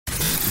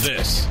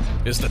This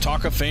is the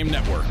Talk of Fame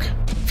Network,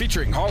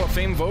 featuring Hall of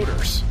Fame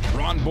voters,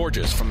 Ron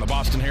Borges from the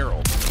Boston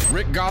Herald,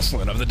 Rick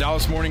Gosselin of the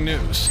Dallas Morning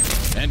News,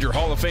 and your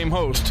Hall of Fame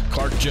host,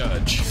 Clark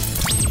Judge.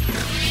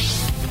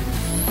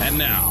 And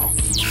now,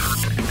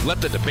 let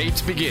the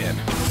debates begin.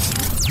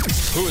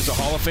 Who is a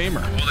Hall of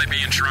Famer? Will they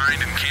be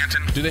enshrined in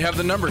Canton? Do they have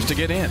the numbers to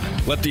get in?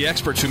 Let the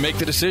experts who make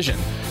the decision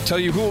tell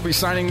you who will be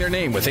signing their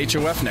name with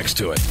HOF next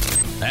to it.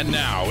 And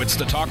now, it's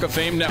the Talk of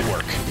Fame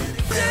Network.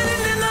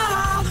 Standing in the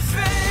Hall of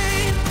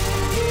Fame,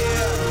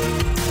 yeah.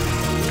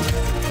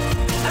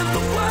 And the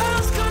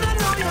world's gonna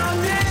know your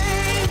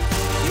name,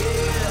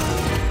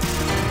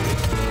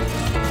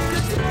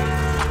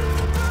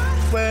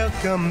 yeah.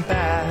 Welcome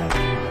back.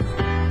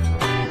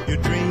 Your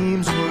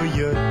dreams were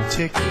your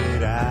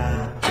ticket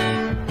out.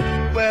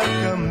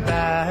 Welcome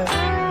back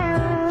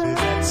to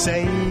that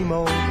same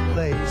old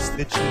place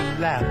that you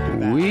laughed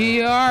about.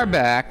 We are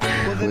back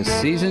with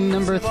season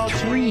number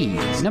 3.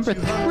 Number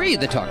 3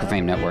 of the Talk of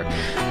Fame Network.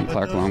 I'm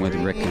Clark along with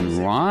Rick and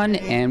Ron,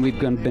 and we've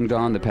been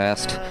gone the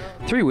past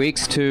 3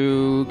 weeks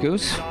to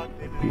Goose.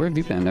 Where have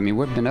you been? I mean,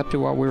 what have you been up to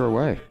while we were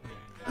away?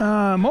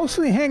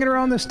 Mostly hanging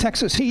around this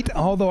Texas heat,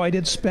 although I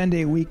did spend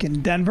a week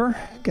in Denver,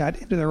 got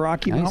into the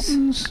Rocky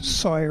Mountains,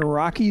 saw a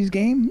Rockies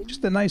game,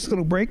 just a nice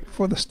little break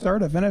before the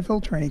start of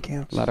NFL training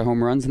camps. A lot of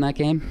home runs in that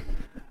game?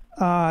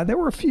 There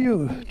were a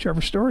few.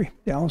 Trevor Story,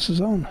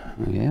 Dallas' own.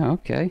 Yeah,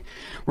 okay.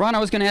 Ron, I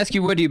was going to ask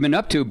you what you've been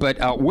up to,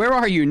 but where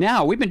are you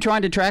now? We've been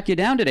trying to track you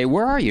down today.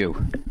 Where are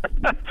you?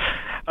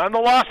 I'm the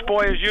lost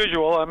boy as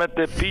usual. I'm at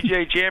the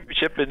PGA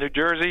Championship in New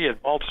Jersey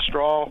at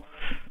Baltusrol,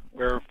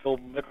 where Phil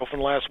Mickelson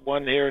last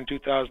won here in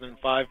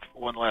 2005,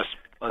 won last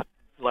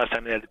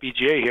time they had the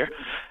PGA here,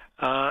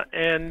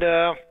 and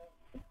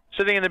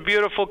sitting in the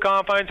beautiful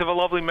confines of a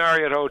lovely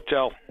Marriott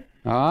hotel.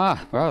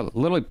 Ah, well, a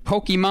little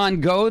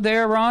Pokemon Go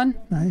there, Ron?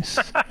 Nice.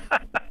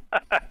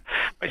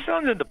 My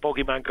son's into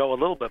Pokemon Go a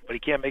little bit, but he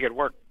can't make it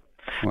work.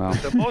 Well.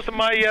 So most of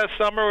my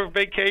summer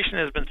vacation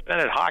has been spent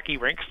at hockey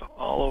rinks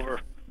all over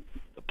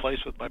the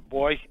place with my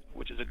boy,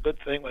 which is a good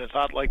thing when it's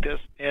hot like this,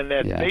 and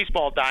at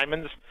baseball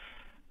diamonds,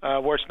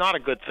 where it's not a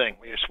good thing.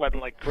 Where you're sweating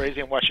like crazy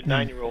and watching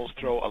 9-year-olds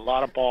throw a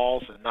lot of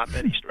balls and not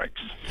many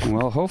strikes.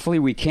 Well, hopefully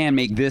we can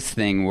make this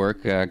thing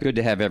work. Good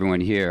to have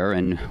everyone here,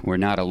 and we're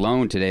not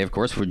alone today. Of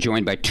course, we're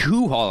joined by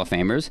 2 Hall of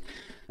Famers.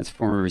 That's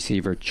former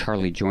receiver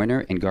Charlie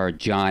Joyner and guard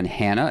John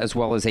Hanna, as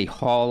well as a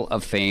Hall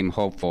of Fame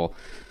hopeful,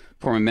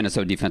 former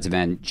Minnesota defensive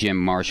end Jim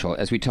Marshall.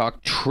 As we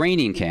talk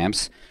training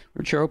camps,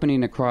 which are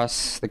opening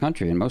across the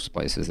country in most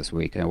places this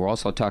week. And we'll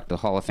also talk to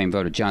Hall of Fame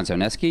voter John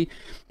Zarneski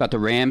about the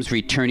Rams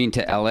returning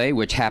to L.A.,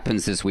 which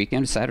happens this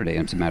weekend, Saturday,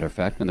 as a matter of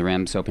fact, when the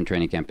Rams open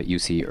training camp at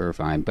UC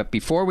Irvine. But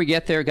before we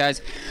get there,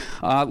 guys,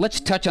 let's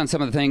touch on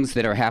some of the things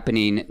that are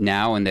happening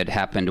now and that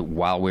happened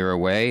while we were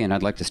away. And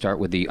I'd like to start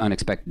with the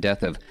unexpected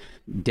death of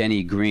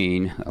Denny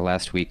Green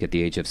last week at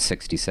the age of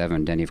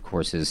 67. Denny, of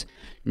course, is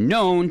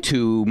known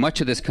to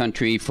much of this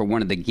country for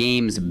one of the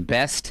game's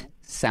best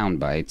sound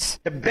bites.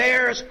 The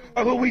Bears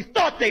are who we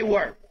thought they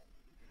were. And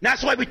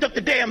that's why we took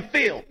the damn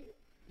field.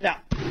 Now,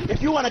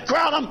 if you want to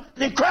crown them,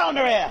 then crown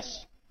their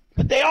ass.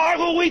 But they are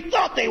who we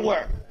thought they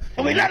were.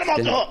 And we let them off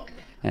the hook.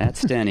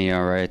 That's Denny,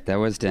 all right. That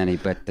was Denny.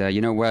 But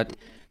you know what,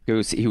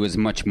 Goose? He was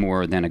much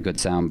more than a good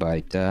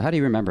soundbite. How do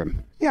you remember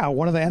him? Yeah,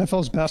 one of the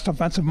NFL's best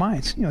offensive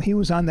minds. You know, he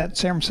was on that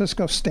San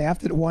Francisco staff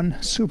that won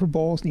Super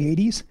Bowls in the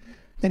 80s.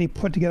 Then he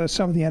put together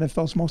some of the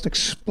NFL's most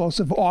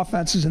explosive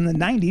offenses in the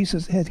 90s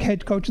as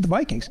head coach of the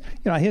Vikings.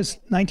 You know, his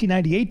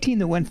 1998 team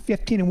that went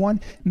 15-1,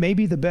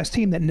 maybe the best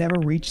team that never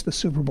reached the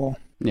Super Bowl.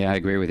 Yeah, I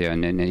agree with you.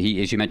 And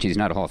he, as you mentioned, he's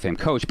not a Hall of Fame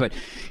coach, but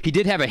he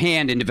did have a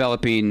hand in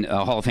developing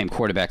Hall of Fame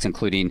quarterbacks,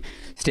 including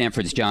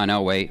Stanford's John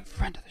Elway,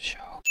 friend of the show.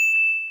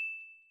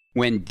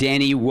 When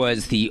Denny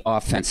was the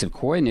offensive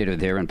coordinator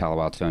there in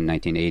Palo Alto in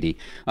 1980.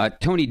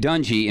 Tony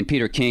Dungy and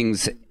Peter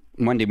King's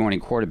Monday morning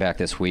quarterback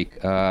this week.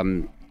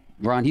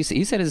 Ron, he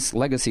said his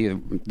legacy,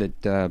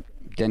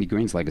 Denny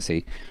Green's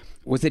legacy,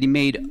 was that he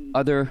made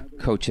other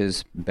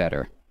coaches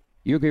better.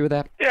 You agree with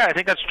that? Yeah, I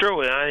think that's true.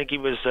 And I think he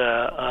was,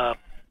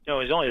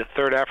 he's only the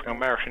 3rd African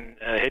American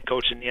head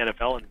coach in the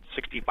NFL in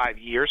 65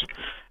 years.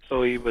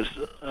 So he was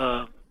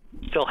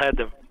still had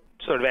the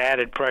sort of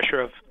added pressure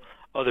of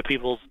other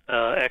people's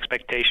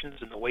expectations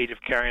and the weight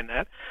of carrying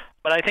that.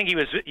 But I think he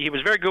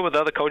was very good with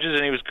other coaches,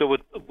 and he was good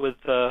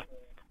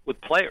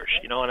with players.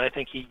 You know, and I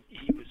think he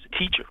was a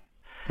teacher.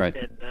 Right.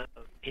 And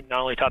he not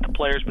only taught the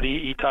players, but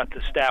he taught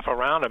the staff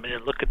around him.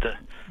 And look at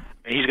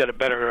he's got a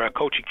better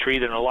coaching tree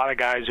than a lot of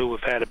guys who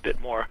have had a bit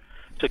more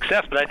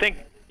success. But I think,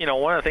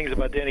 one of the things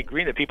about Denny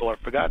Green that people have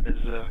forgotten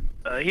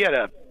is he had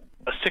a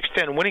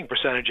 .610 winning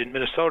percentage in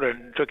Minnesota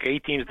and took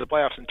 8 teams to the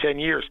playoffs in 10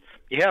 years.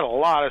 He had a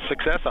lot of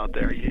success out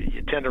there.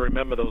 You tend to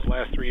remember those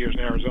last 3 years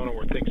in Arizona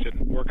where things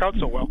didn't work out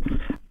so well.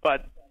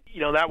 But,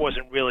 that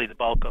wasn't really the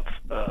bulk of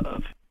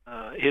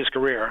his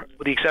career,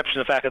 with the exception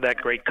of the fact of that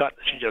great cut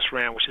that she just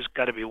ran, which has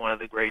got to be one of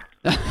the great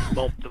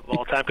moments of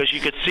all time, because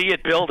you could see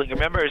it building.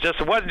 Remember, it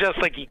wasn't just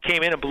like he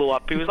came in and blew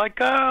up. He was like,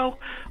 oh,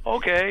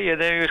 okay,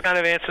 and then he was kind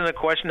of answering the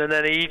question, and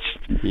then each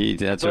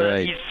that's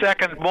right. Each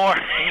second more,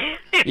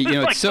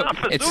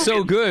 it's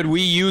so good.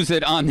 We use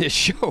it on this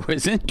show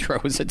as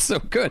intros. It's so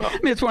good. I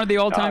mean, it's one of the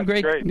all-time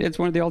great. It's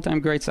one of the all-time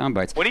great sound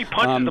bites. When he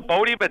punches the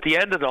podium at the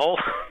end of the whole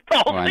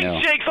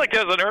thing shakes like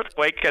there's an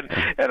earthquake,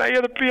 and I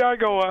hear the PR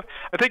go,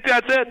 "I think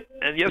that's it."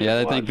 And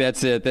yes, I think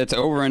that's it. That's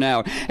over and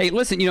out. Hey,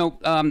 listen,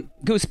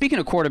 speaking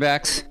of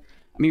quarterbacks,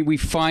 I mean, we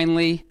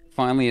finally,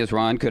 as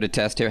Ron could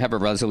attest here, have a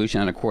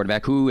resolution on a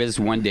quarterback who is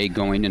one day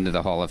going into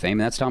the Hall of Fame,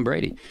 and that's Tom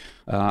Brady.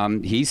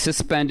 He's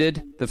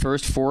suspended the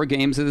first 4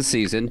 games of the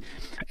season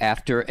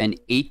after an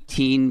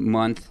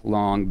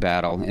 18-month-long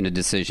battle in a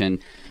decision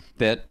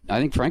that I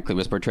think, frankly,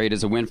 was portrayed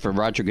as a win for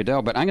Roger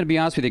Goodell. But I'm going to be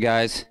honest with you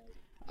guys.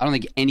 I don't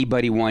think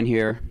anybody won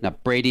here.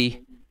 Not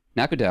Brady,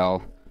 not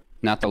Goodell,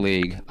 not the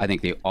league. I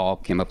think they all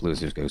came up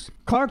losers, Goose.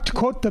 Clark, to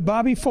quote the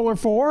Bobby Fuller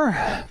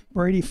 4,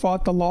 Brady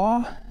fought the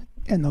law,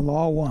 and the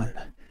law won.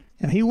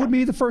 Now, he would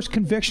be the first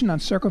conviction on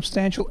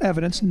circumstantial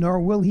evidence, nor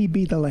will he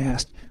be the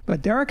last.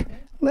 But, Derek,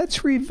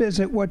 let's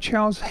revisit what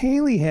Charles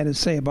Haley had to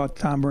say about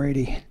Tom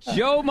Brady.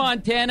 Joe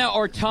Montana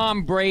or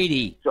Tom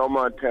Brady? Joe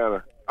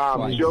Montana.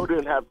 Joe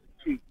didn't have to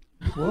cheat.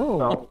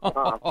 Whoa.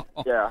 So,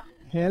 yeah.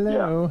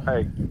 Hello. Yeah.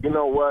 Hey, you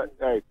know what?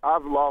 Hey,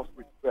 I've lost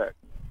respect.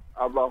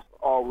 I've lost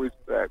all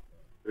respect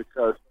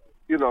because,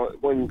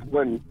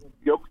 when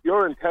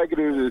your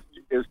integrity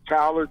is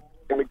challenged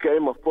in the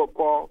game of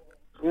football,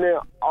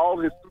 now all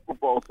his Super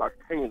Bowls are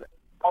tainted.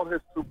 All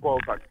his Super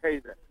Bowls are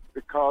tainted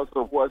because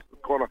of what's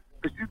going on.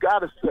 Because you got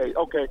to say,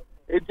 okay,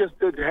 it just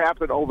didn't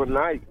happen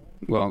overnight.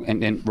 Well,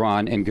 and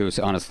Ron and Goose,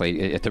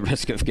 honestly, at the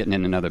risk of getting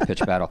in another pitch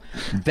battle,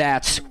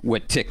 that's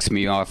what ticks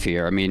me off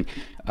here. I mean,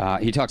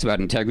 he talks about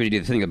integrity.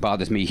 The thing that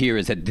bothers me here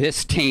is that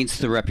this taints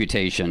the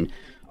reputation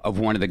of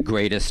one of the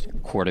greatest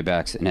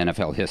quarterbacks in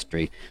NFL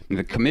history. And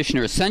the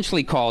commissioner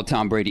essentially called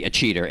Tom Brady a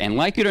cheater. And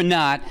like it or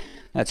not,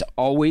 that's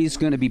always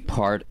going to be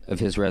part of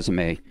his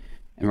resume.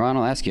 And Ron,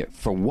 I'll ask you,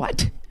 for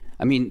what?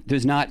 I mean,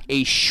 there's not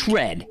a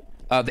shred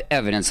of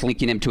evidence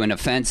linking him to an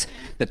offense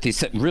that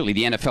really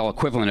the NFL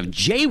equivalent of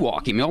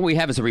jaywalking. I mean, all we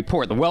have is a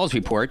report, the Wells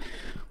report,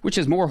 which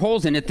has more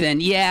holes in it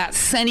than,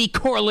 Sonny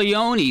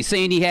Corleone,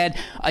 saying he had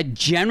a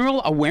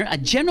general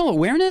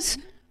awareness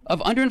of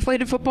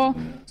underinflated football.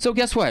 So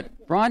guess what?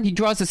 Ron, he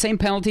draws the same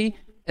penalty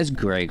as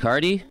Greg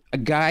Hardy, a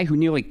guy who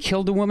nearly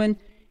killed a woman.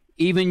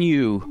 Even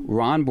you,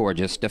 Ron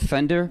Borges,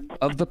 defender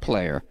of the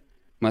player,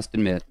 must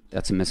admit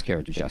that's a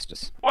miscarriage of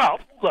justice. Well,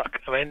 look,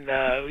 I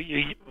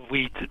mean,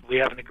 we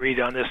haven't agreed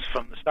on this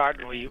from the start,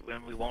 and we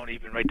won't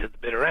even right to the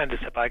bitter end,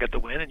 except I got the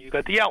win and you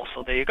got the L,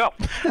 so there you go.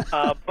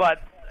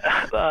 But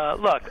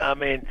look, I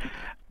mean,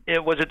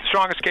 was it the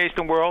strongest case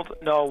in the world?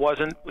 No, it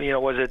wasn't.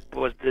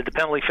 Did the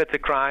penalty fit the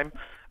crime?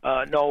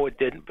 No, it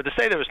didn't. But to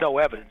say there was no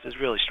evidence is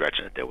really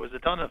stretching it. There was a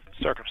ton of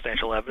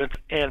circumstantial evidence,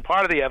 and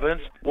part of the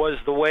evidence was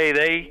the way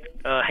they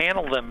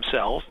handled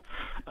themselves,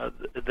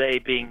 they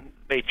being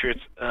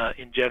Patriots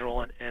in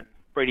general and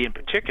Brady in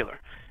particular.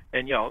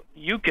 And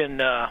you can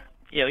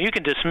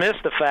dismiss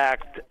the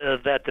fact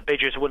that the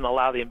Patriots wouldn't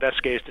allow the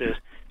investigators to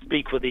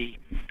speak with the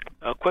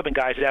equipment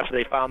guys after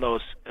they found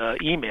those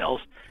emails,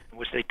 in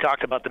which they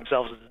talked about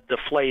themselves as a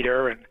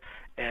deflator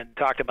and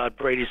talked about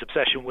Brady's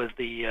obsession with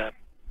the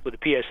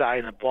PSI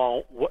and the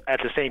ball. At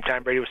the same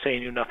time, Brady was saying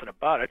he knew nothing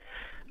about it.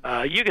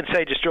 You can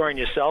say destroying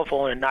your cell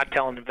phone and not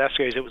telling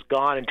investigators it was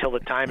gone until the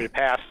time had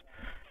passed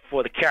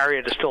for the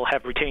carrier to still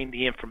have retained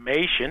the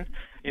information.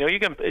 You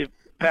can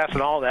pass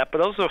on all that, but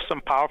those are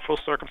some powerful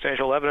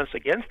circumstantial evidence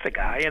against the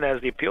guy. And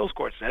as the appeals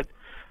court said,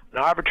 an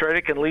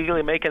arbitrator can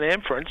legally make an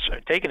inference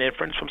or take an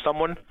inference from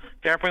someone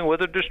tampering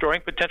with or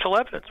destroying potential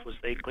evidence, which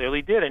they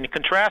clearly did. And you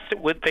contrast it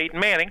with Peyton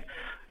Manning,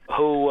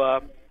 who,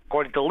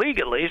 according to the league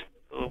at least,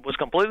 was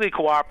completely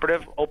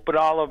cooperative, opened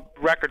all the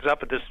records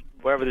up at this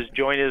wherever this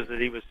joint is that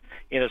he was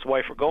and his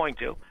wife were going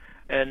to,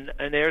 and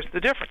there's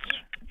the difference.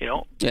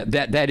 Yeah,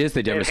 that is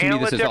the difference. They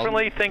handled it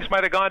differently. Things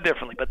might have gone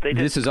differently, but they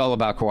didn't. This is all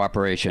about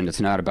cooperation.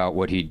 It's not about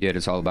what he did.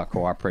 It's all about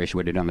cooperation,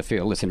 what he did on the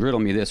field. Listen, riddle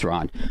me this,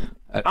 Ron.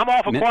 I'm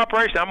all for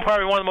cooperation. I'm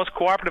probably one of the most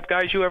cooperative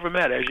guys you ever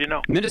met, as you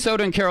know.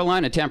 Minnesota and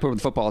Carolina tampered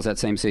with footballs that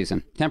same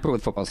season. Tampered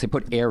with footballs. They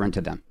put air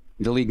into them.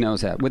 The league knows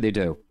that. What'd they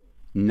do?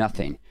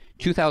 Nothing.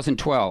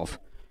 2012,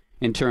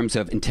 in terms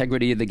of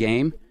integrity of the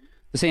game,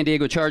 the San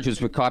Diego Chargers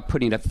were caught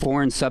putting a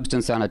foreign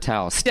substance on a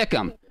towel. Stick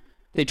 'em.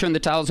 They turned the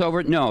towels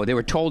over? No, they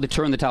were told to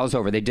turn the towels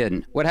over. They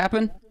didn't. What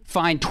happened?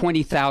 Fined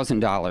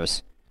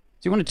 $20,000. Do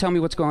you want to tell me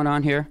what's going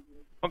on here?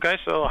 Okay,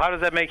 so how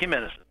does that make him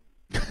innocent?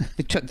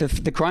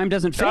 The crime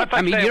doesn't fit.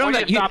 I mean, you don't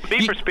stop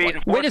me for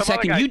speeding. Wait a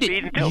second.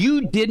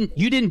 You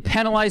didn't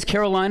penalize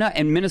Carolina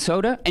and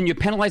Minnesota, and you're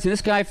penalizing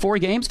this guy 4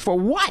 games for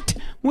what?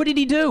 What did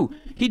he do?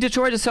 He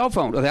destroyed a cell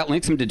phone. Well, that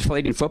links him to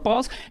deflating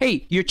footballs.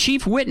 Hey, your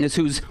chief witness,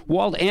 who's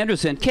Walt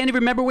Anderson, can't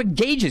even remember what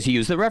gauges he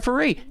used. The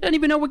referee doesn't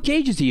even know what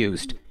gauges he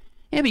used.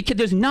 Yeah, because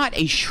there's not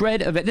a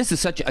shred of it. This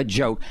is such a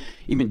joke.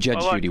 Even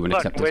Judge Judy would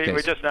accept this case.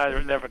 We're just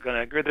never going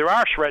to agree. There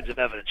are shreds of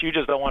evidence. You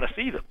just don't want to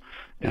see them.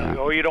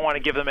 Or you don't want to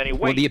give them any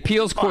weight. Well, the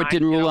appeals court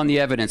didn't rule on the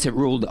evidence. It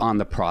ruled on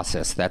the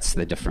process. That's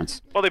the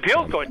difference. Well, the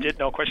appeals court did,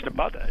 no question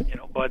about that.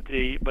 But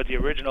the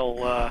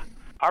original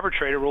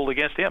arbitrator ruled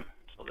against him.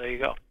 So there you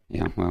go.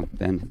 Yeah, well,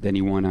 then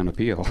he won on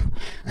appeal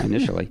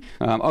initially.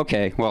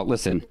 Okay, well,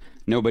 listen,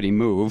 nobody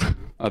move.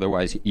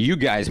 Otherwise, you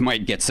guys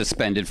might get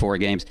suspended 4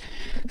 games.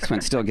 This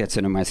one still gets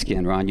into my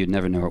skin, Ron. You'd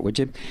never know it, would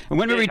you? And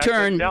when we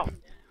return,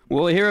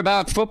 we'll hear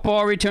about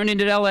football returning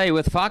to L.A.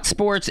 with Fox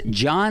Sports'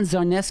 John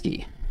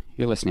Zarneski.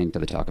 You're listening to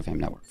the Talk of Fame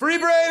Network. Free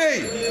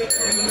Brady!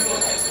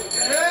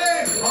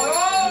 Shame on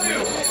all of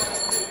you!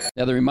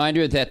 Another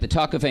reminder that the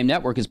Talk of Fame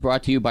Network is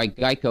brought to you by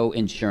Geico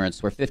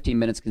Insurance, where 15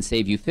 minutes can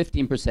save you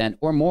 15%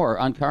 or more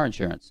on car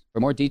insurance.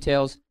 For more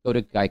details, go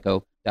to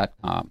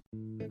geico.com.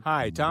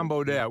 Hi, Tom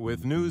Bodette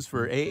with news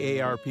for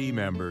AARP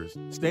members.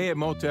 Stay at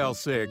Motel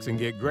 6 and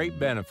get great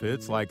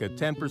benefits like a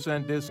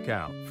 10%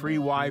 discount, free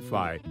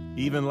Wi-Fi,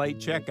 even late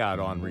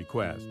checkout on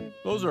request.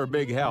 Those are a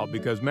big help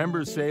because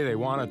members say they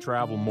want to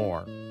travel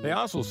more. They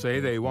also say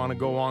they want to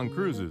go on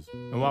cruises.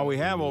 And while we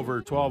have over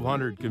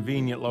 1,200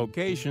 convenient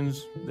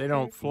locations, they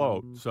don't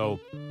float, so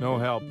no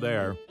help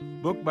there.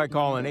 Book by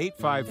calling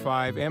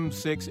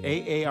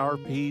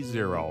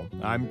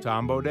 855-M6-AARP-0. I'm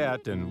Tom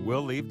Bodette, and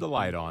we'll leave the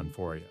light on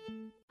for you.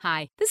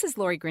 Hi, this is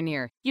Lori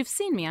Grenier. You've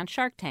seen me on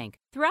Shark Tank.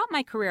 Throughout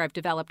my career, I've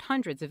developed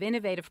hundreds of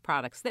innovative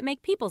products that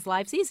make people's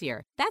lives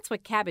easier. That's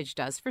what Cabbage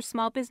does for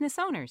small business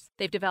owners.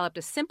 They've developed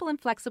a simple and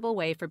flexible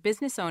way for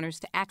business owners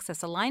to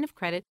access a line of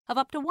credit of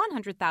up to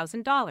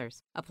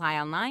 $100,000. Apply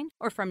online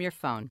or from your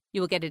phone.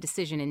 You will get a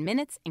decision in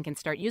minutes and can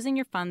start using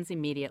your funds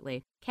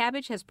immediately.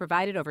 Cabbage has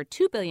provided over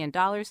 $2 billion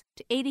to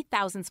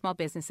 80,000 small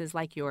businesses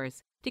like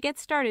yours. To get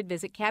started,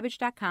 visit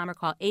Cabbage.com or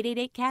call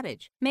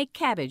 888-CABBAGE. Make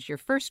Cabbage your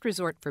first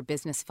resort for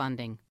business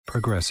funding.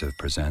 Progressive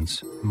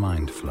presents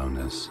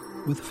Mindflowness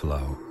with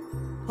Flow.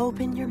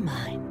 Open your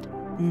mind.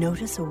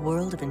 Notice a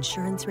world of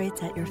insurance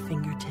rates at your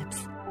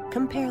fingertips.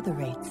 Compare the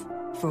rates.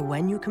 For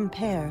when you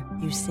compare,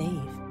 you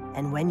save.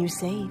 And when you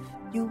save,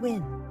 you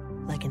win.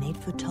 Like an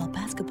 8-foot-tall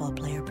basketball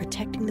player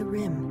protecting the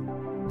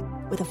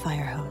rim with a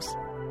fire hose.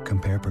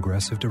 Compare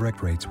Progressive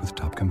direct rates with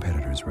top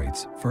competitors'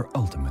 rates for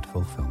ultimate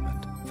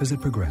fulfillment.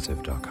 Visit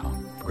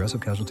Progressive.com.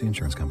 Progressive Casualty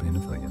Insurance Company and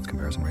Affiliates.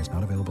 Comparison rates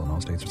not available in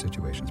all states or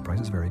situations.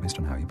 Prices vary based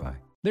on how you buy.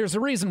 There's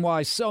a reason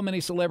why so many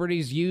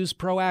celebrities use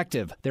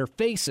Proactive. Their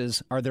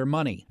faces are their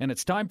money. And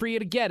it's time for you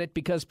to get it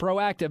because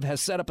Proactive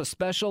has set up a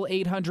special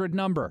 800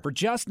 number. For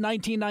just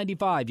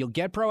 $19.95, you'll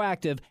get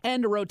Proactive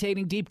and a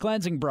rotating deep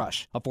cleansing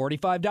brush. A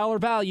 $45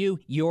 value,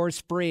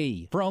 yours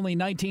free. For only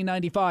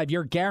 $19.95,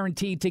 you're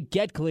guaranteed to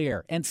get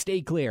clear and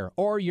stay clear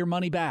or your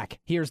money back.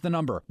 Here's the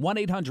number,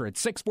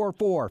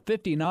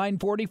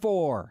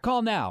 1-800-644-5944.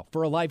 Call now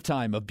for a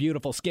lifetime of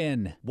beautiful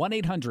skin.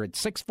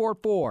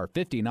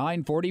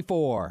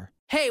 1-800-644-5944.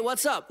 Hey,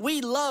 what's up? We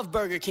love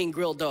Burger King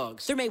grilled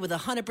dogs. They're made with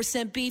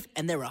 100% beef,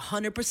 and they're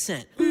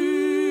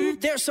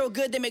 100%. They're so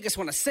good, they make us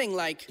want to sing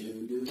like...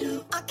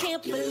 I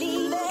can't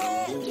believe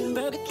it.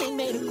 Burger King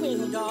made a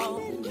grilled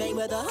dog. Made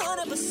with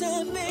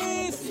 100%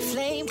 beef.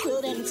 Flame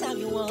grilled anytime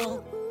you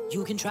want.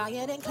 You can try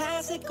it in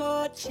classic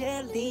or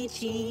chili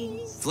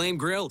cheese. Flame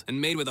grilled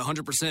and made with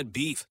 100%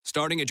 beef,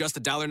 starting at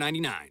just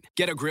 $1.99.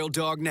 Get a grilled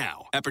dog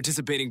now at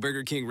participating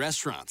Burger King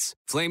restaurants.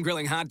 Flame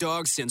grilling hot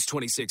dogs since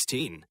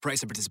 2016.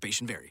 Price and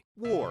participation vary.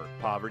 War,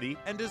 poverty,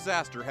 and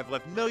disaster have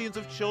left millions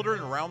of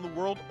children around the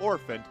world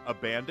orphaned,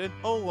 abandoned,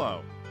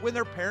 alone. When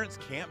their parents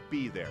can't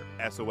be there,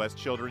 SOS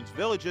Children's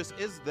Villages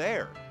is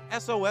there.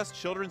 SOS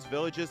Children's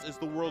Villages is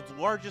the world's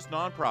largest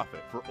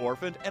nonprofit for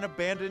orphaned and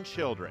abandoned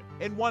children.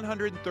 In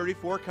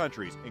 134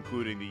 countries,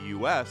 including the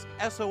U.S.,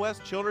 SOS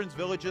Children's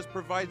Villages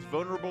provides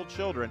vulnerable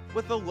children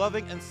with a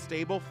loving and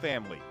stable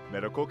family,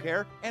 medical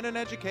care, and an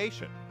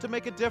education. To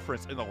make a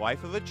difference in the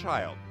life of a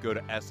child, go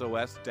to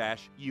sos-usa.org.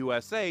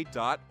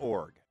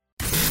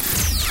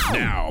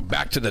 Now,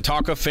 back to the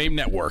Talk of Fame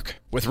Network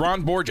with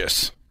Ron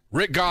Borges,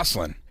 Rick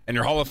Gosselin, and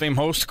your Hall of Fame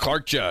host,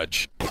 Clark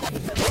Judge.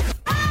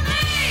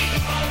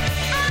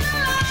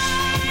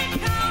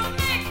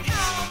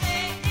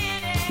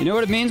 You know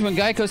what it means when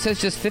Geico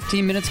says just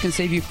 15 minutes can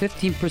save you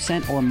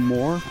 15% or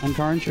more on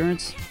car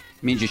insurance?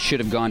 It means you should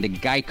have gone to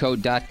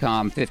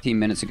geico.com 15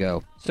 minutes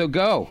ago. So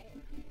go.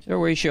 So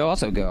where you should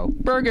also go.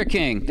 Burger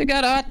King. They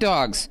got hot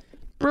dogs.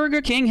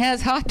 Burger King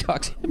has hot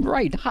dogs.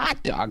 Right,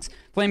 hot dogs.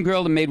 Flame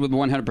grilled and made with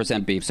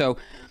 100% beef. So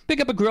pick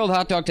up a grilled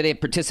hot dog today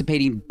at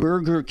participating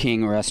Burger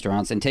King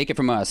restaurants and take it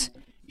from us.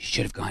 You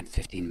should have gone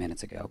 15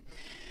 minutes ago.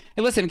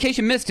 Hey, listen, in case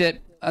you missed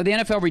it, the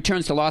NFL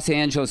returns to Los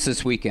Angeles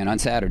this weekend on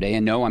Saturday.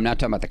 And no, I'm not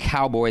talking about the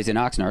Cowboys in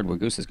Oxnard, where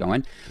Goose is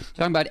going. I'm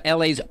talking about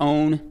LA's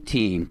own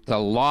team, the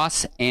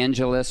Los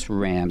Angeles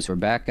Rams. We're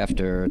back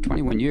after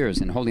 21 years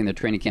and holding their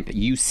training camp at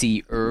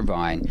UC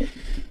Irvine.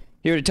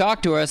 Here to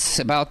talk to us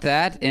about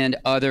that and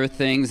other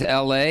things,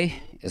 LA,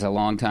 is a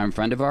longtime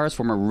friend of ours,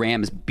 former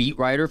Rams beat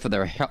writer for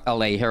the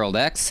LA Herald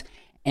X,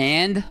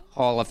 and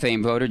Hall of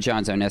Fame voter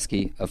John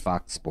Zarneski of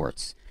Fox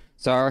Sports.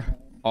 Czar,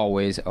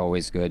 always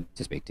good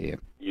to speak to you.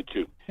 You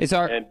too. Hey,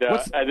 Czar, and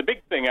the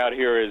big thing out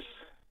here is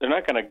they're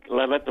not going to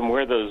let them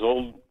wear those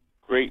old,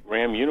 great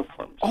Ram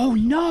uniforms. Oh,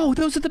 no,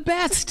 those are the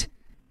best.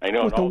 I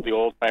know, and all the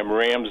old-time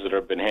Rams that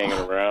have been hanging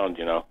around,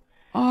 they're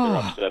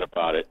upset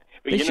about it.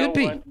 But they you know should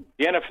be. what?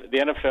 The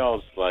NFL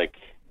is like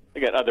they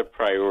got other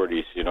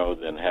priorities,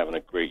 than having a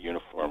great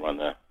uniform on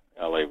the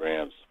L.A.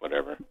 Rams,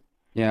 whatever.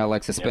 Yeah,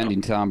 like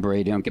suspending Tom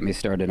Brady. Don't get me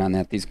started on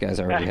that. These guys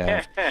already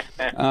have.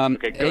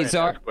 Okay, hey,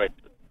 Czar,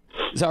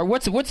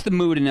 what's the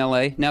mood in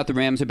L.A. now that the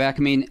Rams are back?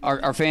 I mean,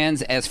 are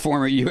fans, as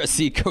former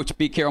USC coach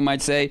Pete Carroll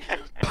might say,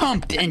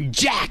 pumped and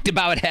jacked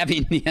about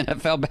having the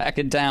NFL back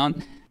in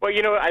town? Well,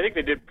 I think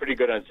they did pretty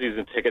good on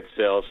season ticket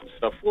sales and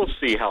stuff. We'll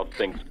see how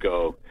things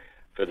go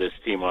for this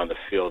team on the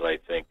field, I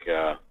think.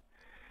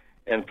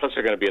 And plus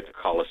they're going to be at the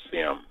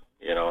Coliseum,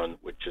 and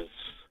which is,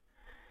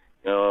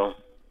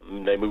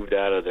 they moved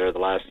out of there the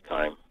last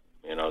time.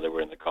 They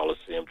were in the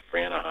Coliseum for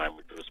Anaheim,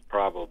 which was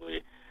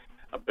probably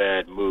a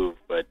bad move.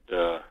 But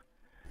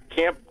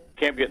camp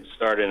getting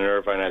started in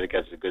Irvine, I think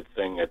that's a good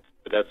thing.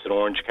 But that's an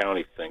Orange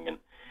County thing, and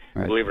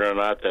believe it or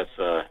not, that's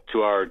a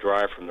 2-hour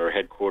drive from their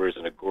headquarters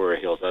in Agoura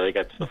Hills. I think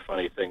that's the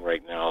funny thing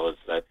right now is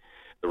that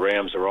the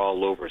Rams are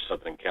all over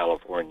Southern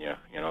California.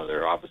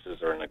 Their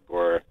offices are in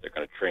Agoura. They're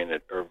going to train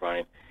at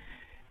Irvine.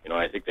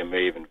 I think they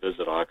may even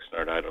visit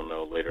Oxnard, I don't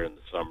know, later in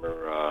the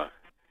summer.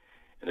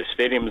 And the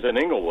stadium's in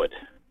Inglewood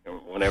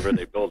whenever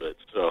they build it.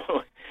 So,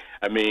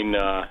 I mean,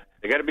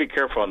 they got to be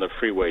careful on the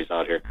freeways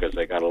out here because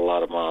they got a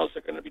lot of miles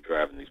they're going to be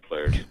driving these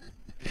players.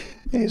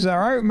 Hey,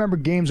 Czar, I remember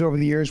games over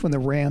the years when the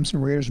Rams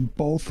and Raiders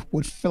both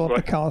would fill up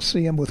the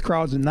Coliseum with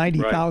crowds of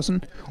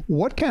 90,000.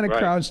 What kind of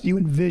crowds do you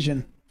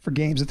envision for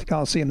games at the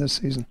Coliseum this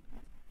season?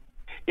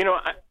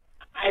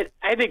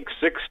 I think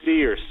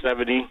 60 or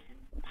 70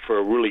 for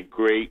a really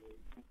great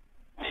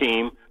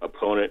team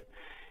opponent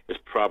is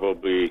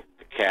probably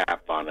the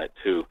cap on it,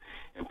 too.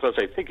 And plus,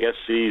 I think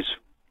SC's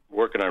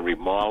working on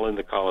remodeling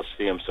the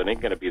Coliseum, so it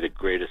ain't going to be the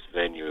greatest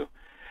venue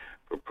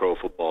for pro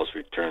football's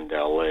return to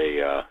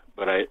L.A.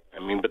 But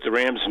but the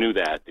Rams knew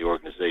that, the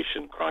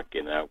organization, Kroenke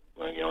and that,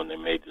 when they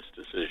made this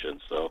decision.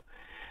 So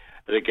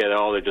I think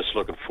they're just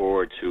looking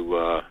forward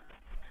to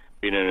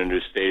being in a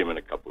new stadium in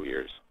a couple of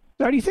years.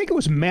 Now, do you think it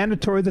was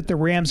mandatory that the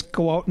Rams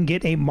go out and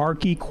get a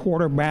marquee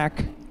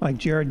quarterback like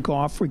Jared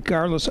Goff,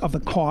 regardless of the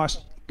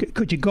cost?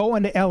 Could you go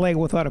into L.A.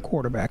 without a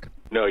quarterback?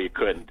 No, you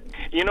couldn't.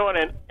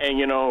 And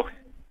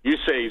you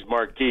say he's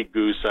marquee,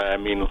 Goose. I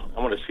mean, I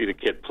want to see the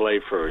kid play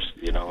first.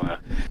 He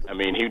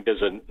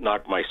doesn't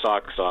knock my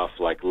socks off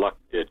like Luck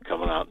did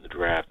coming out in the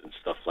draft and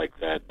stuff like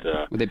that.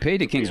 Well, they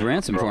paid a king's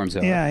ransom for him,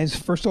 so. Yeah, his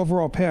first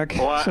overall pick.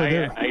 Well, so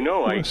I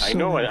know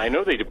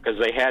they did because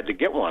they had to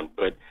get one.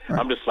 But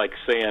I'm just like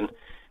saying,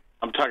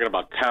 I'm talking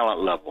about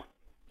talent level.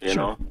 You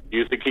know, do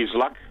you think he's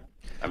Luck?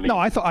 No,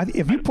 I thought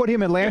if you put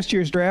him in last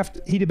year's draft,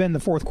 he'd have been the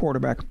fourth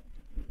quarterback.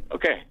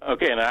 Okay,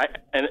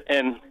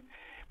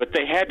 but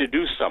they had to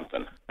do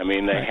something. I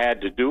mean, they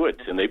had to do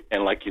it,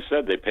 and like you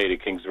said, they paid a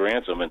king's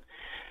ransom.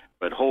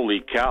 But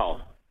holy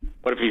cow,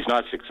 what if he's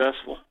not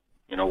successful?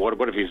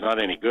 What if he's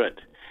not any good?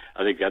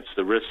 I think that's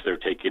the risk they're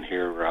taking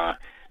here.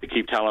 They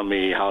keep telling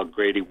me how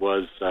great he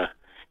was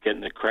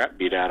getting the crap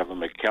beat out of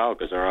him at Cal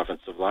because our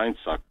offensive line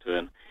sucked,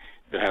 and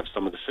they have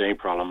some of the same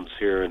problems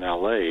here in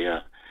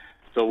L.A.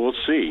 So we'll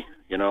see.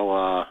 They're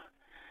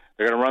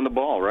going to run the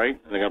ball, right?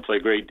 And they're going to play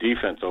great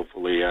defense,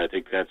 hopefully. I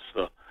think that's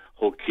the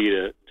whole key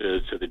to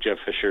the Jeff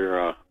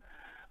Fisher,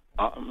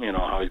 how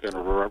he's going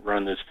to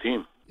run this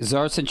team.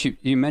 Czar, since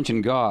you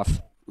mentioned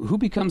Goff, who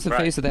becomes the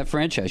face of that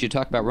franchise? You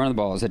talk about running the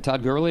ball. Is it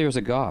Todd Gurley or is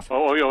it Goff?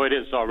 Oh, it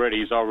is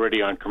already. He's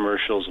already on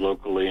commercials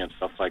locally and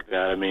stuff like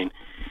that. I mean,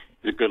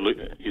 he's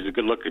a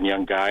good-looking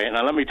young guy. And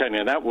let me tell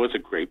you, that was a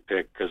great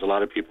pick because a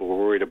lot of people were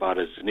worried about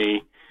his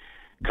knee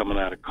coming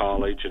out of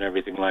college and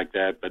everything like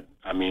that. But,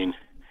 I mean,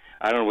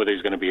 I don't know whether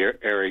he's going to be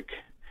Eric,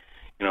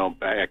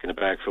 back in the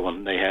backfield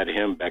when they had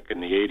him back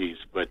in the 80s.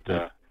 But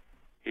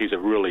he's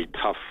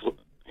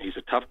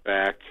a tough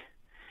back.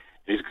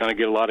 He's going to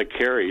get a lot of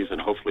carries,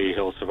 and hopefully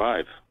he'll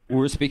survive.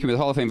 We're speaking with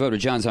Hall of Fame voter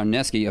John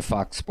Zarneski of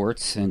Fox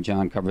Sports, and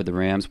John covered the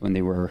Rams when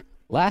they were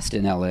last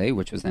in L.A.,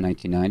 which was the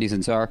 1990s.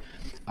 And Czar,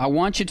 I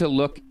want you to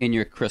look in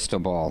your crystal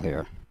ball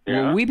here.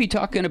 Yeah. Will we be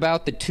talking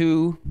about the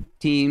two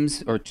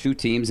teams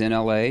in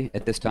L.A.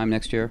 at this time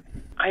next year?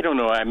 I don't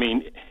know. I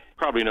mean,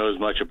 probably know as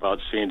much about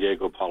San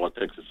Diego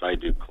politics as I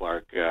do,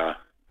 Clark.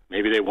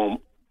 Maybe they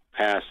won't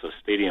pass the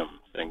stadium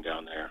thing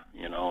down there,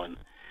 and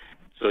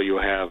so you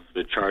have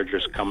the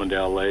Chargers coming to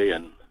L.A.,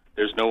 and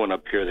there's no one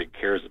up here that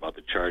cares about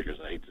the Chargers.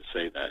 I hate to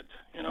say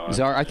that.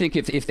 Czar, I think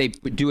if they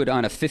do it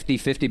on a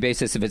 50-50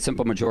 basis, if it's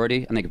simple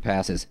majority, I think it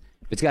passes.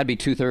 If it's got to be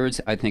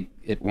 2/3, I think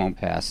it won't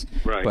pass.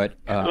 Right. But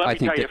I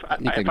think they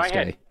can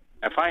stay.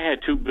 If I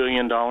had $2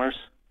 billion,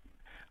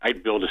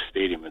 I'd build a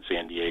stadium in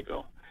San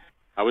Diego.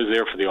 I was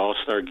there for the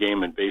All-Star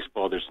game in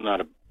baseball. There's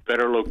not a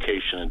better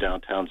location in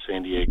downtown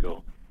San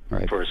Diego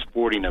for a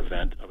sporting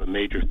event of a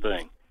major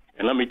thing.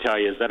 And let me tell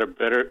you, is there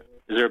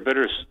a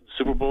better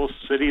Super Bowl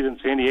city than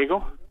San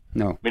Diego?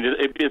 No. I mean,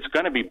 it's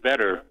going to be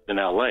better than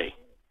L.A.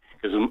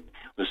 because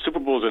the Super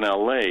Bowl's in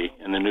L.A.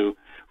 and the new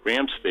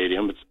Rams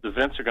Stadium, the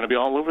events are going to be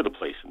all over the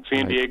place. In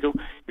San Diego,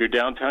 you're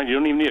downtown, you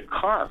don't even need a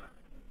car.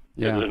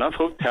 Yeah. There's enough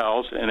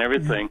hotels and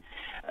everything.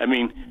 I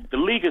mean, the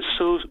league is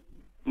so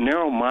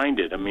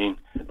narrow-minded,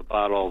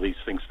 about all these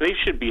things. They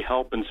should be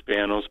helping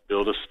Spanos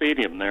build a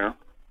stadium there.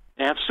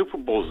 They have Super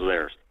Bowls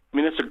there. I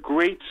mean, it's a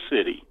great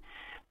city.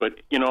 But,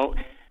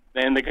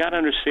 and they got to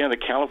understand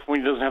that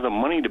California doesn't have the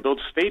money to build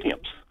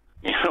stadiums.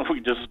 We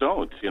just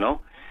don't,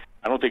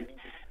 I don't think,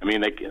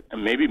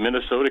 maybe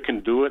Minnesota can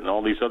do it and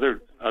all these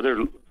other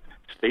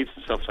states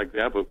and stuff like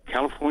that, but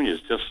California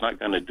is just not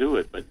going to do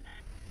it. But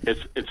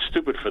it's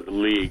stupid for the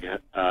league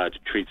to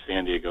treat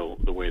San Diego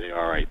the way they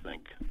are, I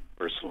think,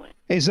 personally.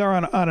 Hey,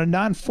 Czar, on a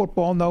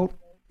non-football note,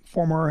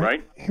 former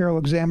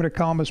Herald Examiner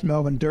columnist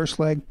Melvin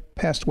Durslag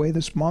passed away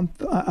this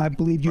month. I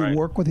believe you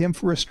worked with him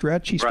for a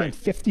stretch. He spent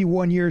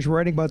 51 years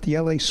writing about the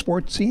L.A.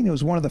 sports scene. He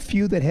was one of the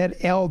few that had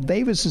Al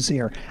Davis's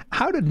ear.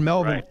 How did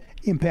Melvin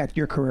impact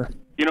your career?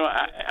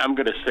 I'm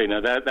going to say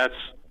now that's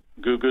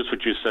Goose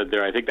what you said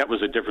there. I think that was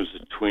the difference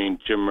between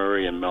Jim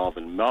Murray and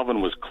Melvin.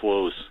 Melvin was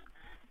close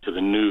to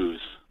the news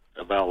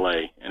of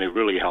L.A., and it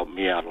really helped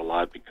me out a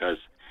lot because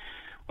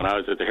when I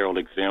was at the Herald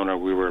Examiner,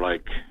 we were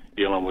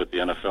dealing with the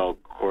NFL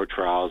court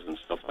trials and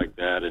stuff like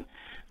that, and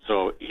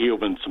so he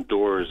opened some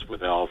doors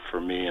with Al for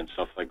me and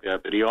stuff like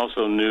that. But he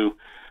also knew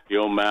the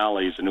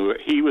O'Malleys, and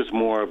he was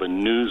more of a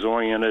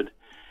news-oriented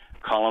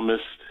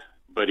columnist,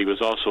 but he was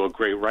also a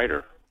great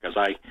writer because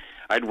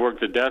I'd work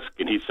the desk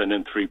and he'd send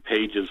in 3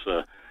 pages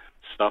of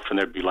stuff, and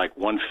there'd be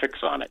one fix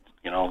on it.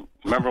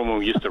 Remember when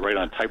we used to write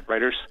on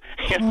typewriters?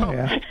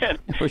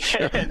 For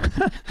sure.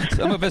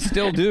 Some of us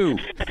still do.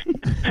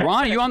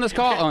 Ron, are you on this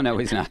call? Oh no,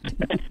 he's not.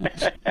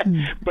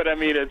 But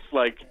it's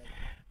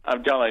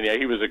I'm telling you,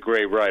 he was a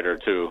great writer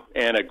too,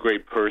 and a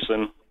great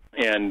person,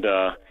 and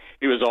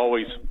he was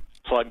always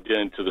plugged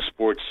into the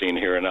sports scene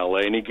here in LA,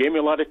 and he gave me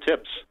a lot of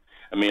tips.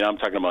 I'm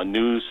talking about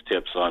news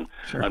tips on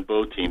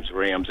both teams,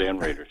 Rams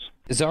and Raiders.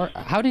 Czar,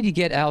 how did he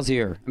get Al's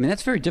ear?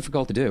 That's very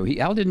difficult to do.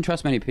 Al didn't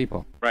trust many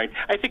people. Right.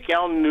 I think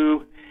Al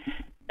knew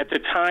at the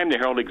time the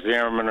Herald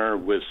Examiner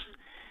was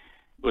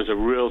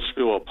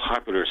still a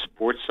popular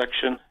sports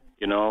section.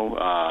 When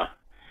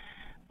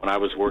I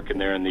was working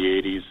there in the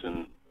 80s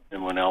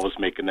and when Al was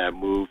making that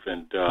move,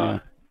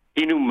 and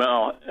he knew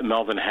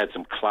Melvin had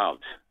some clout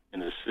in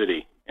the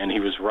city, and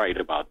he was right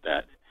about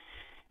that.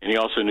 And he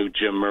also knew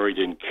Jim Murray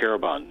didn't care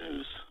about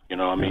news.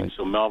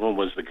 So Melvin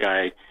was the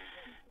guy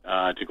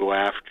to go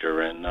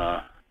after, and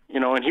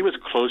and he was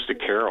close to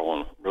Carol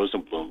and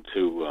Rosenblum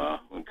too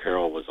when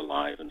Carol was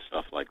alive and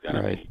stuff like that.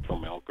 Right. He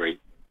told me all great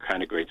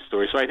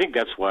stories. So I think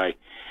that's why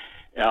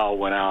Al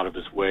went out of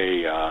his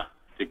way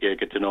to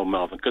get to know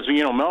Melvin, because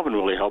Melvin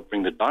really helped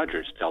bring the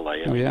Dodgers to LA.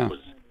 It was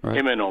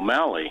him and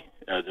O'Malley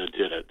that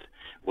did it.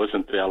 It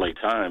wasn't the LA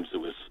Times. It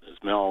was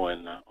Mel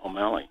and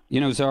O'Malley.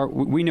 Czar,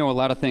 we know a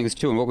lot of things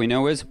too, and what we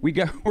know is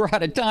we're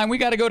out of time. We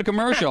got to go to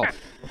commercial.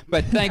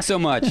 But thanks so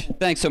much.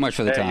 Thanks so much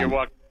for the time. You're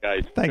welcome,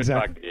 guys. Thanks,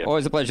 Czar.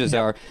 Always a pleasure,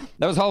 Czar.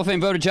 That was Hall of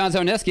Fame voter John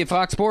Zarneski of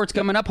Fox Sports.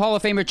 Coming up, Hall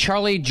of Famer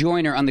Charlie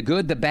Joyner on the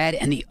good, the bad,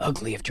 and the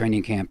ugly of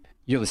training camp.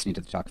 You're listening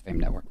to the Talk of Fame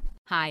Network.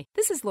 Hi,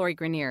 this is Lori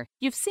Grenier.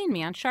 You've seen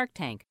me on Shark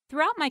Tank.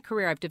 Throughout my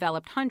career, I've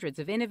developed hundreds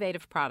of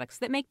innovative products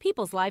that make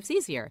people's lives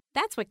easier.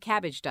 That's what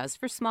Cabbage does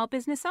for small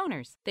business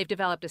owners. They've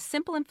developed a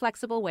simple and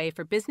flexible way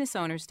for business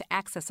owners to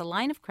access a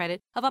line of credit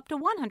of up to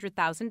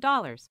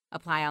 $100,000.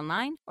 Apply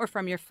online or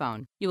from your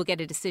phone. You will get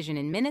a decision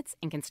in minutes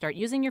and can start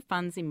using your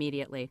funds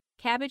immediately.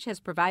 Cabbage has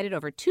provided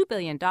over $2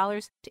 billion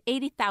to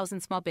 80,000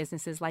 small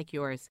businesses like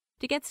yours.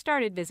 To get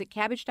started, visit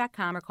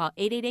Cabbage.com or call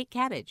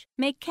 888-CABBAGE.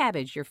 Make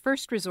Cabbage your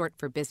first resort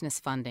for business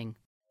funding.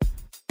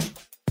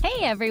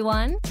 Hey,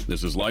 everyone.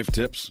 This is Life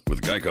Tips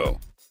with Geico.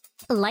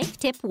 Life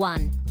Tip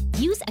 1.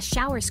 Use a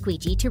shower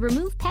squeegee to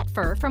remove pet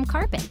fur from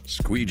carpet.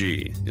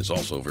 Squeegee is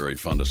also very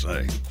fun to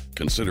say.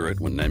 Consider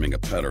it when naming a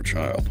pet or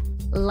child.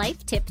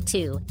 Life Tip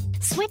 2.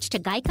 Switch to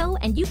Geico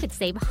and you could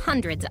save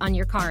hundreds on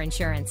your car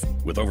insurance.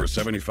 With over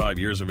 75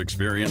 years of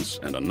experience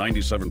and a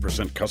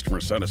 97%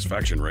 customer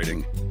satisfaction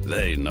rating,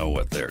 they know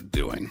what they're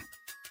doing.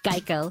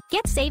 Geico.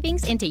 Get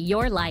savings into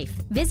your life.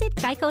 Visit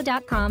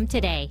geico.com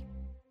today.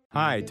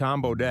 Hi,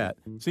 Tom Bodette.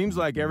 Seems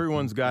like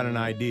everyone's got an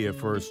idea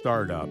for a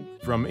startup.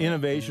 From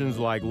innovations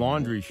like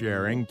laundry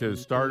sharing to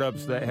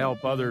startups that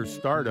help other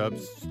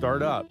startups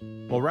start up.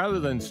 Well, rather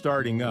than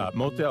starting up,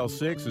 Motel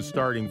 6 is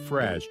starting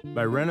fresh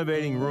by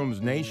renovating rooms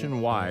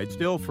nationwide,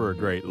 still for a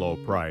great low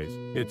price.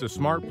 It's a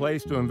smart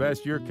place to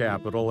invest your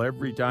capital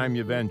every time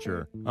you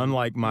venture.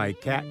 Unlike my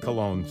cat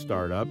cologne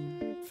startup,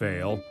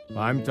 fail.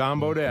 I'm Tom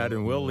Bodette,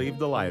 and we'll leave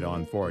the light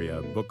on for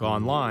you. Book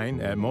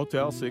online at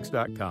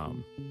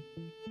motel6.com.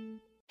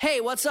 Hey,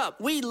 what's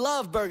up? We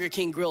love Burger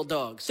King grilled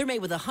dogs. They're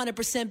made with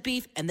 100%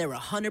 beef, and they're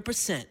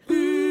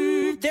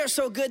 100%. They're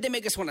so good, they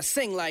make us want to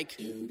sing like...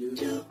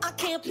 I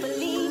can't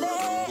believe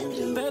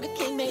it. Burger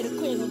King made a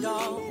grilled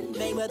dog.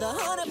 Made with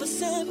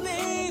 100%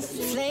 beef.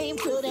 Flame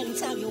grilled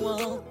anytime you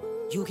want.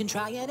 You can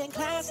try it in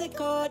classic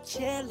or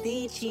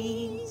chili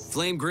cheese.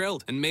 Flame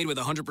grilled and made with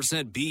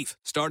 100% beef,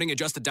 starting at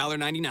just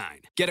 $1.99.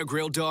 Get a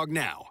grilled dog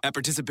now at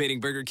participating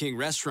Burger King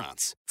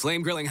restaurants.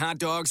 Flame grilling hot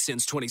dogs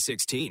since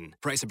 2016.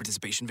 Price and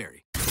participation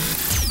vary.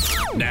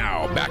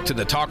 Now, back to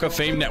the Talk of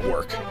Fame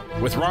Network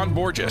with Ron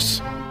Borges,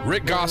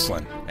 Rick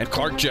Gosselin, and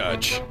Clark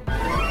Judge.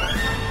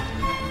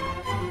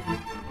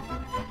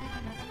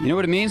 You know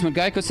what it means when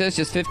Geico says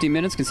just 50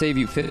 minutes can save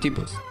you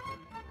 50%?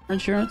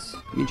 insurance?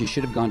 It means you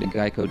should have gone to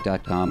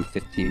geico.com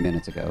 15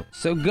 minutes ago.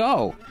 So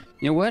go.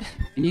 You know what?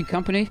 You need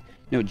company?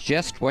 Know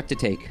just what to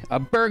take. A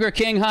Burger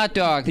King hot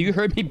dog. You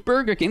heard me,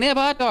 Burger King. They have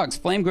hot dogs,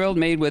 flame grilled,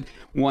 made with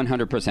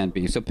 100%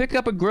 beef. So pick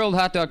up a grilled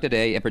hot dog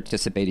today at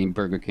participating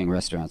Burger King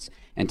restaurants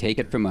and take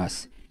it from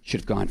us.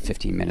 Should have gone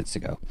 15 minutes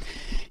ago.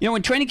 You know,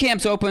 when training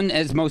camps open,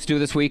 as most do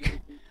this week,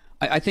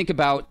 I think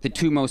about the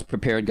two most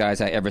prepared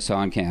guys I ever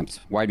saw in camps.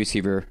 Wide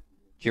receiver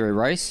Jerry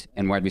Rice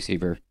and wide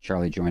receiver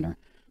Charlie Joiner.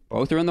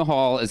 Both are in the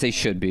hall, as they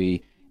should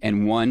be,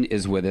 and one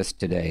is with us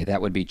today.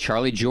 That would be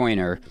Charlie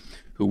Joiner,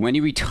 who, when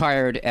he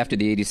retired after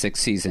the 86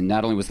 season,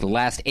 not only was the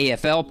last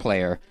AFL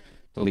player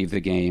to leave the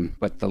game,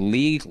 but the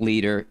league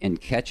leader in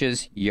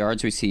catches,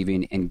 yards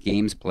receiving, and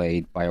games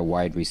played by a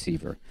wide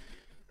receiver.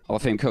 Hall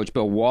of Fame coach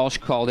Bill Walsh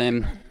called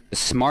him the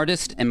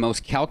smartest and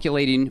most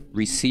calculating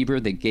receiver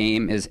the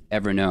game has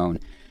ever known.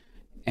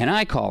 And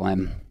I call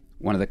him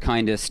one of the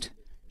kindest,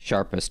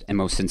 sharpest, and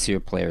most sincere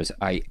players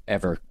I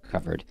ever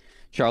covered.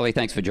 Charlie,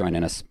 thanks for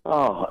joining us.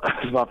 Oh,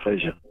 it's my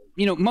pleasure.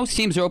 You know, most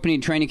teams are opening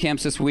training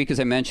camps this week, as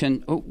I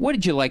mentioned. What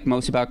did you like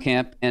most about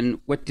camp, and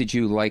what did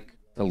you like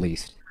the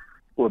least?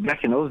 Well,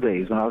 back in those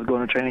days when I was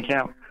going to training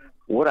camp,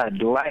 what I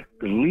liked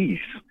the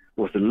least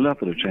was the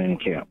length of the training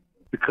camp,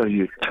 because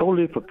you're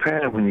totally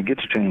prepared when you get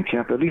to training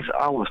camp. At least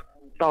I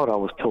thought I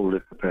was totally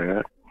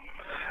prepared.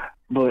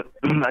 But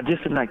I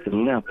just didn't like the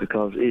length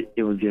because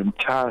it was the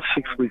entire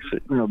 6 weeks.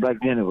 You know, back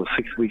then it was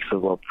 6 weeks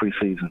of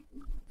preseason,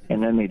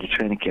 and that made the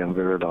training camp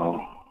very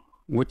long.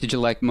 What did you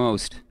like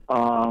most?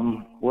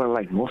 What I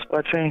like most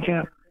about training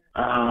camp?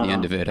 The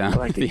end of it, huh?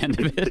 Like the end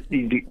of it.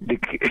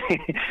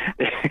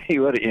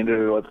 You were the end of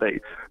it, I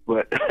think.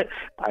 But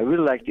I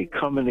really like the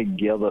coming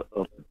together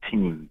of the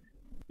team.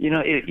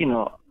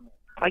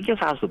 I guess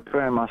I was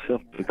preparing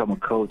myself to become a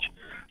coach,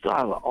 so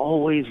I was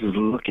always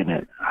looking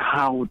at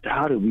how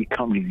did we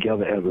come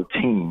together as a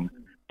team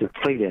to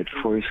play that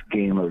first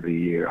game of the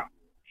year.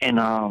 And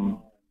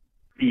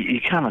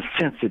you kind of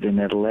sense it in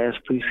that last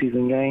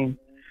preseason game,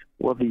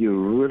 whether you're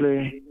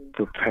really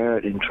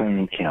prepared in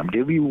training camp.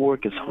 Did we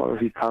work as hard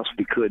as we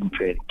possibly could in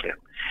training camp?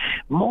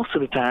 Most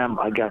of the time,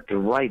 I got the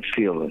right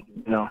feeling,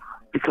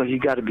 because you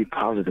got to be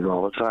positive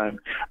all the time.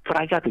 But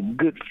I got the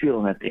good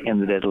feeling at the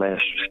end of that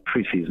last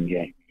preseason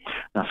game.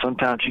 Now,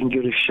 sometimes you can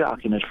get a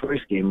shock in that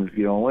first game if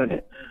you don't win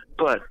it.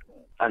 But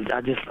I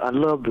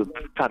love to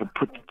try to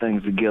put the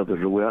things together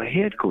the way a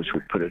head coach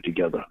would put it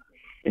together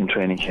in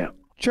training camp.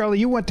 Charlie,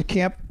 you went to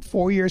camp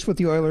 4 years with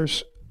the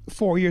Oilers,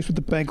 4 years with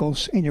the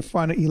Bengals, and your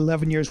final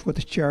 11 years with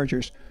the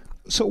Chargers.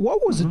 So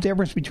what was the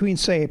difference between,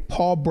 say, a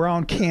Paul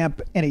Brown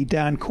camp and a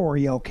Don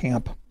Coryell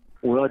camp?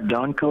 Well,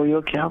 Don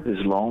Coryell camp is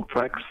long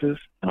practices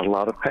and a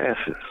lot of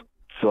passes.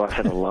 So I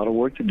had a lot of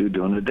work to do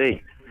during the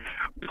day.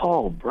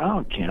 Paul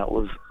Brown camp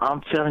was,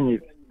 I'm telling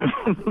you,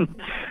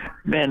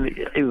 man,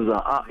 it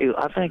was,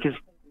 I think it's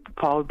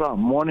Paul Brown.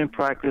 Morning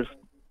practice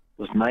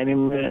was 90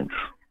 minutes.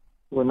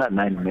 Well, not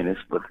 90 minutes,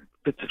 but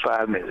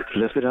 55 minutes,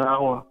 less than an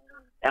hour.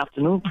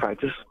 Afternoon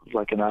practice was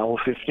like an hour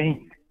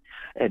 15.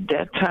 At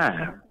that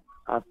time,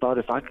 I thought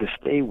if I could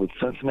stay with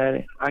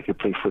Cincinnati, I could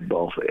play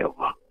football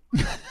forever.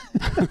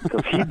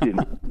 Because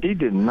he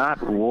did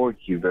not work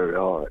you very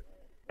hard.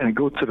 And to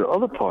go to the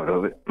other part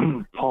of it,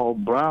 Paul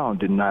Brown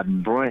did not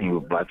bring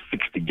about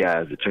 60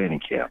 guys to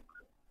training camp.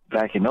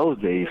 Back in those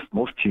days,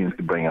 most teams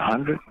could bring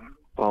 100.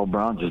 Paul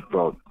Brown just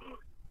brought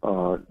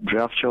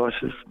draft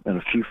choices and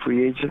a few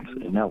free agents,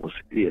 and that was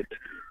it.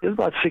 It was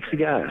about 60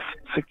 guys,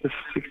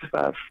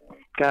 65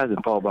 guys in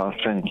Paul Brown's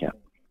training camp.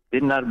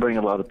 Did not bring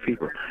a lot of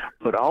people,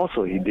 but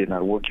also he did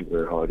not work you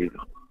very hard either.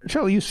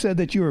 Charlie, you said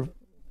that you were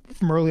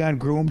from early on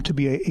groomed to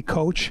be a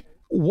coach.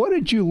 What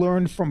did you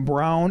learn from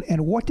Brown,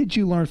 and what did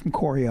you learn from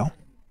Coryell?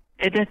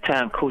 At that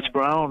time, Coach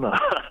Brown,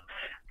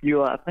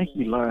 I think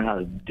you learn how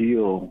to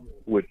deal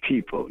with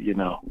people,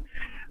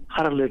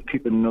 how to let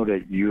people know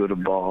that you're the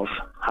boss,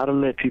 how to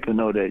let people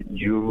know that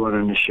you're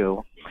running the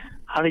show,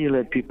 how do you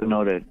let people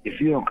know that if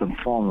you don't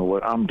conform to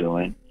what I'm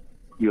doing,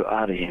 you're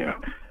out of here.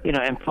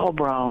 And Paul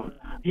Brown,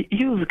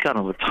 he was kind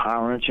of a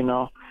tyrant,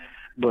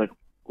 but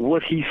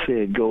what he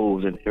said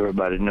goes, and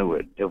everybody knew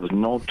it. There was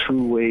no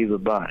two ways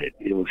about it.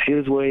 It was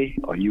his way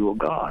or you were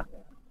gone.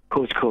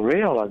 Coach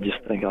Coryell, I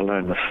just think I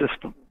learned the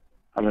system.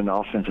 I learned the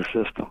offensive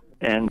system.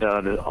 And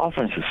the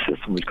offensive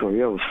system with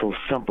Coryell was so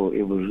simple,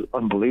 it was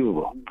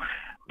unbelievable.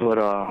 But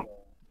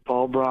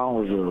Paul Brown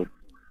was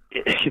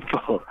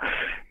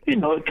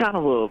kind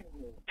of a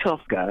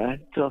tough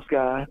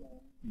guy,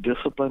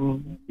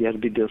 disciplined. He had to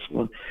be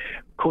disciplined.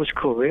 Coach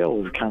Coryell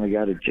was the kind of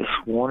guy that just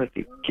wanted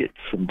to get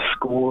some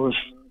scores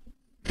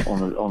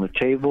on the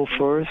table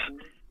first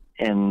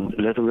and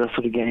let the rest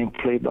of the game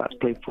play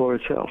for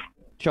itself.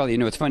 Charlie,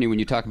 it's funny when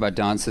you talk about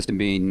Don's system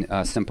being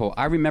simple.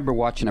 I remember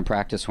watching a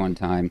practice one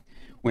time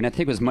when I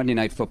think it was Monday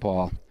Night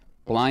Football,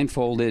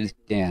 blindfolded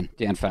Dan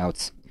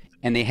Fouts,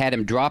 and they had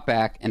him drop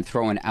back and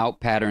throw an out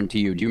pattern to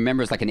you. Do you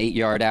remember it was like an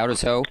 8-yard out or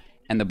so,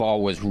 and the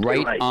ball was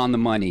right on the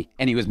money,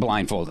 and he was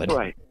blindfolded?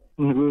 Right.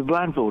 We were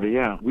blindfolded,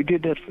 yeah. We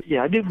did that.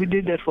 We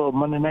did that for a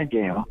Monday night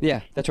game. Huh?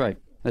 Yeah, that's right.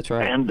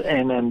 And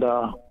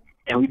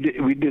And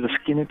we did a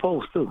skinny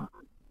post, too.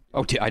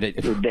 Oh, I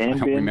did. With Dan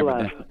being remember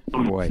blind.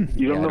 that. Boy.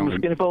 You don't remember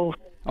skinny post?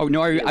 Oh,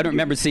 no, I don't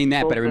remember seeing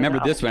that, but I remember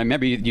this one. I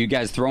remember you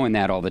guys throwing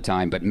that all the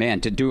time. But,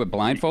 man, to do it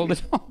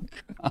blindfolded? Oh,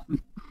 God.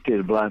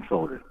 Did it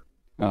blindfolded.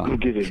 Oh. We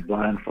did it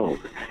blindfolded.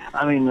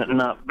 I mean,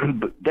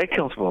 but that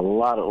comes from a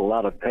lot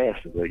of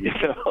passes, you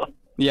know.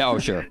 Yeah, oh,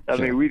 sure. I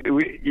mean,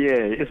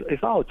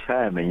 it's all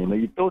timing, you know.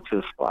 You throw to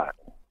a spot.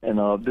 And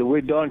the way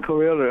Don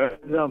Coryell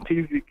on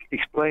TV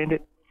explained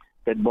it,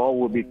 that ball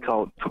will be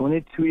caught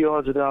 22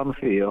 yards down the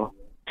field,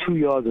 2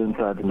 yards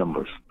inside the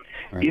numbers.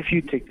 Right. If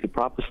you take the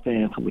proper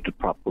stance with the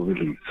proper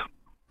release.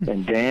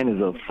 And Dan is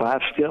a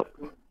 5-step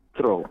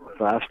throw.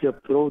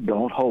 5-step throw,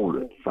 don't hold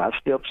it. 5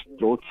 steps,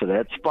 throw to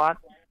that spot.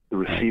 The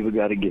receiver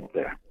got to get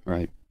there.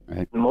 Right.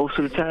 Most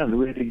of the time,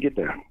 we had to get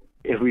there.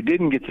 If we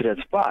didn't get to that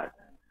spot,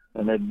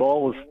 and that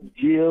ball was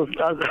just,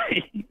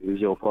 it was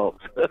your fault.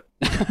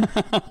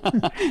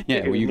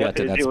 Yeah, well, you got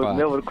to that spot. It was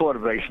never the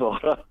quarterback's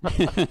fault.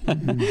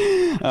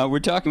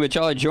 We're talking with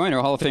Charlie Joiner,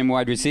 Hall of Fame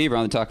wide receiver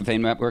on the Talk of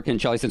Fame Network. And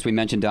Charlie, since we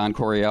mentioned Don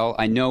Coryell,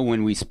 I know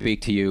when we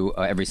speak to you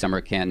every summer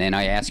at Canton, and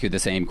I ask you the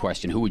same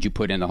question, who would you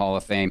put in the Hall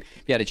of Fame?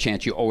 If you had a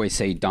chance, you always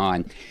say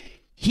Don.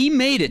 He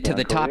made it to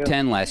the top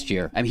 10 last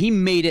year. I mean, he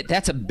made it.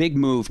 That's a big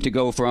move to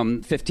go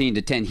from 15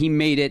 to 10. He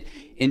made it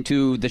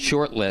into the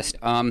short list.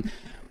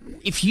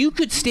 If you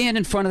could stand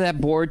in front of that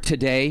board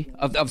today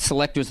of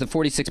selectors, the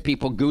 46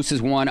 people, Goose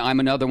is one, I'm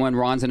another one,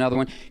 Ron's another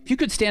one. If you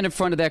could stand in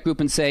front of that group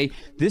and say,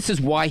 this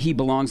is why he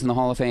belongs in the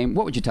Hall of Fame,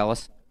 what would you tell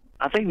us?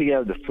 I think we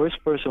have the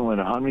first person who win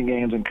 100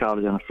 games in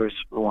college and the first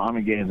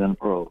 100 games in the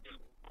pros.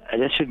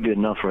 And that should be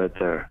enough right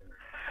there.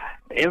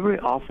 Every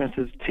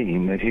offensive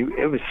team every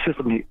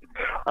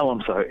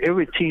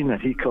team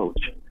that he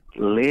coached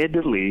led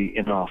the league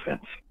in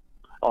offense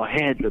or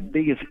had the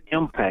biggest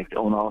impact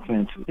on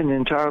offense in the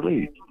entire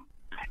league.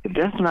 If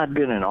that's not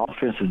been an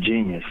offensive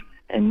genius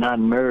and not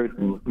merit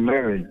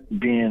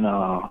being in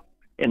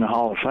the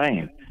Hall of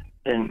Fame,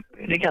 then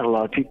they got a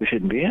lot of people who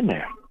shouldn't be in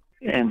there.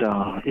 And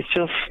it's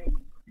just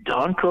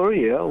Don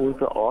Coryell was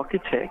the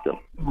architect of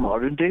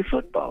modern-day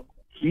football.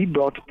 He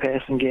brought the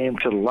passing game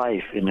to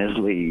life in this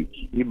league.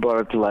 He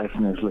brought it to life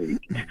in this league.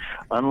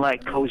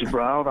 Unlike Coach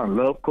Brown, I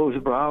love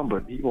Coach Brown,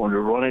 but he wanted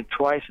to run it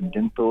twice and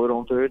didn't throw it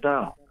on third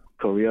down.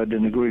 Coryell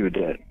didn't agree with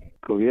that.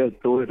 Coryell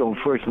threw it on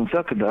first and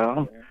second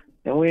down,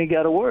 and we ain't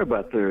got to worry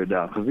about third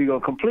down because we're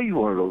gonna complete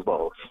one of those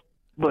balls.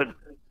 But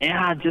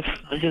yeah, I just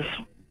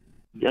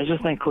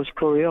think Coach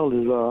Coryell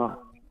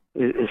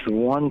is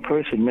one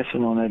person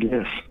missing on that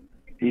list.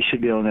 He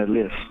should be on that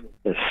list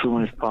as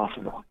soon as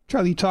possible.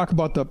 Charlie, you talk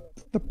about the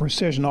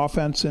precision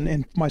offense,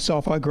 and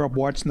myself, I grew up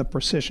watching the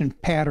precision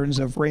patterns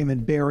of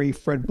Raymond Berry,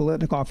 Fred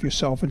Biletnikoff,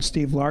 yourself, and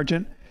Steve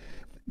Largent.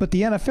 But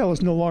the NFL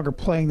is no longer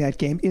playing that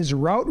game. Is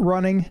route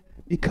running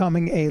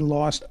becoming a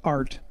lost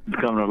art?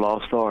 Becoming a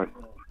lost art.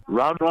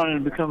 Route running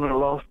is becoming a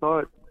lost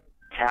art.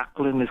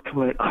 Tackling is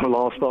becoming a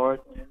lost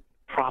art.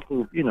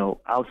 Proper,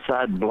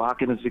 outside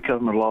blocking is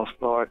becoming a lost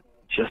art.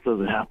 It just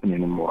doesn't happen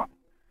anymore.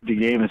 The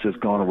game has just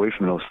gone away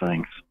from those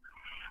things.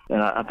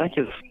 And I think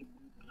it's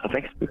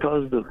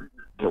because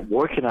the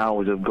working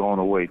hours have gone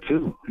away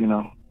too,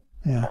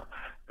 Yeah.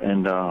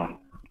 And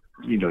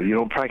you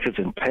don't practice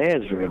in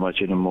pads very much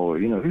anymore.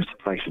 We used to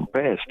practice in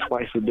pads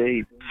twice a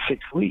day,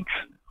 6 weeks.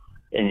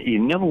 And you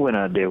never went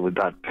out there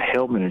without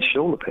helmet and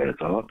shoulder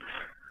pads on.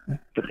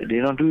 But they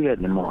don't do that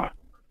anymore.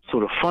 So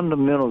the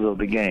fundamentals of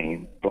the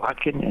game,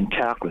 blocking and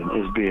tackling,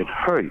 is being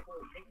hurt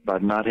by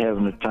not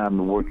having the time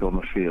to work on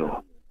the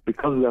field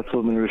because we got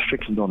so many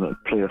restrictions on the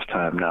players'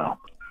 time now.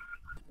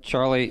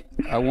 Charlie,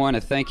 I want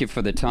to thank you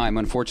for the time.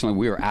 Unfortunately,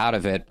 we are out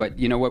of it. But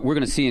you know what? We're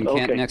going to see you in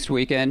Canton next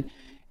weekend.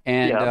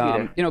 And,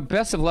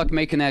 best of luck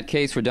making that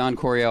case for Don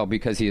Coryell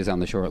because he is on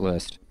the short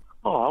list.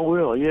 Oh, I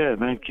will, yeah,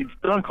 man.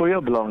 Don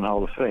Coryell belongs in the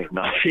Hall of Fame.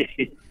 No,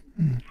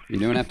 you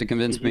don't have to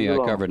convince me. I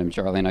covered him,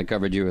 Charlie, and I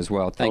covered you as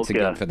well. Thanks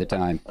again for the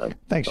time.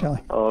 Thanks,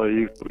 Charlie. Oh,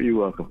 you're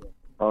welcome.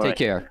 Take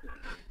care.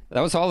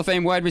 That was Hall of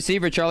Fame wide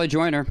receiver Charlie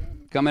Joiner.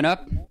 Coming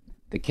up,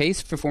 the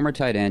case for former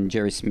tight end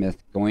Jerry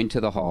Smith going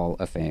to the Hall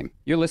of Fame.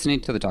 You're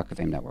listening to the Talk of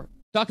Fame Network.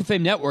 Talk of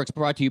Fame Network is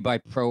brought to you by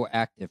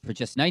Proactive. For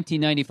just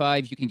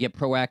 $19.95, you can get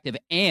Proactive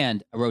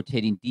and a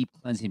rotating deep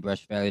cleansing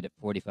brush valued at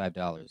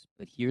 $45.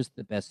 But here's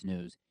the best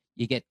news.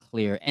 You get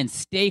clear and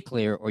stay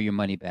clear or your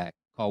money back.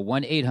 Call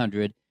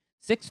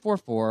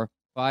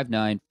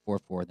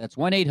 1-800-644-5944. That's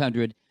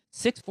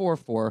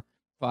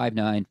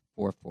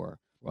 1-800-644-5944.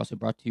 We're also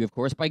brought to you, of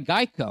course, by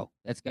Geico.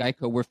 That's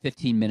Geico, where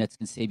 15 minutes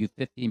can save you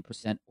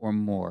 15% or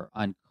more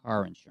on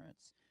car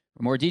insurance.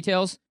 For more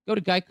details, go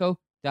to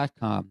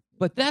geico.com.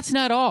 But that's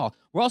not all.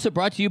 We're also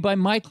brought to you by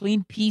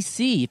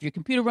MyCleanPC. If your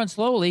computer runs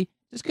slowly,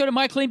 just go to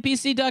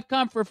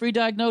mycleanpc.com for a free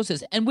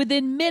diagnosis. And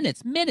within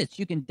minutes,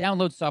 you can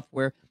download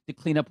software to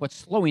clean up what's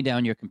slowing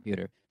down your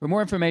computer. For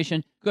more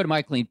information, go to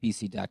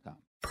mycleanpc.com.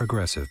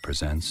 Progressive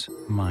presents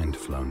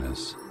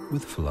Mindfulness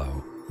with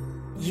Flow.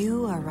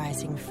 You are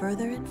rising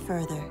further and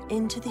further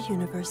into the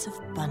universe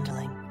of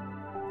bundling.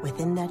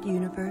 Within that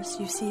universe,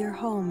 you see your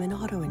home and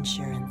auto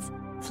insurance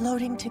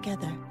floating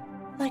together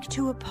like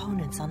two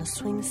opponents on a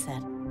swing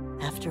set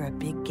after a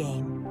big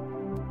game,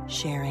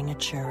 sharing a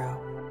churro.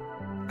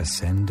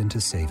 Ascend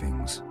into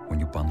savings when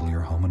you bundle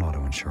your home and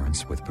auto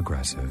insurance with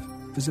Progressive.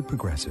 Visit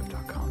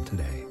Progressive.com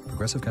today.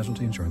 Progressive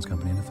Casualty Insurance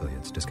Company and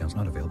Affiliates. Discounts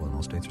not available in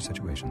all states or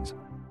situations.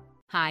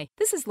 Hi,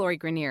 this is Lori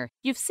Grenier.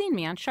 You've seen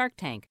me on Shark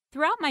Tank.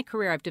 Throughout my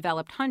career, I've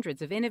developed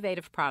hundreds of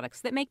innovative products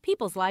that make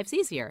people's lives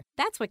easier.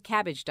 That's what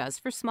Cabbage does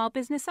for small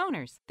business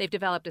owners. They've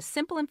developed a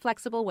simple and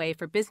flexible way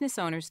for business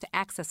owners to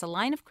access a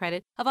line of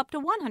credit of up to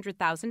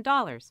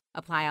 $100,000.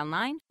 Apply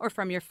online or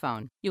from your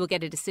phone. You will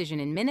get a decision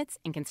in minutes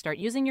and can start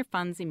using your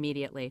funds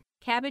immediately.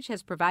 Cabbage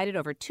has provided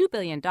over $2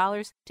 billion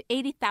to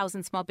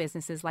 80,000 small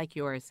businesses like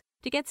yours.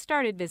 To get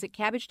started, visit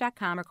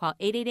Cabbage.com or call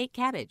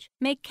 888-CABBAGE.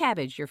 Make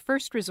Cabbage your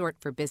first resort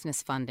for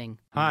business funding.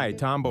 Hi,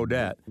 Tom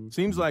Bodette.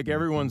 Seems like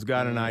everyone's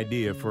got an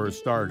idea for a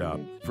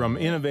startup. From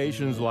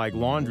innovations like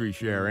laundry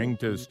sharing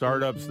to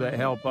startups that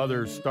help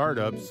other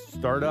startups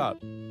start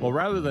up. Well,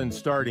 rather than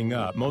starting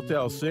up,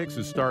 Motel 6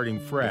 is starting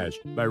fresh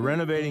by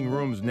renovating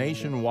rooms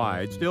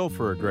nationwide, still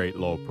for a great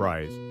low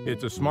price.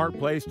 It's a smart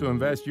place to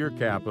invest your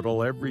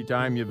capital every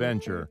time you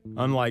venture.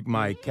 Unlike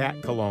my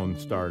cat cologne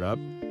startup,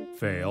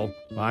 fail.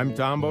 I'm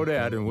Tom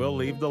Bodette, and we'll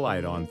leave the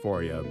light on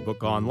for you.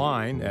 Book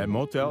online at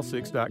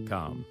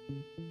motel6.com.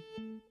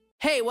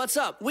 Hey, what's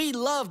up? We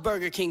love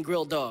Burger King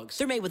grilled dogs.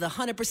 They're made with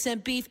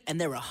 100% beef, and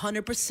they're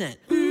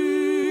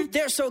 100%.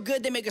 They're so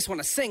good, they make us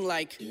want to sing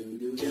like...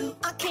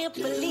 I can't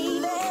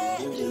believe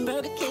it.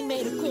 Burger King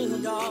made a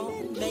grilled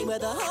dog. Made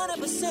with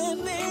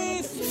 100%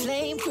 beef.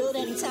 Flame grilled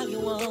anytime you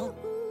want.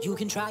 You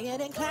can try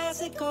it in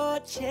classic or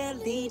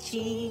chili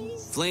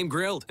cheese. Flame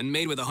grilled and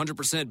made with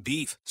 100%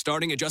 beef,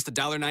 starting at just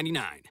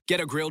 $1.99. Get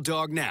a grilled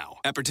dog now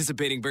at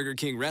participating Burger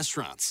King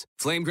restaurants.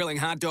 Flame grilling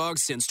hot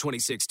dogs since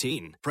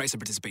 2016. Price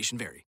and participation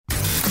vary.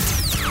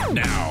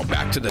 Now,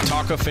 back to the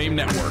Talk of Fame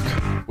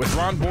Network with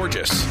Ron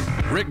Borges,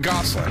 Rick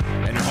Gosselin,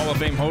 and your Hall of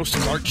Fame host,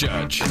 Clark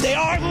Judge. They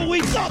are who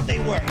we thought they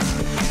were.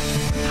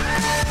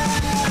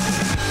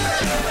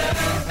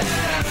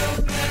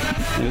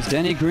 There's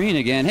Denny Green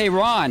again. Hey,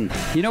 Ron,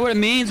 you know what it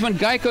means when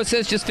Geico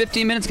says just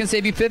 15 minutes can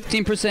save you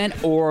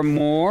 15% or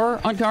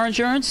more on car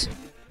insurance?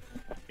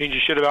 Means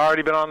you should have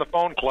already been on the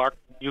phone, Clark.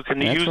 You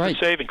can use right.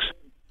 the savings.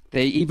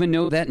 They even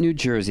know that New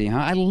Jersey, huh?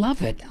 I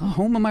love it.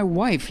 Home of my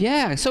wife,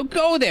 yeah. So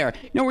go there.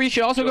 You know where you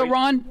should also go,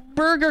 Ron?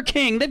 Burger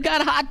King. They've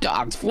got hot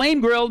dogs,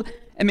 flame grilled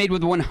and made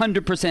with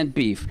 100%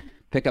 beef.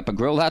 Pick up a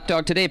grilled hot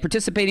dog today at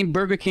participating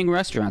Burger King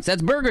restaurants.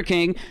 That's Burger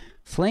King.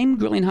 Flame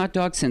grilling hot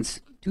dogs since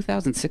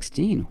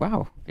 2016.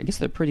 Wow. I guess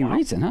they're pretty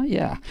recent, huh?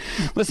 Yeah.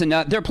 Listen,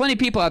 there are plenty of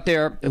people out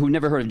there who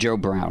never heard of Joe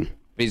Brown.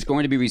 But he's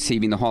going to be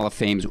receiving the Hall of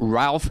Fame's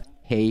Ralph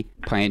Hay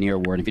Pioneer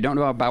Award. If you don't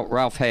know about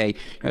Ralph Hay,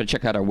 you got to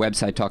check out our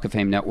website,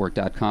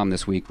 talkoffamenetwork.com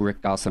this week.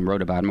 Rick Gosselin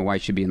wrote about him and why he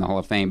should be in the Hall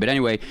of Fame. But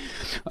anyway,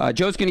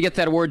 Joe's going to get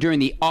that award during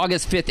the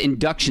August 5th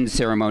induction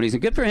ceremonies,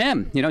 and good for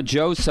him. You know,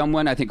 Joe's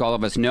someone I think all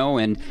of us know,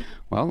 and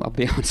well, I'll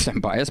be honest, I'm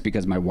biased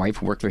because my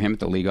wife worked for him at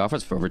the league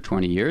office for over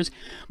 20 years.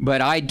 But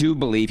I do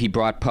believe he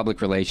brought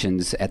public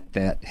relations at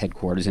that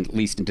headquarters, at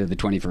least into the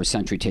 21st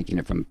century, taking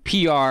it from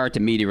PR to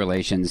media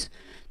relations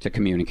to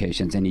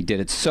communications. And he did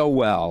it so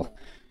well,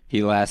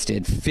 he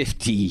lasted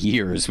 50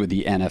 years with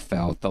the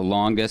NFL, the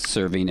longest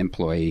serving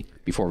employee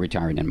before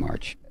retiring in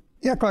March.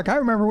 Yeah, Clark, I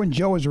remember when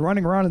Joe was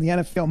running around in the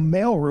NFL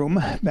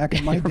mailroom back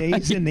in my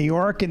days in New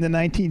York in the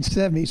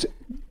 1970s.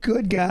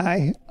 Good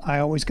guy. I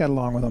always got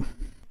along with him.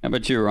 How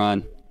about you,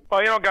 Ron? Well,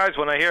 you know, guys,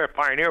 when I hear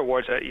Pioneer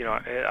Awards,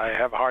 I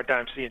have a hard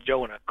time seeing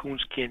Joe in a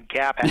coonskin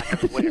cap hacking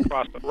his way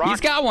across the rock.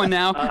 He's got one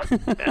now.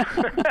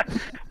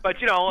 But,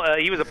 you know,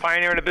 he was a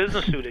pioneer in a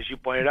business suit, as you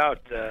pointed out.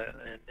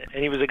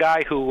 And he was a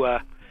guy who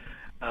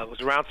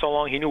was around so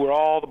long, he knew where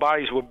all the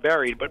bodies were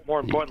buried. But more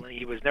importantly,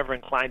 he was never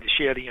inclined to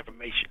share the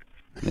information.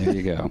 There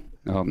you go.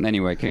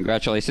 Anyway,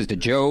 congratulations to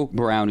Joe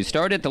Brown, who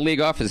started at the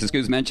league office, as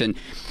Goose mentioned,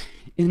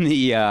 in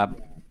the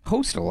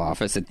postal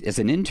office as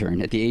an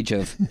intern at the age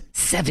of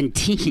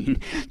 17.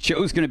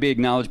 Joe's going to be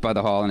acknowledged by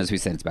the Hall, and as we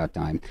said, it's about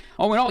time.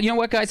 Oh, and you know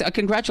what, guys?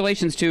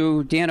 Congratulations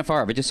to Deanna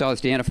Favre. I just saw this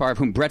Deanna Favre,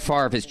 whom Brett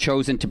Favre has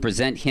chosen to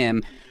present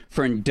him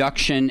for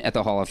induction at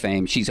the Hall of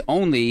Fame. She's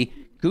only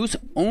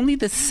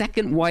the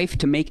second wife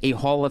to make a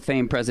Hall of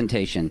Fame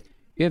presentation.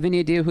 You have any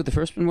idea who the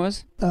first one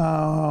was?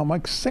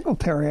 Mike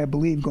Singletary, I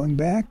believe, going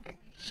back.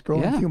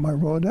 Scrolling through my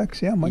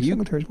Rolodex. Yeah, Mike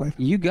Singletary's wife.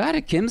 You got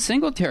it, Kim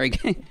Singletary.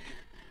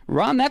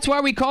 Ron, that's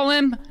why we call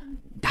him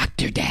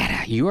Dr.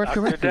 Data. You are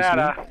correct. Dr.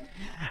 Data.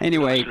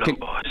 Anyway,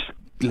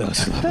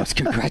 Los Lobos.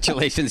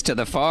 Congratulations to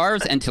the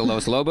Favres and to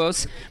Los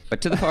Lobos,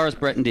 but to the Favres,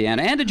 Brett and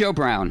Deanna, and to Joe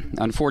Brown.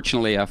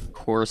 Unfortunately, of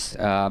course,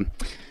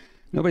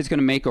 nobody's going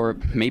to make or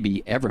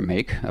maybe ever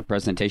make a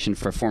presentation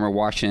for former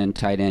Washington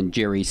tight end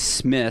Jerry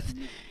Smith.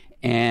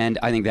 And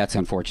I think that's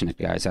unfortunate,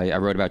 guys. I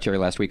wrote about Jerry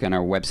last week on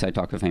our website,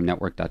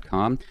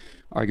 talkoffamenetwork.com,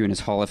 arguing his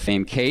Hall of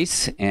Fame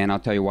case. And I'll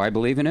tell you why I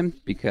believe in him.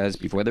 Because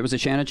before there was a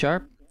Shannon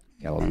Sharpe,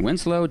 Ellen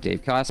Winslow,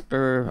 Dave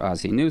Casper,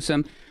 Ozzie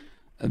Newsome,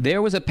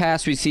 there was a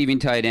pass receiving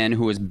tight end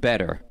who was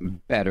better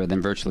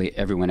than virtually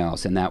everyone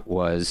else. And that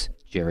was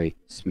Jerry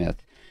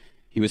Smith.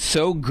 He was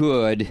so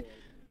good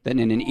Then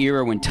in an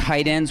era when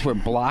tight ends were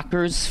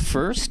blockers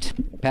first,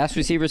 pass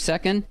receivers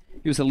second,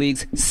 he was the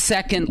league's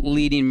second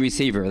leading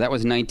receiver. That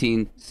was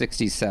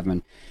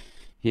 1967.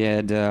 He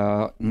had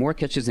more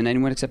catches than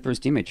anyone except for his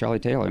teammate, Charlie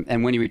Taylor.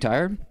 And when he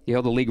retired, he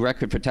held the league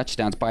record for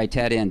touchdowns by a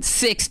tight end,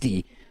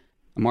 60,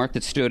 a mark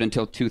that stood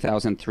until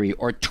 2003,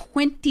 or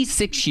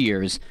 26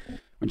 years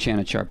when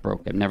Shannon Sharpe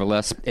broke it.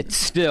 Nevertheless, it's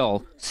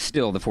still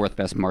the fourth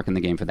best mark in the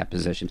game for that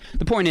position.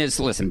 The point is,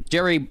 listen,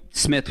 Jerry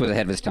Smith was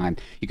ahead of his time.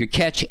 He could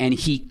catch and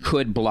he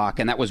could block,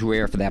 and that was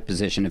rare for that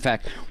position. In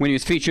fact, when he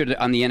was featured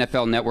on the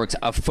NFL Network's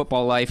Of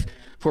Football Life,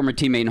 former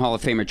teammate and Hall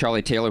of Famer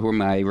Charlie Taylor,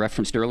 whom I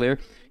referenced earlier,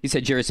 he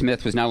said Jerry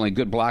Smith was not only a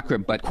good blocker,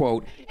 but,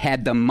 quote,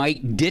 had the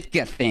Mike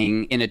Ditka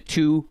thing in a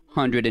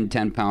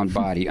 210-pound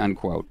body,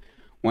 unquote.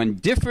 One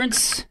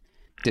difference,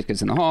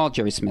 Ditka's in the Hall,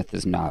 Jerry Smith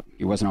is not.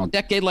 He wasn't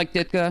all-decade like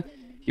Ditka.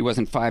 He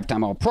wasn't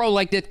five-time All-Pro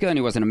like Ditka, and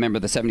he wasn't a member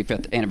of the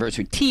 75th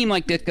anniversary team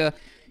like Ditka.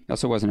 He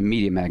also wasn't a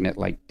media magnate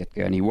like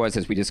Ditka, and he was,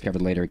 as we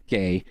discovered later,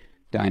 gay,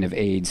 dying of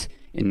AIDS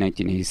in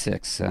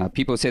 1986.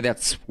 People who say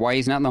that's why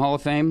he's not in the Hall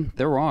of Fame,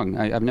 they're wrong.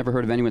 I've never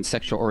heard of anyone's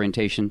sexual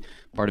orientation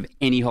part of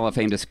any Hall of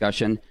Fame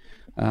discussion.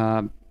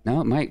 No,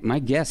 my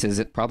guess is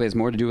it probably has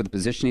more to do with the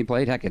position he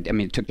played. Heck, I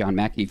mean, it took John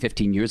Mackey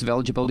 15 years of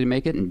eligibility to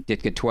make it, and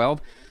Ditka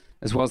 12,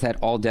 as well as that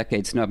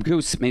all-decade snub.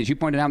 Goose, I mean, as you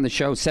pointed out in the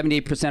show,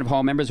 78% of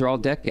Hall members are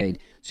all-decade,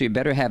 so you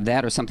better have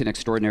that or something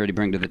extraordinary to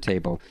bring to the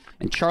table.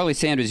 And Charlie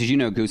Sanders, as you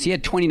know, Goose, he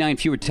had 29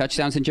 fewer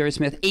touchdowns than Jerry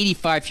Smith,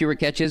 85 fewer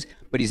catches,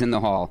 but he's in the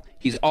Hall.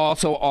 He's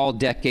also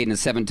all-decade and a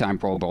 7-time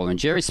Pro Bowler. And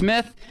Jerry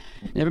Smith,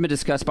 never been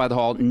discussed by the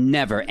Hall,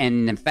 never.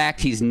 And, in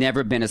fact, he's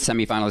never been a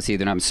semifinalist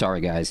either, and I'm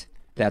sorry, guys.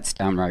 That's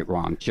downright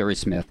wrong. Jerry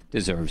Smith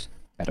deserves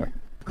better.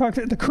 Clark,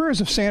 the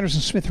careers of Sanders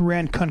and Smith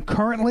ran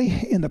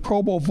concurrently in the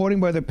Pro Bowl voting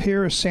by their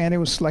peers. Sanders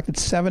was selected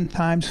 7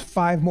 times,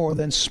 5 more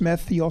than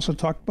Smith. He also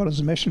talked about his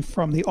omission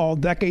from the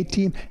All-Decade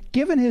team.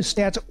 Given his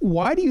stats,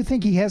 why do you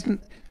think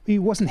he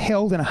wasn't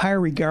held in a higher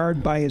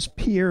regard by his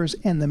peers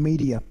and the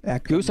media?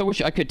 Goose, I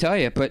wish I could tell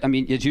you, but I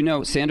mean, as you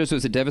know, Sanders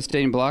was a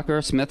devastating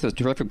blocker. Smith was a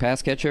terrific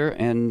pass catcher,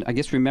 and I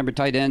guess remember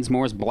tight ends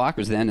more as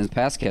blockers than as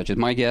pass catchers.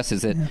 My guess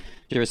is that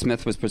Jerry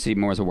Smith was perceived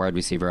more as a wide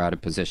receiver out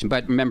of position.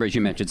 But remember, as you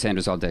mentioned,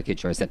 Sanders all-decade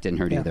choice. That didn't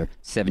hurt either.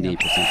 78%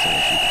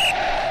 solution.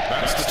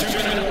 That's the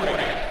 2-minute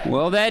warning.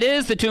 Well, that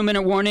is the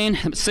 2-minute warning.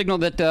 Signal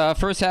that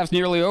first half's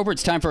nearly over.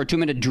 It's time for our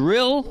 2-minute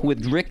drill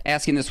with Rick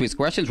asking this week's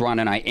questions, Ron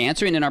and I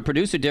answering, and our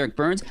producer, Derek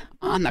Burns,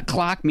 on the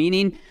clock,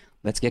 meaning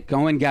let's get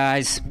going,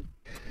 guys.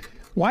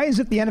 Why is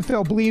it the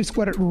NFL believes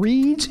what it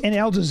reads in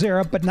Al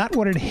Jazeera, but not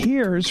what it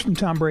hears from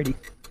Tom Brady?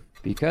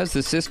 Because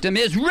the system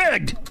is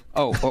rigged.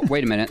 Oh,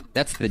 wait a minute.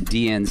 That's the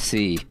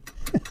DNC.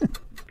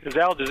 Because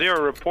Al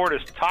Jazeera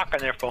reporters talk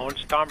on their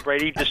phones, Tom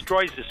Brady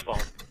destroys his phone.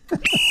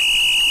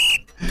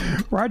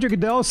 Roger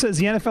Goodell says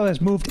the NFL has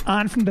moved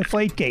on from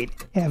Deflategate.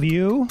 Have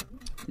you?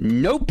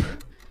 Nope.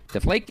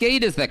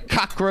 Deflategate is the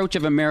cockroach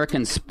of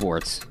American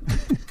sports.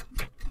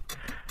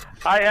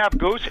 I have,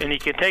 Goose, and you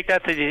can take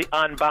that to the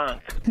en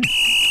banc.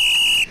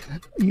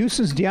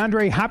 Houston's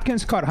DeAndre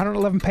Hopkins caught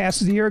 111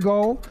 passes a year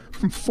ago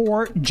from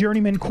 4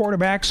 journeyman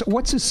quarterbacks.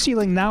 What's his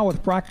ceiling now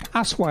with Brock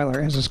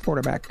Osweiler as his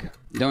quarterback?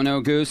 Don't know,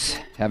 Goose.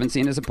 Haven't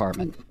seen his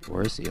apartment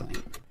or his ceiling.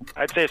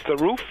 I'd say it's the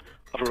roof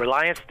of a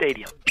Reliance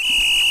Stadium.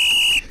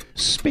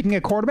 Speaking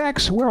of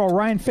quarterbacks, where will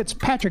Ryan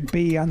Fitzpatrick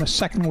be on the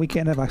second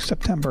weekend of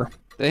September?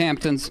 The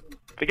Hamptons.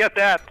 Forget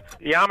that.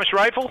 The Amish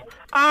rifle?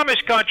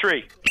 Amish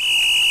country.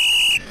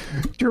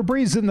 Drew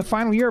Brees is in the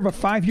final year of a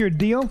 5-year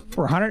deal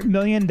for $100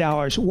 million.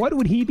 What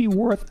would he be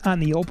worth on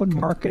the open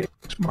market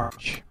next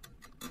March?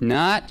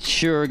 Not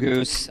sure,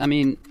 Goose. I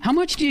mean, how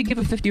much do you give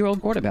a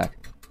 50-year-old quarterback?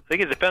 I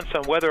think it depends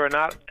on whether or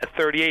not at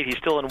 38 he's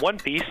still in one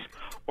piece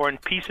or in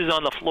pieces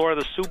on the floor of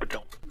the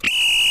Superdome.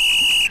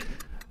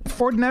 The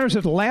 49ers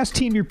are the last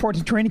team to report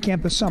to training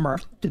camp this summer.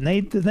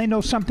 Did they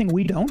know something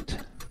we don't?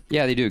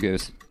 Yeah, they do,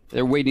 Goose.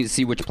 They're waiting to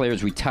see which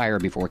players retire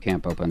before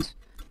camp opens.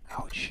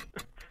 Ouch.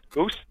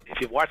 Goose, if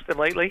you've watched them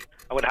lately,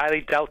 I would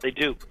highly doubt they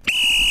do.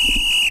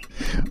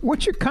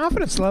 What's your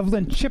confidence level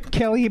in Chip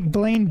Kelly,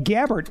 Blaine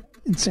Gabbert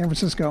in San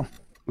Francisco?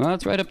 Well,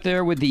 it's right up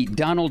there with the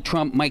Donald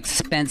Trump-Mike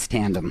Spence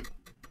tandem.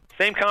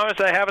 Same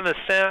comments I have in the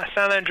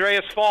San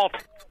Andreas Fault.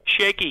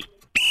 Shaky.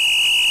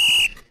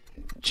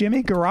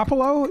 Jimmy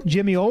Garoppolo,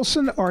 Jimmy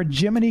Olsen, or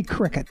Jiminy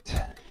Cricket?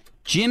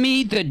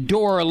 Jimmy the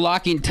Door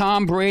locking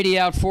Tom Brady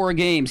out 4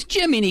 games.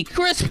 Jiminy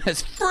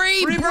Christmas,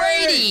 free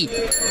Brady!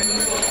 Hey,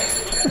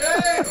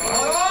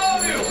 I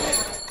love you.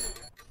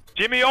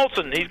 Jimmy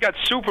Olsen, he's got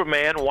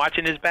Superman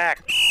watching his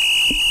back.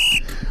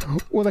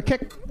 Will the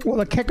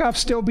kickoff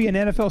still be an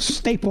NFL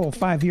staple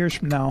 5 years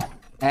from now?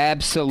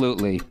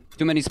 Absolutely.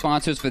 Too many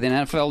sponsors for the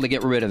NFL to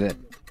get rid of it.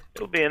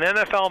 It'll be an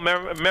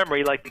NFL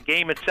memory like the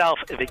game itself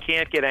if they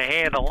can't get a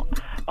handle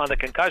on the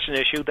concussion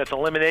issue that's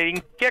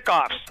eliminating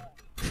kickoffs.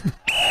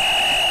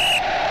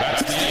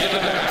 That's the end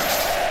of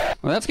that.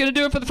 Well, that's going to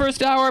do it for the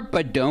first hour,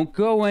 but don't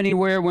go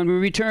anywhere. When we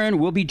return,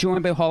 we'll be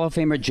joined by Hall of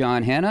Famer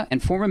John Hanna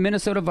and former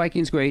Minnesota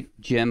Vikings great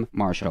Jim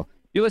Marshall.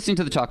 You're listening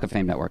to the Talk of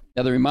Fame Network.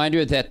 Another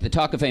reminder that the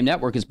Talk of Fame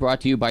Network is brought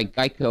to you by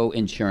Geico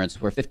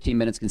Insurance, where 15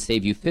 minutes can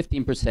save you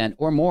 15%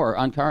 or more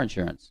on car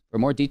insurance. For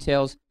more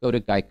details, go to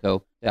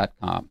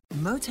geico.com.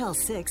 Motel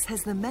 6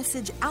 has the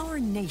message our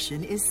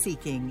nation is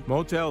seeking.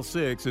 Motel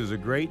 6 is a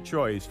great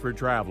choice for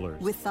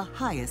travelers. With the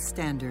highest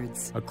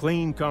standards. A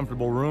clean,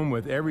 comfortable room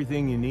with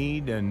everything you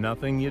need and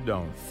nothing you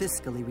don't.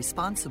 Fiscally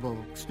responsible.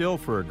 Still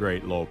for a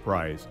great low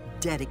price.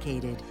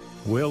 Dedicated.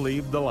 We'll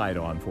leave the light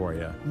on for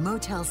you.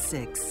 Motel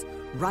 6.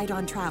 Right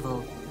on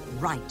travel.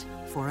 Right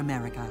for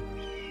America.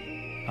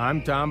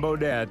 I'm Tom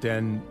Bodette,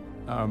 and,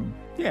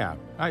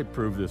 I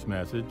approve this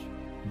message.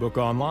 Book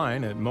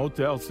online at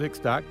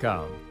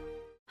motel6.com.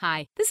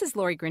 Hi, this is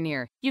Lori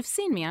Grenier. You've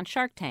seen me on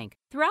Shark Tank.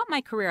 Throughout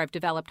my career, I've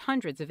developed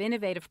hundreds of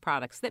innovative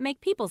products that make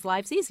people's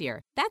lives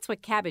easier. That's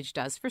what Cabbage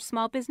does for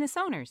small business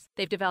owners.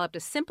 They've developed a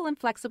simple and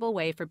flexible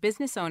way for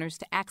business owners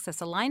to access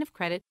a line of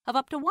credit of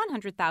up to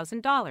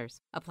 $100,000.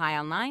 Apply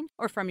online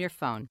or from your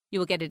phone. You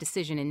will get a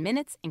decision in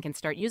minutes and can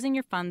start using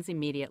your funds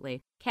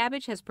immediately.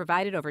 Cabbage has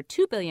provided over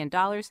 $2 billion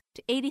to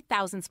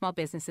 80,000 small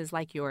businesses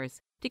like yours.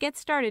 To get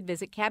started,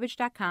 visit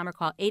Cabbage.com or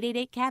call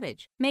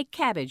 888-CABBAGE. Make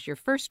Cabbage your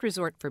first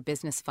resort for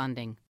business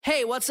funding.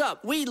 Hey, what's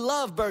up? We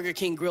love Burger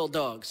King grilled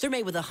dogs. They're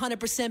made with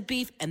 100%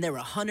 beef, and they're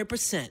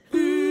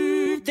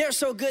 100%. They're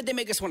so good, they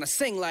make us want to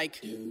sing like...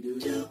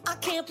 I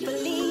can't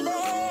believe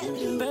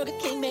it. Burger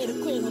King made a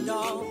grilled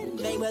dog.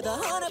 Made with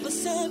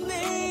 100%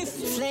 beef.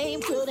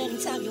 Flame grilled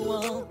anytime you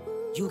want.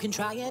 You can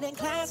try it in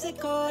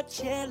classic or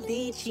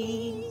chili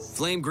cheese.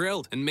 Flame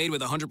grilled and made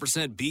with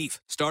 100% beef,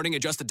 starting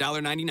at just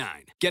 $1.99.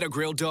 Get a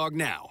grilled dog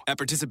now at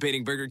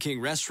participating Burger King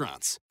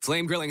restaurants.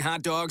 Flame grilling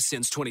hot dogs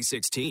since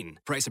 2016.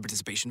 Price and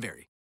participation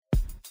vary.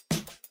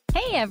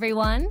 Hey,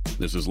 everyone.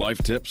 This is Life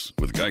Tips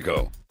with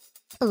Geico.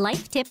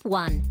 Life Tip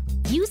 1.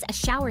 Use a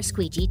shower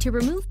squeegee to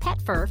remove pet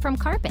fur from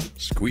carpet.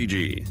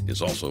 Squeegee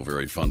is also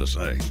very fun to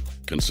say.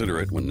 Consider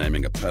it when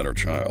naming a pet or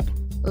child.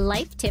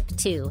 Life Tip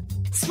 2.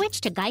 Switch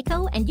to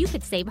Geico and you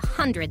could save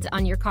hundreds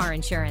on your car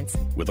insurance.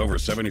 With over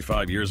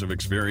 75 years of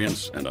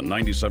experience and a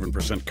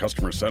 97%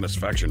 customer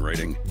satisfaction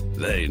rating,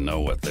 they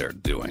know what they're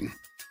doing.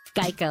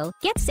 Geico.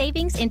 Get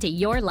savings into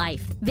your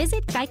life.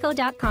 Visit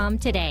geico.com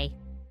today.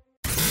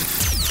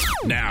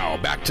 Now,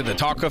 back to the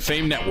Talk of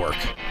Fame Network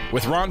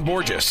with Ron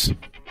Borges,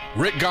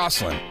 Rick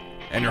Gosselin,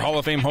 and your Hall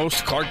of Fame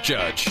host, Clark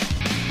Judge.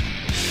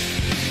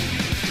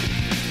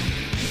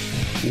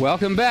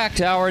 Welcome back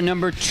to hour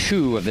number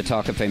 2 of the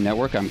Talk of Fame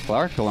Network. I'm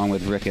Clark, along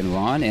with Rick and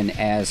Ron, and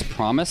as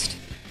promised,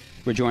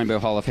 we're joined by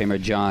Hall of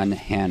Famer John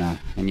Hannah.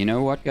 And you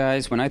know what,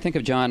 guys? When I think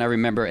of John, I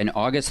remember an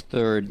August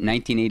 3rd,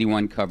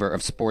 1981 cover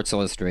of Sports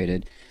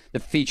Illustrated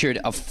that featured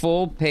a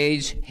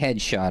full-page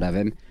headshot of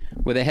him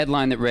with a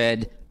headline that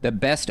read, "The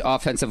best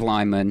offensive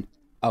lineman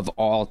of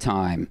all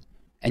time."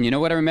 And you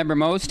know what I remember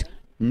most?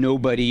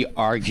 Nobody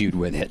argued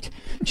with it.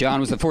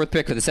 John was the 4th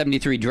pick for the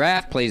 73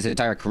 draft, played his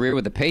entire career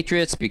with the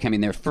Patriots,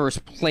 becoming their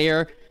first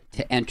player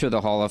to enter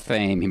the Hall of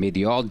Fame. He made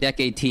the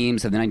all-decade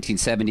teams of the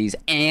 1970s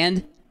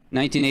and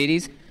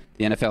 1980s,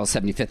 the NFL's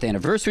 75th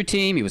anniversary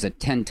team. He was a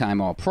 10-time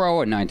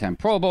All-Pro, a 9-time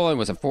Pro Bowler,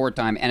 was a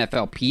 4-time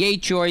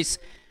NFLPA choice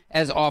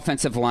as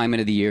Offensive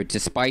Lineman of the Year,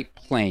 despite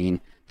playing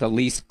the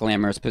least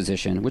glamorous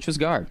position, which was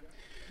guard.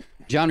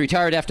 John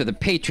retired after the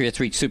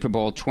Patriots reached Super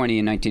Bowl 20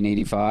 in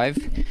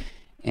 1985,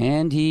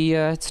 and he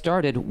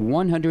started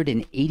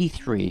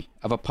 183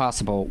 of a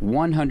possible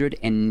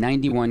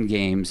 191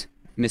 games,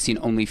 missing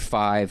only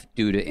 5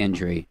 due to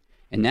injury.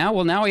 And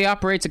now he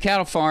operates a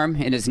cattle farm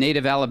in his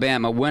native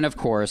Alabama, when, of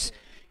course,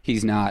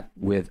 he's not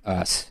with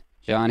us.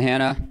 John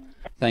Hannah,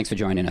 thanks for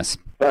joining us.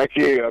 Thank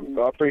you.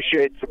 I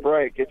appreciate the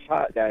break. It's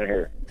hot down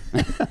here.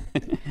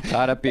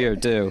 Hot up here,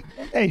 too.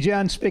 Hey,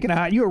 John, speaking of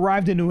hot, you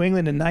arrived in New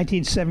England in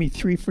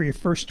 1973 for your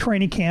first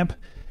training camp.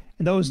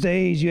 In those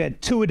days, you had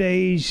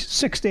 2-a-days,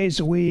 6 days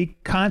a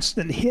week,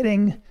 constant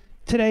hitting.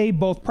 Today,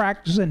 both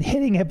practice and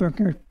hitting have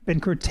been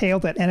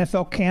curtailed at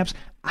NFL camps.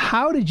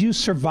 How did you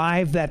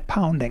survive that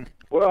pounding?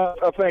 Well,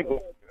 I think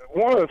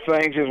one of the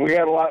things is we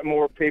had a lot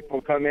more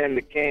people come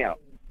into camp.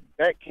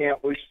 That camp,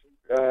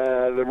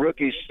 the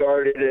rookies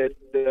started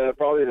at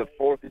probably the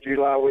 4th of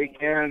July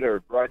weekend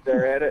or right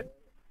there at it.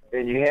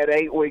 And you had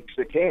 8 weeks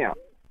of camp.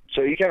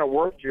 So you kind of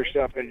worked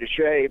yourself into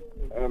shape.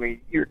 I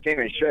mean, you came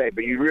in shape,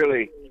 but you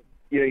really,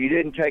 you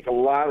didn't take a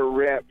lot of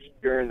reps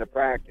during the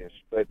practice.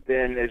 But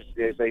then as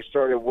they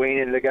started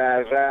weaning the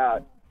guys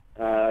out,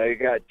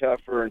 it got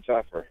tougher and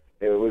tougher.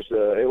 It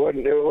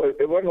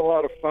wasn't a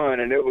lot of fun,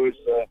 and it was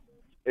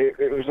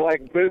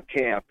like boot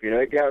camp.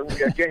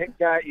 It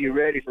got you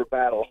ready for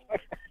battle.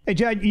 Hey,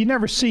 John, you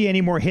never see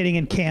any more hitting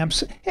in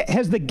camps.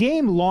 Has the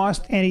game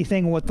lost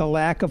anything with the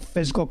lack of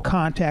physical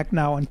contact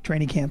now in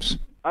training camps?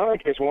 I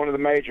think it's one of the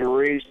major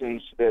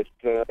reasons that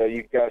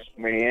you've got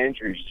so many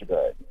injuries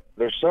today.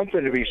 There's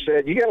something to be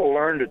said. You got to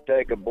learn to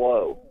take a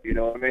blow, you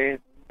know what I mean?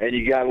 And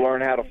you got to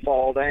learn how to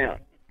fall down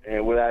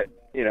and without,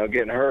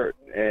 getting hurt.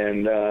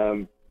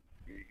 And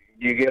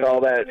you get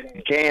all that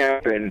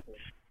camp and,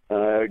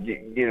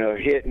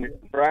 hitting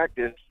in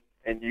practice,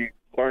 and you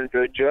learn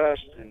to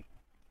adjust and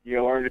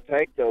you learn to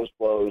take those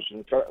blows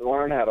and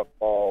learn how to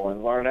fall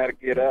and learn how to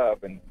get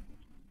up. And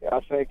I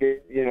think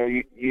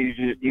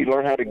you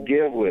learn how to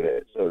give with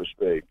it, so to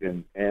speak.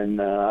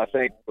 And I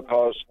think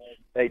because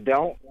they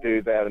don't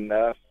do that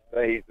enough,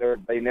 they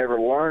never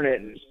learn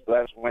it, and so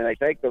that's when they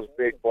take those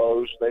big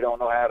blows. They don't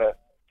know how to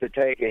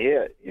take a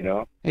hit,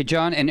 Hey,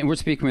 John, and we're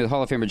speaking with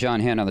Hall of Famer John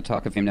Hanna on the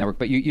Talk of Fame Network,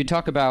 but you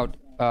talk about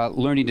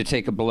learning to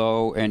take a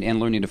blow and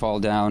learning to fall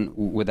down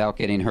without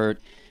getting hurt.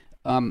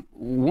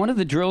 One of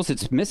the drills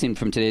that's missing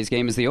from today's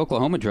game is the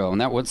Oklahoma drill, and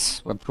that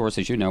was, of course,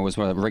 as you know, was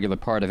a regular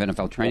part of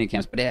NFL training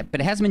camps, but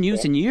it hasn't been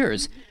used in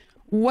years.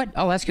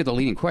 I'll ask you the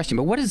leading question,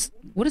 but what does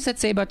that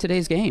say about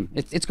today's game?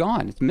 It's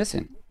gone. It's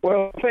missing.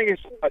 Well, I think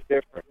it's a lot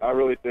different. I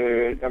really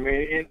do. I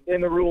mean,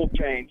 and the rule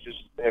changes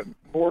have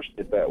forced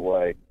it that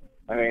way.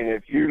 I mean,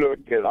 if you look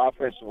at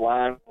offensive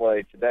line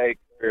play today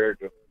compared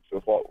to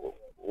the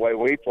way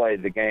we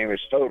played the game,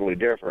 it's totally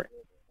different.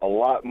 A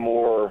lot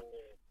more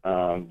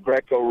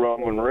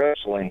Greco-Roman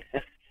wrestling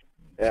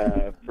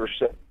and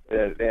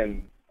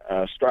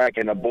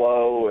striking a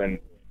blow and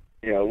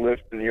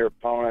lifting your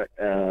opponent.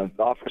 The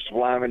offensive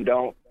linemen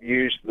don't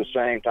use the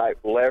same type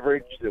of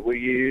leverage that we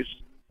use,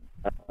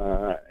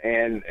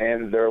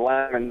 and their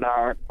linemen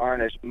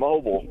aren't as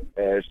mobile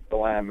as the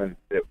linemen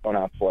that when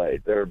I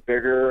played. They're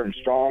bigger and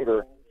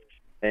stronger,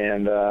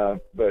 and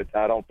but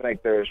I don't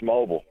think they're as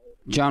mobile.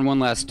 John, one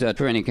last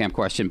training camp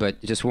question,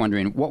 but just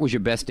wondering, what was your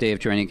best day of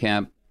training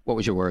camp? What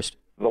was your worst?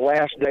 The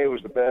last day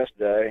was the best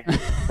day.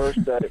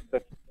 First day,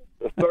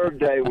 the third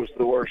day was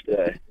the worst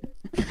day.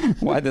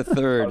 Why the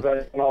third?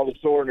 And all the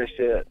soreness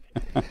hit.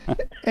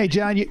 Hey,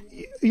 John,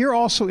 you're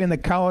also in the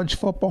College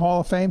Football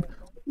Hall of Fame.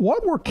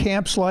 What were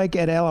camps like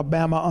at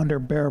Alabama under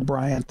Bear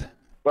Bryant?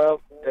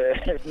 Well,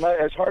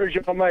 as hard as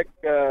you can make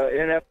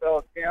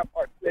NFL camp,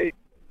 the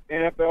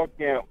NFL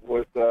camp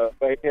was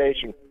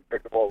vacation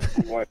compared to what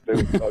we went through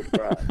with Coach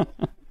Bryant.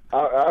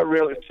 I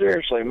really,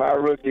 seriously, my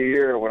rookie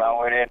year when I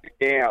went into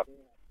camp,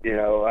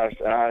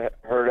 I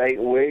heard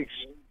 8 weeks.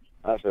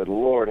 I said,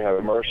 Lord,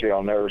 have mercy,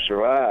 I'll never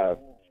survive.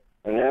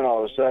 And then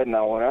all of a sudden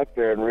I went up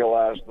there and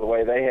realized the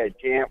way they had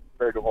camp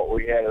compared to what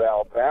we had at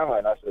Alabama,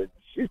 and I said,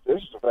 shoot,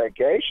 this is a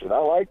vacation. I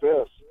like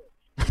this.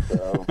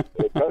 So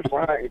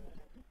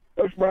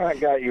Coach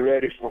Bryant got you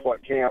ready for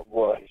what camp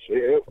was.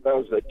 That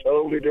was a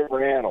totally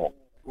different animal.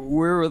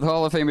 We're with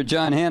Hall of Famer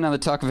John Hanna on the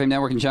Talk of Fame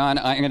Network. And John,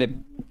 I'm going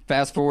to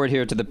fast forward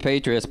here to the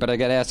Patriots, but I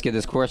got to ask you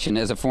this question.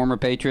 As a former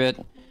Patriot,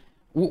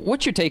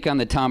 what's your take on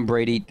the Tom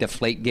Brady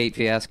Deflategate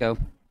fiasco?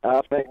 I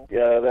think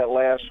that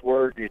last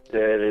word you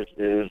said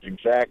is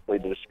exactly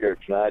the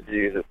description I'd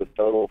use. That the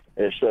total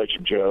is such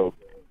a joke,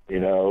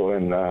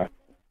 and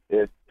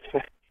it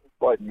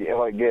what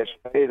gets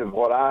me to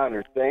what I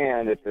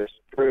understand, if it's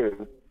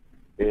true,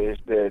 is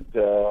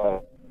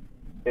that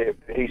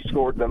he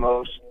scored the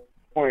most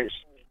points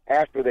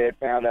after they had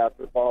found out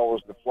the ball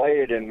was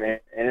deflated and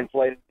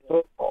inflated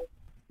football.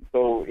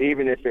 So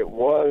even if it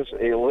was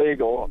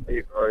illegal,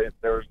 or if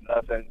there was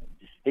nothing,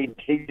 he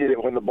did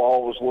it when the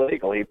ball was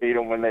legal. He beat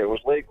them when it was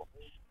legal.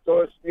 So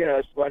it's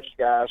it's a bunch of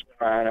guys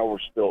crying over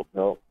spilt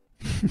milk.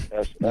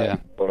 That's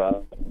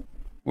what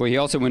Well, he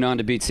also went on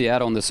to beat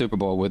Seattle in the Super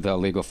Bowl with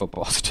legal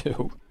footballs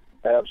too.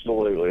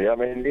 Absolutely. I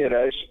mean,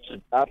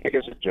 I think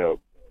it's a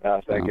joke.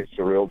 I think it's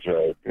a real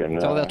joke. And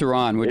tell that to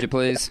Ron, would you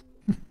please?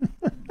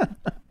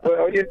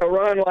 Well,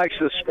 Ron likes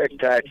the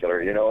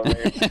spectacular. You know what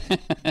I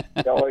mean?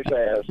 He always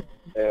has,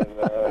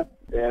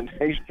 and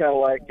he's kind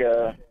of like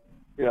a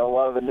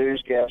lot of the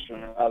newscasters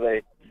and how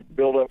they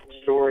build up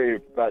a story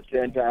about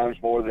 10 times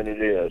more than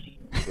it is.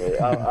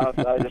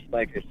 I just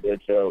think it's a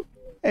joke.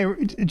 Hey,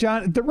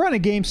 John, the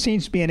running game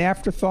seems to be an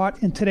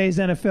afterthought in today's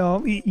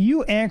NFL.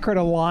 You anchored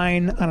a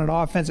line on an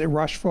offense that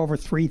rushed for over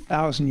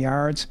 3,000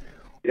 yards.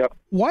 Yep.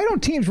 Why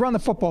don't teams run the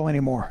football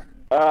anymore?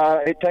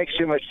 It takes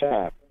too much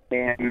time.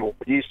 And what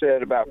you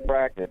said about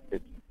practice,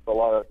 it's a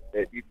lot of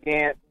it. You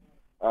can't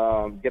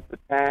get the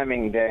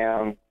timing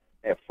down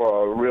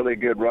for a really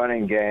good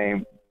running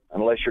game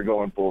unless you're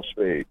going full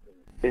speed.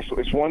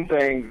 It's one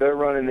thing, they're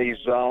running these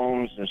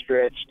zones and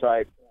stretch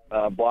type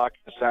block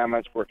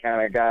assignments where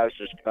kind of guys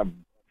just kind of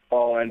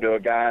fall into a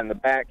guy in the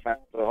back,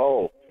 finds the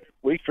hole.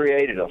 We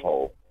created a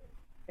hole.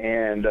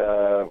 And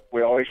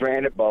we always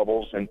ran at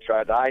bubbles and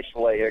tried to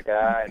isolate a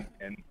guy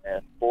and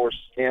force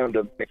him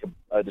to make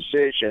a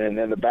decision, and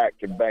then the back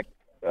could make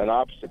an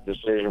opposite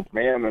decision from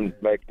him and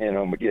make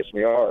get some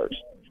yards.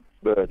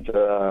 But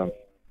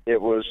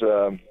it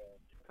was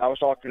I was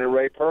talking to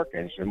Ray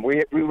Perkins, and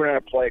we ran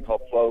a play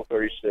called Flow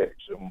 36,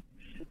 and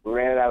we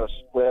ran it out of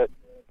split,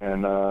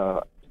 and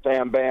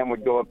Sam Bam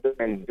would go up there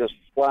and just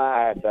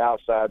slide the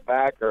outside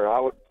backer. I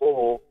would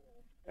pull,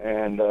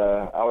 and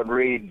I would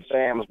read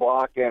Sam's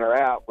block in or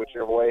out,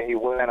 whichever way he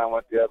went, I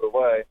went the other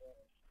way,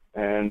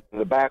 and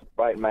the back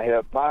right in my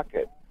hip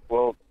pocket.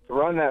 Well, to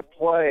run that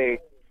play,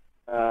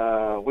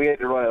 we had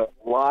to run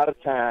a lot of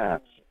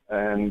times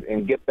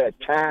and get that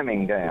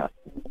timing down.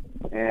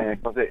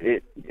 And because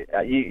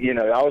I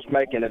was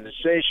making a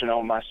decision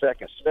on my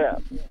second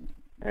step,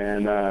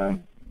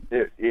 and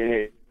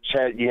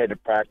you had to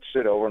practice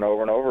it over and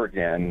over and over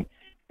again.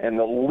 And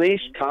the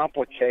least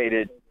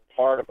complicated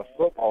part of a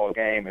football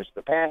game is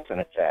the passing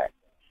attack.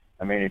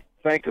 I mean, if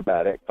you think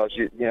about it, because,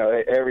 you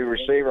know, every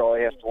receiver, all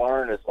he has to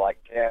learn is like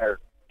 10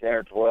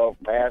 or 12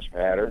 pass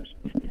patterns.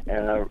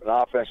 And an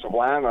offensive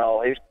lineman,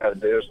 all he's got to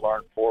do is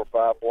learn 4 or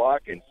 5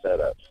 blocking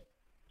setups.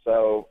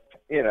 So,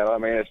 you know, I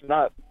mean, it's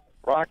not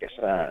rocket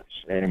science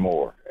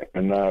anymore.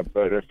 And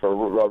but if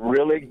a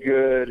really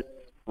good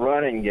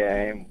running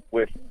game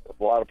with a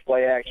lot of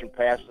play action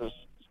passes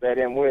set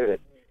in with it,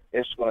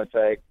 it's going to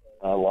take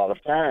a lot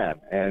of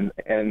time. And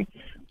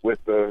with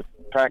the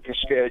practice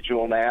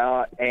schedule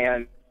now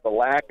and the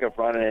lack of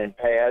running in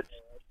pads,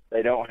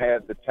 they don't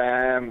have the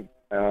time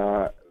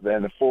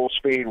then the full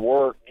speed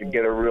work to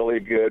get a really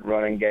good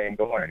running game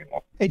going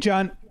anymore. Hey,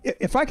 John,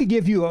 if I could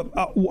give you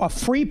a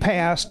free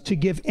pass to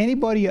give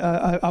anybody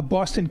a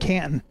Boston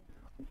Canton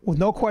with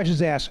no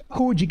questions asked,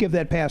 who would you give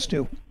that pass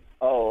to?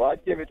 Oh,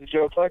 I'd give it to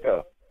Joe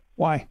Klecko.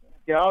 Why?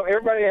 You know,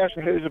 everybody asks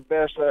me who's the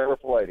best I ever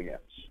played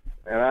against,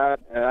 and I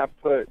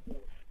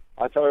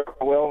told her,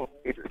 well,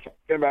 if you're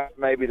talking about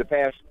maybe the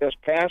best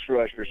pass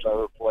rushers I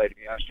ever played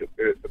against,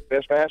 the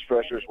best pass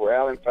rushers were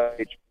Alan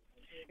Page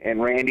and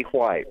Randy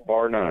White,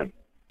 bar none.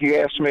 If you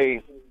ask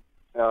me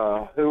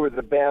who were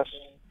the best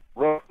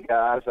run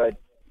guys, I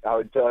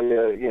would tell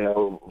you, you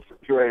know,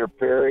 Curator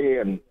Perry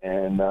and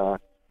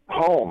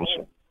Holmes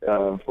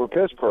for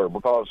Pittsburgh,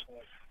 because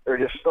they're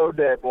just so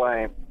dead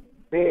blame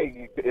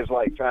big. Is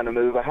like trying to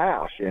move a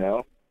house, you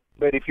know.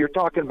 But if you're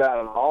talking about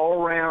an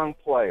all-around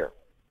player,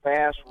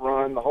 pass,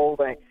 run, the whole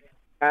thing,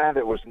 guy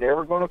that was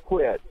never going to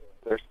quit,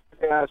 there's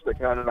 2 guys that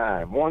come to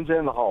mind. One's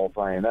in the Hall of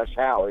Fame. That's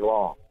Howie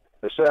Long.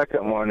 The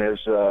second one is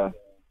Joe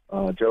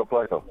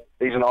Klecko.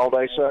 He's an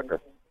all-day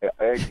sucker.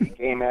 He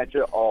came at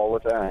you all the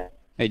time.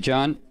 Hey,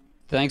 John,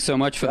 thanks so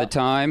much for the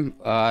time.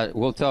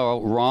 We'll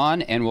tell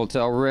Ron and we'll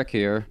tell Rick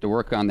here to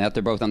work on that.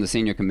 They're both on the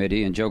senior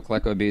committee, and Joe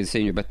Klecko will be the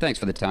senior. But thanks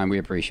for the time. We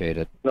appreciate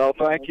it. No,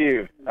 thank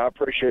you. I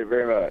appreciate it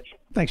very much.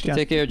 Thanks, John.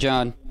 Take care,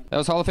 John. That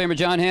was Hall of Famer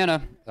John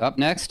Hanna. Up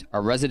next,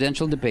 our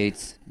residential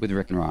debates with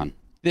Rick and Ron.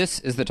 This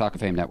is the Talk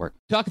of Fame Network.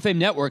 Talk of Fame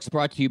Network is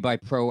brought to you by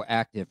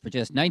Proactive. For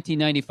just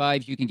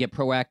 $19.95, you can get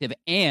Proactive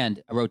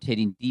and a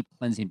rotating deep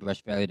cleansing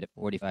brush valued at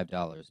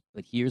 $45.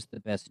 But here's the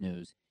best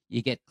news.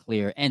 You get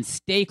clear and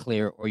stay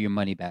clear or your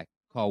money back.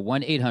 Call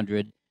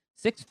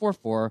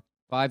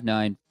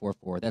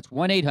 1-800-644-5944. That's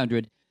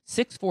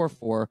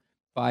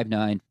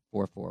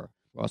 1-800-644-5944.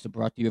 We're also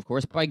brought to you, of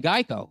course, by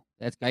Geico.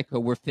 That's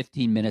Geico, where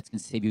 15 minutes can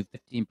save you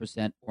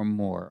 15% or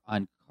more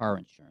on car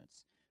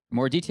insurance. For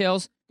more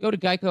details, go to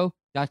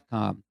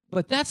geico.com.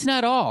 But that's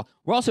not all.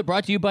 We're also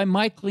brought to you by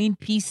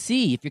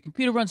MyCleanPC. If your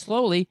computer runs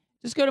slowly,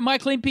 just go to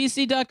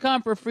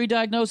mycleanpc.com for a free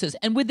diagnosis.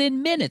 And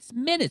within minutes,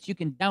 you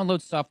can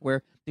download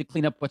software to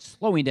clean up what's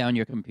slowing down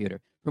your computer.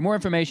 For more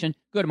information,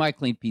 go to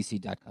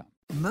mycleanpc.com.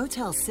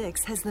 Motel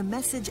 6 has the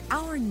message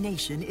our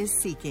nation is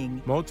seeking.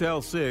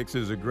 Motel 6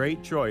 is a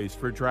great choice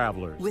for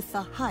travelers. With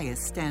the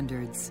highest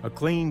standards. A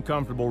clean,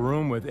 comfortable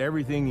room with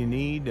everything you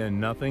need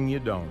and nothing you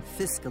don't.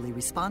 Fiscally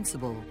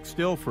responsible.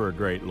 Still for a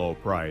great low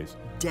price.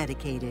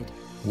 Dedicated.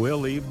 We'll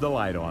leave the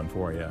light on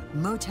for you.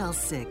 Motel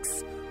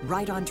 6.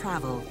 Right on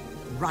travel.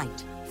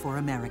 Right for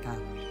America.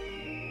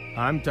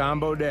 I'm Tom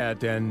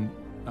Bodette, and,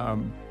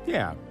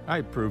 I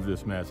approve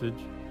this message.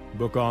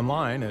 Book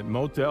online at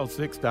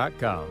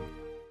motel6.com.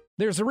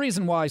 There's a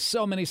reason why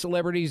so many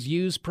celebrities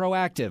use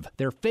Proactive.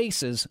 Their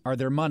faces are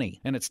their money.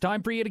 And it's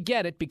time for you to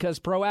get it, because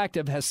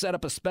Proactive has set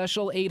up a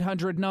special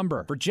 800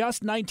 number. For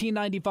just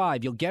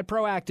 $19.95, you'll get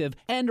Proactive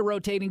and a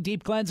rotating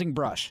deep cleansing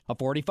brush. A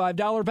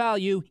 $45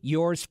 value,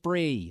 yours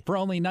free. For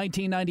only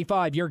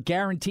 $19.95, you're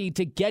guaranteed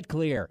to get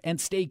clear and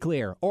stay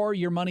clear, or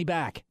your money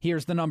back.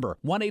 Here's the number,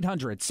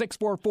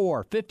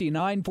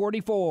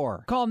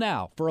 1-800-644-5944. Call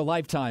now for a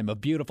lifetime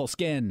of beautiful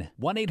skin.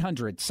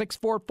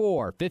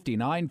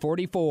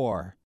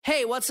 1-800-644-5944.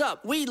 Hey, what's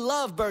up? We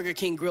love Burger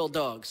King grilled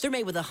dogs. They're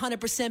made with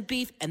 100%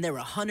 beef, and they're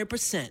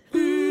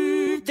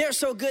 100%. They're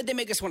so good, they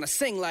make us want to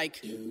sing like...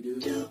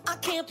 I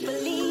can't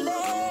believe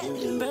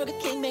it. Burger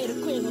King made a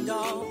grilled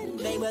dog.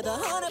 Made with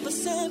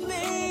 100%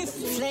 beef.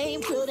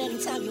 Flame grilled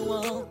anytime you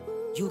want.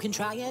 You can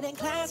try it in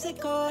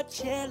classic or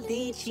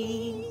chili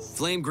cheese.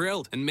 Flame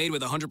grilled and made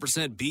with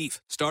 100% beef,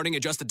 starting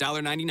at just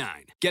 $1.99.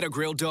 Get a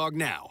grilled dog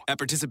now at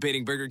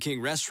participating Burger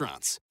King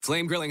restaurants.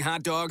 Flame grilling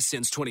hot dogs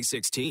since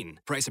 2016.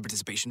 Price and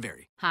participation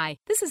vary. Hi,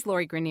 this is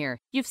Lori Grenier.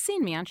 You've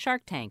seen me on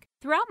Shark Tank.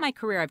 Throughout my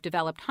career, I've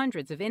developed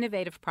hundreds of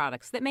innovative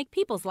products that make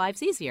people's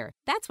lives easier.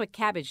 That's what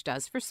Cabbage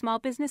does for small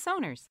business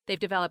owners. They've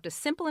developed a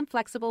simple and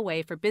flexible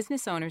way for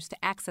business owners to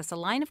access a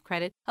line of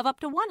credit of up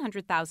to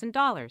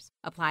 $100,000.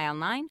 Apply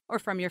online or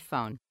from your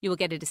phone. You will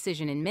get a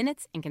decision in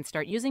minutes and can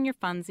start using your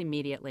funds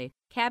immediately.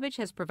 Cabbage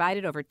has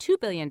provided over $2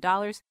 billion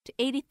to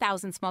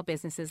 80,000 small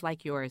businesses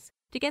like yours.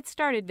 To get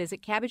started,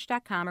 visit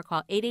Kabbage.com or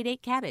call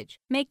 888-KABBAGE.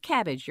 Make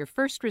Kabbage your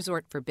first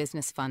resort for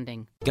business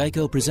funding.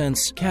 Geico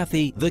presents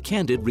Kathy, the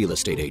Candid Real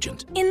Estate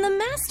Agent. In the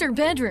master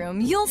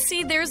bedroom, you'll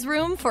see there's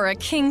room for a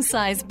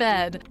king-size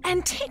bed.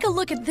 And take a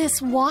look at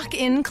this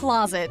walk-in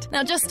closet.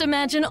 Now just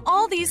imagine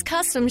all these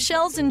custom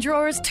shelves and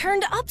drawers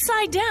turned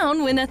upside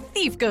down when a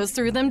thief goes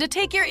through them to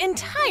take your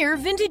entire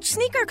vintage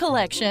sneaker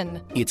collection.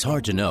 It's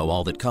hard to know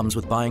all that comes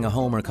with buying a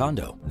home or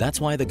condo.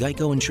 That's why the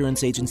Geico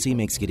Insurance Agency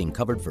makes getting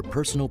covered for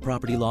personal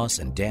property loss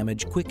and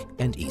damage quick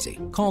and easy.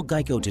 Call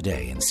Geico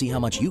today and see how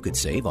much you could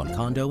save on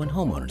condo and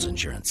homeowners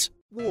insurance.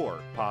 War,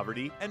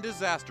 poverty, and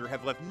disaster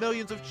have left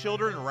millions of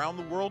children around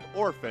the world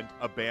orphaned,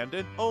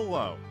 abandoned,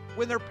 alone.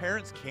 When their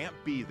parents can't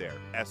be there,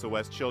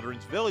 SOS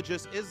Children's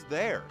Villages is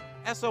there.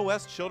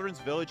 SOS Children's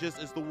Villages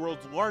is the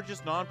world's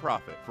largest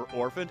nonprofit for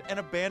orphaned and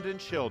abandoned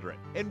children.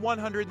 In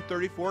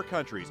 134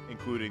 countries,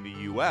 including the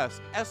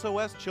U.S.,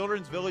 SOS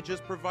Children's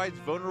Villages provides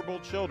vulnerable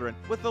children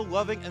with a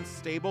loving and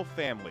stable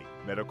family,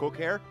 medical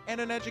care,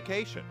 and an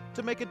education.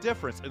 To make a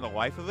difference in the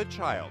life of a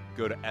child,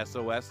 go to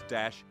sos-usa.org.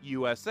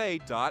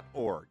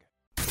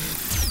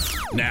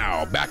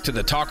 Now, back to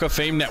the Talk of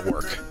Fame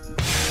Network.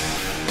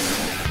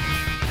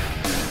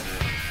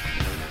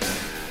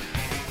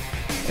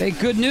 Hey,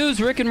 good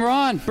news, Rick and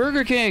Ron.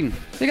 Burger King.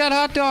 They got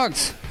hot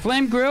dogs.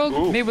 Flame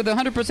grilled, made with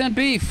 100%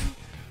 beef.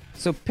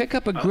 So pick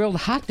up a grilled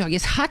hot dog.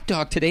 It's hot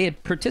dog today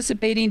at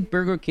participating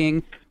Burger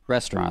King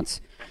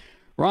restaurants.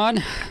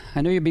 Ron,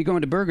 I know you'll be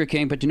going to Burger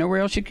King, but you know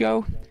where else you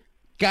go?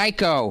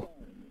 Geico.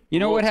 You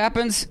know what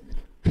happens?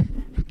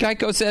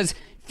 Geico says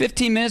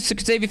 15 minutes to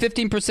save you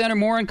 15% or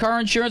more in car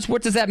insurance.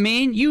 What does that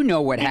mean? You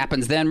know what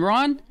happens then,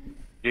 Ron.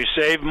 You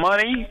save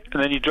money,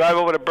 and then you drive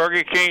over to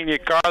Burger King in your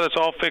car that's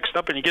all fixed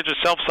up, and you get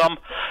yourself some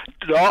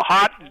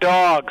hot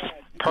dogs.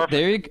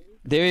 Perfect.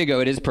 There you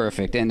go. It is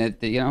perfect. And,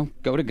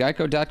 go to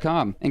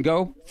geico.com and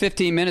go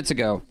 15 minutes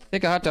ago.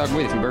 Take a hot dog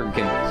with you from Burger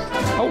King.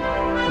 Oh,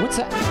 what's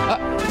that?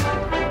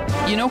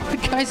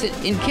 Guys,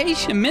 in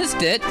case you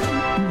missed it,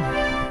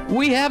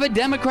 we have a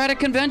Democratic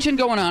convention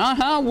going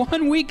on.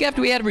 1 week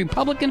after we had a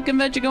Republican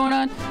convention going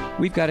on,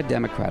 we've got a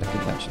Democratic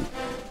convention.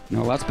 A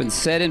lot's been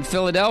said in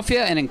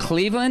Philadelphia and in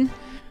Cleveland.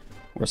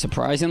 Or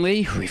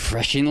surprisingly,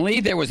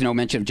 refreshingly, there was no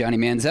mention of Johnny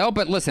Manziel.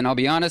 But listen, I'll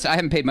be honest, I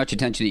haven't paid much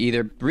attention to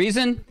either.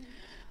 Reason?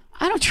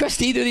 I don't trust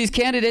either of these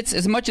candidates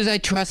as much as I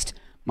trust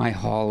my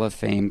Hall of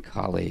Fame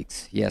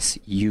colleagues. Yes,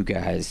 you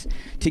guys.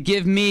 To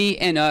give me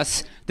and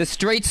us the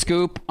straight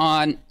scoop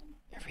on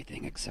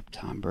everything except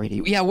Tom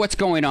Brady. Yeah, what's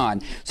going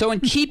on? So in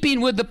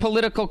keeping with the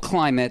political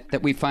climate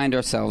that we find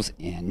ourselves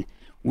in,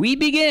 we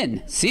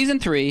begin Season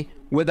 3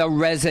 with a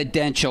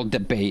residential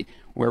debate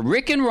where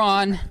Rick and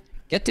Ron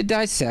get to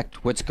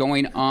dissect what's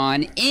going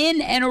on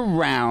in and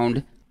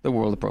around the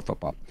world of pro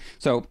football.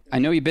 So I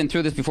know you've been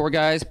through this before,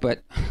 guys,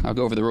 but I'll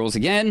go over the rules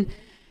again.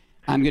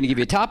 I'm going to give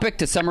you a topic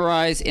to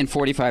summarize in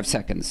 45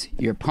 seconds.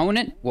 Your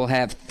opponent will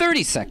have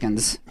 30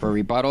 seconds for a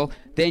rebuttal.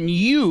 Then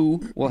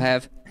you will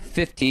have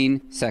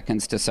 15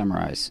 seconds to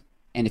summarize.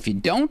 And if you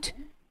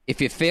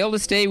fail to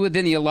stay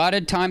within the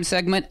allotted time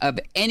segment of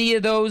any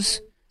of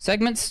those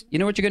segments, you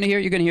know what you're going to hear?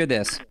 You're going to hear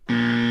this.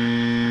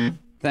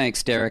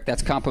 Thanks, Derek.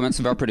 That's compliments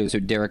of our producer,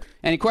 Derek.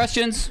 Any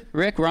questions?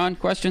 Rick, Ron,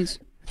 questions?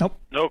 Nope.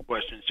 No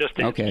questions. Just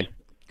answers. Okay.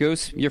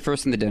 Goose, you're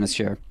first in the dentist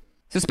chair.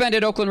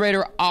 Suspended Oakland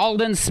Raider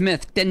Aldon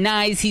Smith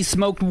denies he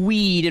smoked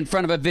weed in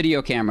front of a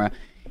video camera,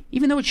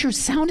 even though it sure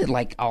sounded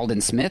like Aldon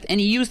Smith, and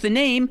he used the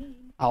name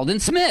Aldon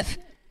Smith.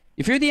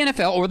 If you're the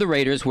NFL or the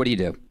Raiders, what do you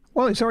do?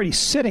 Well, he's already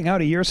sitting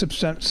out a year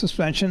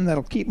suspension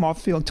that'll keep him off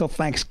the field until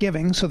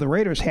Thanksgiving, so the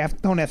Raiders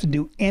don't have to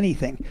do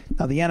anything.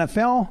 Now, the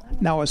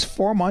NFL now has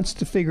 4 months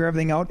to figure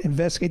everything out,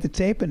 investigate the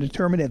tape, and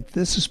determine if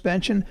this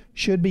suspension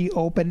should be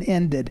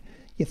open-ended.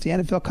 If the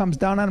NFL comes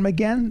down on him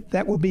again,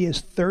 that will be his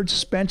third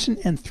suspension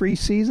in 3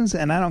 seasons,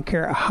 and I don't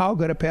care how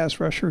good a pass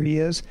rusher he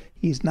is.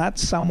 He's not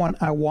someone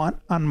I want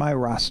on my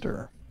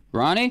roster.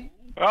 Ronnie?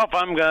 Well, if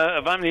I'm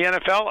the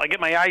NFL, I get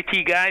my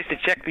IT guys to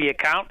check the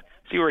account,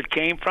 see where it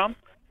came from.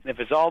 And if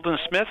it's Aldon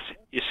Smith,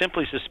 you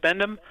simply suspend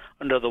him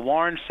under the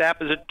Warren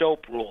Sapp is a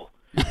dope rule.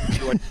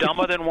 If you are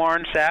dumber than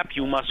Warren Sapp,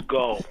 you must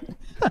go.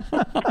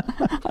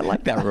 I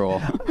like that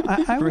rule.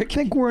 I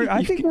think we're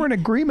in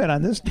agreement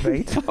on this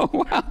debate. Oh,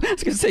 wow. I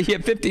was going to say you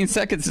have 15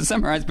 seconds to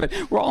summarize, but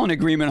we're all in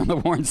agreement on the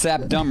Warren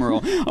Sapp dumb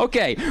rule.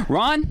 Okay,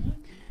 Ron,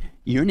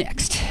 you're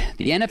next.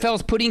 The NFL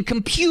is putting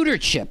computer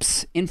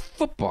chips in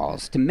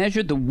footballs to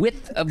measure the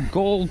width of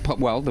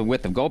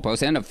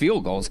goalposts and of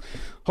field goals,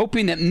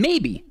 hoping that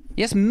maybe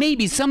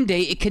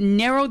someday it can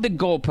narrow the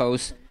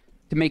goalposts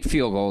to make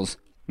field goals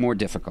more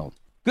difficult.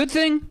 Good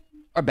thing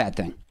or bad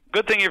thing?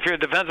 Good thing if you're a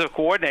defensive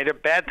coordinator,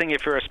 bad thing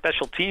if you're a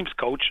special teams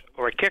coach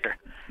or a kicker.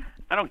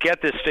 I don't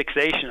get this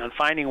fixation on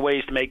finding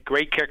ways to make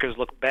great kickers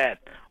look bad.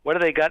 What do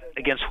they got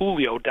against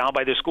Julio down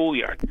by their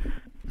schoolyard?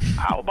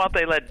 How about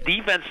they let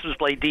defenses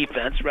play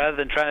defense rather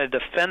than trying to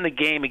defend the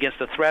game against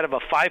the threat of a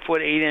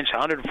 5'8",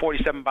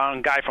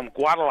 147-pound guy from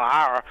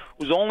Guadalajara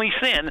whose only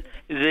sin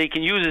is that he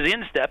can use his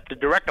instep to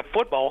direct a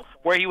football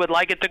where he would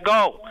like it to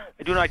go?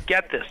 I do not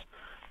get this.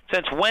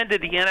 Since when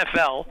did the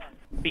NFL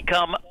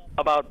become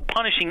about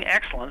punishing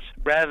excellence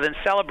rather than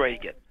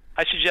celebrating it.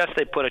 I suggest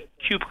they put a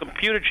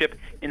computer chip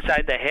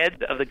inside the heads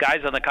of the guys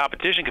on the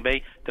competition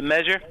committee to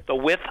measure the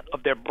width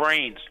of their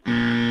brains.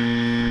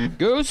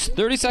 Goose,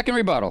 30-second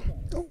rebuttal.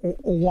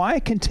 Why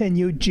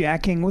continue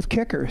jacking with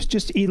kickers?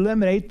 Just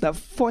eliminate the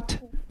foot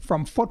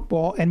from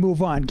football and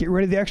move on. Get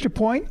rid of the extra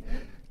point.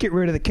 Get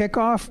rid of the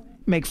kickoff.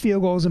 Make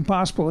field goals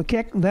impossible to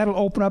kick. That'll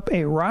open up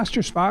a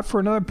roster spot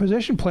for another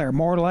position player,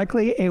 more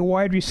likely a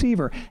wide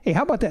receiver. Hey,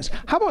 how about this?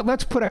 How about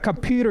let's put a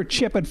computer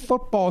chip in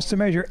footballs to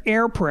measure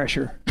air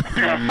pressure?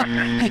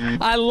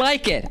 I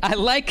like it. I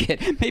like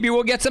it. Maybe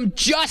we'll get some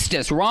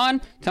justice.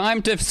 Ron,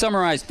 time to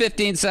summarize.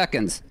 15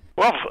 seconds.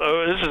 Well,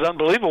 this is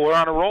unbelievable. We're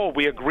on a roll.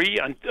 We agree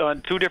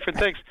on two different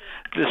things.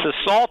 This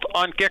assault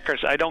on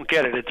kickers, I don't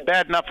get it. It's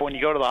bad enough when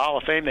you go to the Hall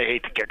of Fame they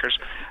hate the kickers,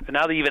 and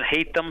now they even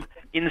hate them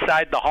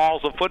inside the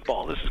halls of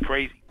football. This is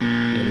crazy.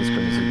 It is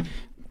crazy.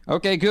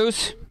 Okay,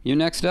 Goose, you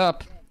next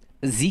up.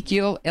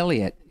 Ezekiel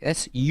Elliott.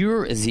 Yes,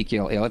 you're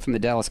Ezekiel Elliott from the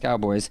Dallas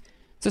Cowboys.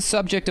 It's the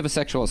subject of a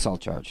sexual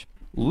assault charge.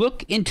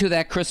 Look into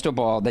that crystal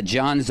ball that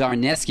John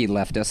Zarneski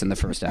left us in the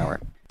first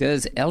hour.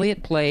 Does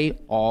Elliott play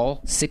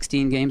all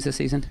 16 games this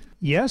season?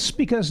 Yes,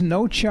 because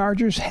no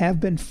charges have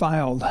been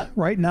filed.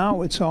 Right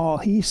now, it's all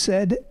he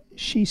said,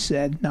 she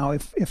said. Now,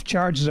 if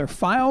charges are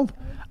filed,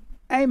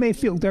 I may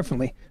feel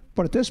differently.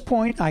 But at this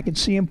point, I can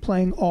see him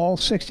playing all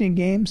 16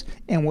 games,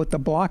 and with the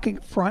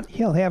blocking front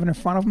he'll have in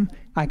front of him,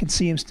 I can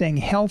see him staying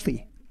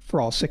healthy for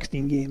all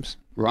 16 games.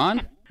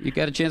 Ron, you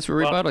got a chance for a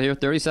rebuttal here.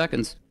 30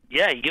 seconds.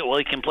 Yeah, he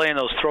can play in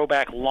those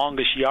throwback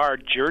longest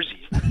yard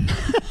jerseys.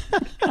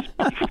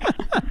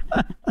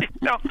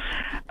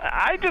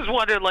 I just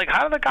wondered,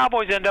 how do the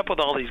Cowboys end up with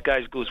all these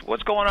guys, Goose?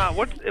 What's going on?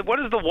 What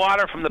is the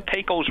water from the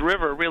Pecos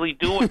River really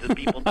doing to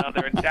people down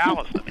there in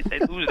Dallas? I mean, they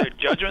lose their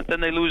judgment, then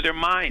they lose their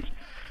minds.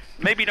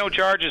 Maybe no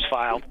charges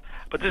filed,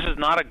 but this is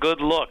not a good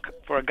look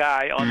for a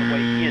guy on the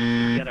way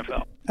into the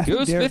NFL.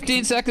 Goose,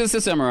 15 seconds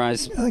to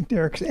summarize. I think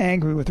Derek's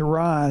angry with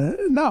Ron.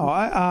 No,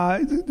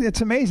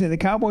 it's amazing. The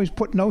Cowboys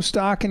put no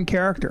stock in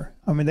character.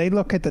 I mean, they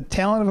look at the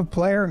talent of a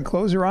player and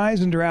close their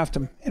eyes and draft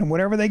him. And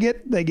whatever they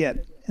get, they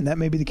get. And that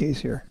may be the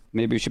case here.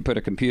 Maybe we should put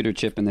a computer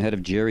chip in the head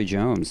of Jerry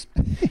Jones.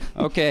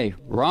 Okay,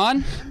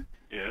 Ron,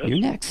 yes. You're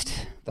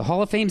next. The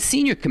Hall of Fame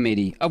Senior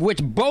Committee, of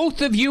which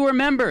both of you are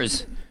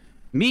members,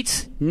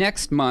 meets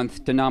next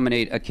month to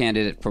nominate a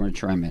candidate for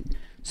enshrinement.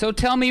 So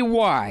tell me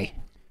why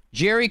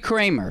Jerry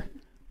Kramer,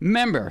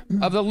 member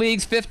of the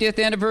league's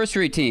 50th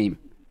anniversary team,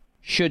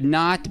 should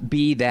not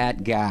be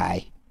that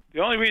guy. The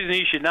only reason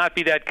he should not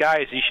be that guy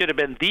is he should have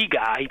been the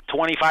guy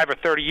 25 or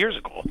 30 years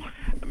ago.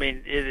 I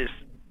mean, it is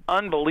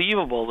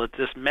unbelievable that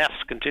this mess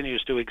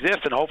continues to exist,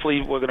 and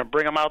hopefully we're going to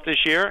bring him out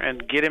this year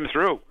and get him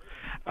through.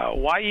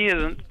 Why he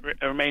isn't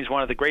remains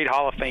one of the great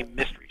Hall of Fame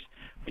mysteries.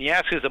 When you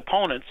ask his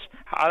opponents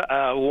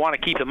who want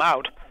to keep him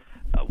out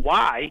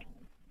why,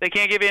 they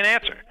can't give you an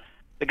answer.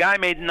 The guy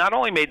not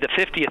only made the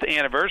 50th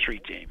anniversary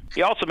team,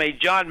 he also made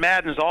John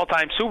Madden's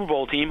all-time Super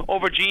Bowl team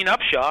over Gene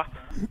Upshaw,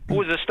 who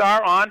was a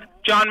star on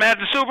John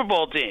Madden's Super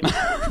Bowl team.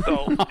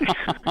 So,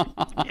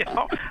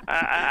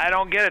 I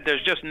don't get it.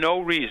 There's just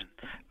no reason.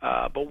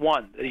 But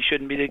one, that he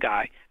shouldn't be the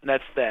guy, and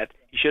that's that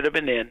he should have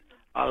been in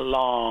a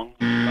long,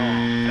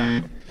 long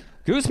time.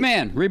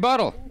 Gooseman,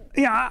 rebuttal.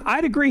 Yeah,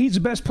 I'd agree he's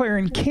the best player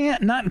in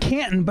Canton, not in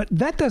Canton, but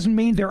that doesn't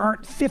mean there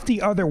aren't 50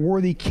 other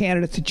worthy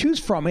candidates to choose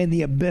from in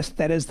the abyss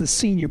that is the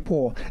senior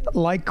pool.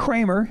 Like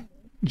Kramer,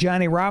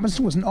 Johnny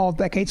Robinson was an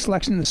all-decade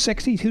selection in the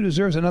 60s who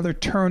deserves another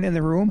turn in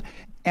the room.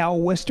 Al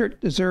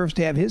Wistert deserves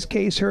to have his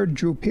case heard.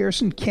 Drew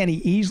Pearson,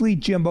 Kenny Easley,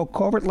 Jimbo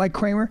Covert, like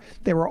Kramer.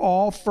 They were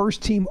all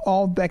first-team,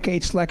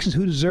 all-decade selections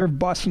who deserve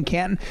busts in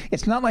Canton.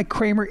 It's not like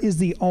Kramer is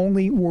the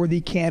only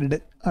worthy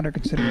candidate under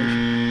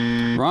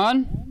consideration.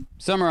 Ron,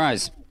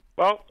 summarize.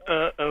 Well,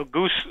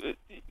 Goose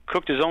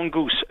cooked his own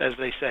goose, as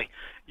they say.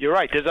 You're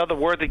right. There's other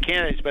worthy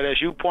candidates, but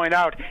as you point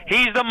out,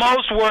 he's the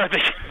most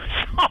worthy.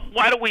 So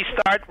why don't we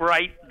start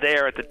right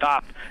there at the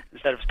top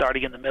instead of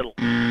starting in the middle?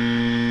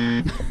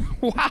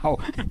 Wow.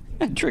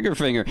 Trigger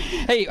finger.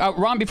 Hey,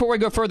 Ron, before we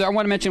go further, I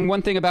want to mention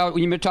one thing about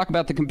when you talk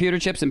about the computer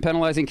chips and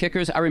penalizing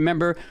kickers. I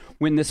remember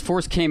when this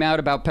force came out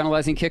about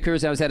penalizing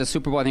kickers. I was at a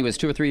Super Bowl, I think it was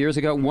 2 or 3 years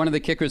ago. One of the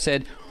kickers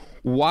said,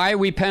 why are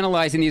we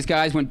penalizing these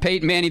guys when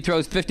Peyton Manning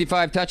throws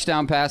 55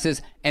 touchdown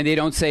passes and they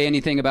don't say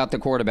anything about the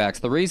quarterbacks?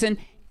 The reason?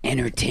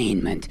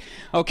 Entertainment.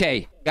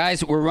 Okay,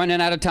 guys, we're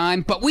running out of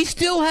time, but we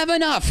still have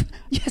enough.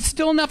 Yes,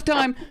 still enough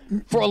time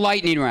for a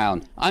lightning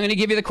round. I'm going to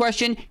give you the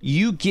question.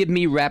 You give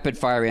me rapid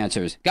fire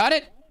answers. Got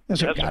it? Yes,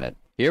 sir. Got it.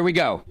 Here we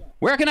go.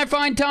 Where can I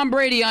find Tom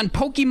Brady on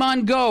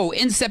Pokemon Go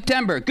in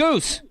September?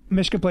 Goose.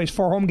 Michigan plays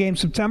 4 home games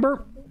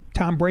September.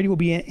 Tom Brady will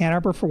be in Ann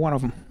Arbor for one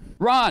of them.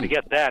 Ron.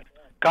 Forget that.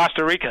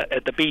 Costa Rica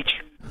at the beach.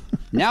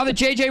 Now that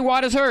J.J.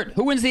 Watt is hurt,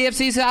 who wins the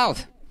AFC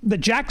South? The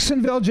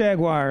Jacksonville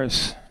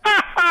Jaguars.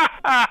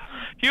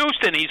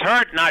 Houston, he's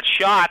hurt, not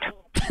shot.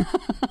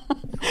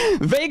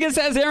 Vegas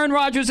has Aaron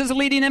Rodgers as a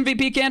leading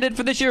MVP candidate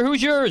for this year.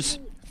 Who's yours?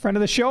 Friend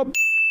of the show,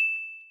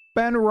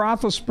 Ben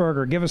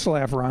Roethlisberger. Give us a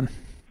laugh, Ron.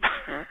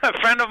 A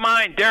friend of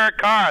mine, Derek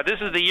Carr. This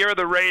is the year of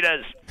the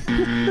Raiders.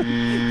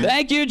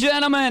 Thank you,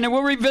 gentlemen, and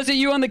we'll revisit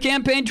you on the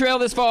campaign trail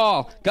this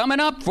fall. Coming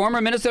up, former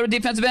Minnesota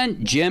defensive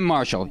end Jim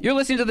Marshall. You're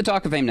listening to the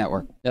Talk of Fame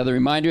Network. Another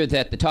reminder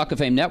that the Talk of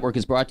Fame Network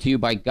is brought to you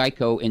by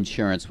Geico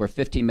Insurance, where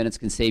 15 minutes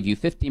can save you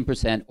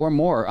 15% or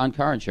more on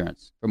car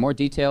insurance. For more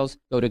details,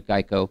 go to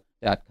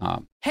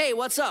geico.com. Hey,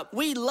 what's up?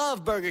 We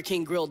love Burger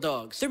King grilled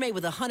dogs. They're made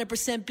with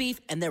 100%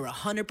 beef, and they're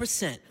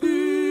 100%.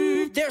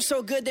 They're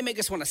so good, they make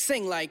us want to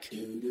sing like...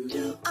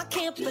 I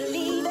can't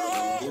believe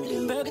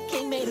it. Burger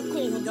King made a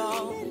grilled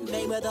dog.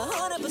 Made with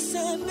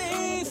 100%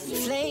 beef.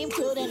 Flame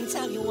grilled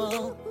anytime you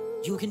want.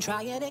 You can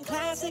try it in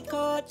classic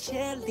or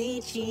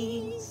chili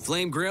cheese.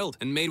 Flame grilled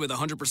and made with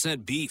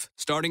 100% beef,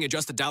 starting at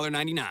just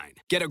 $1.99.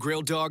 Get a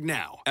grilled dog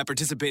now at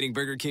participating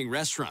Burger King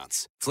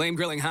restaurants. Flame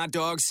grilling hot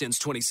dogs since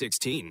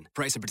 2016.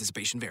 Price and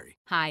participation vary.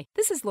 Hi,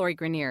 this is Lori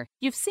Grenier.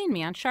 You've seen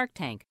me on Shark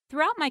Tank.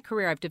 Throughout my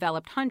career, I've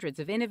developed hundreds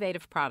of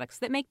innovative products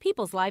that make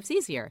people's lives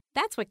easier.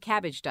 That's what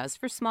Cabbage does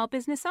for small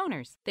business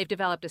owners. They've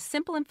developed a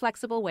simple and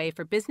flexible way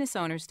for business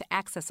owners to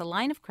access a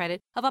line of credit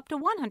of up to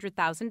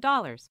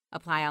 $100,000.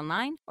 Apply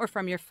online or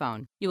from your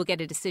phone. You will get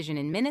a decision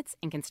in minutes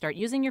and can start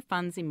using your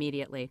funds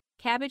immediately.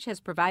 Cabbage has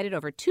provided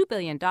over $2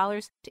 billion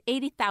to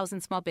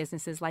 80,000 small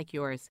businesses like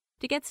yours.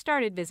 To get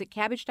started, visit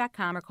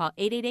Cabbage.com or call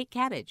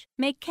 888-CABBAGE.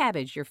 Make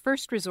Cabbage your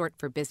first resort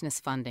for business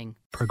funding.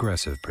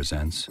 Progressive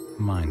presents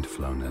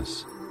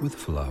Mindflowness with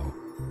Flow.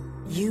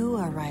 You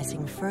are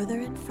rising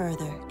further and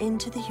further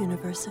into the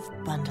universe of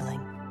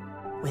bundling.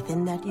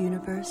 Within that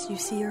universe, you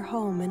see your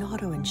home and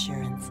auto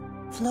insurance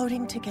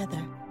floating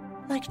together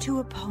like two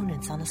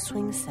opponents on a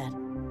swing set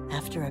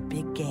after a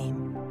big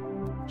game,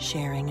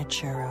 sharing a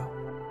churro.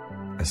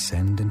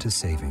 Ascend into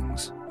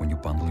savings when you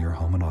bundle your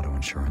home and auto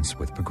insurance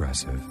with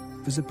Progressive.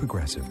 Visit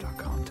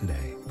Progressive.com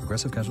today.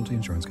 Progressive Casualty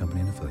Insurance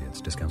Company and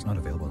Affiliates. Discounts not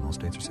available in all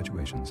states or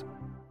situations.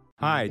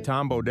 Hi,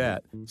 Tom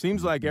Bodette.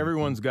 Seems like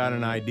everyone's got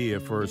an idea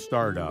for a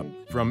startup.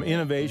 From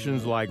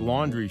innovations like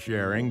laundry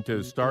sharing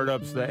to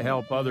startups that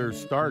help other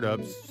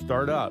startups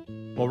start up.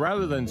 Well,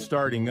 rather than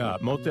starting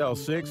up, Motel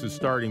 6 is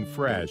starting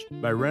fresh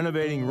by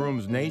renovating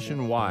rooms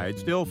nationwide,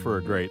 still for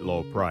a great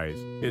low price.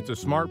 It's a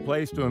smart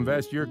place to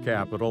invest your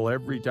capital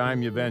every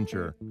time you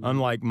venture.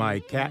 Unlike my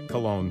cat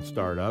cologne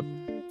startup,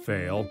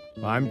 fail.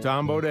 I'm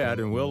Tom Bodette,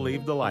 and we'll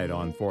leave the light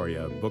on for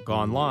you. Book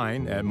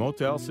online at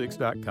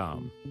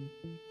motel6.com.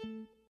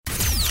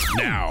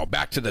 Now,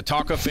 back to the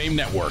Talk of Fame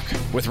Network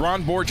with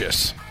Ron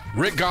Borges,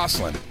 Rick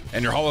Gosselin,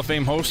 and your Hall of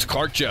Fame host,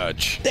 Clark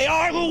Judge. They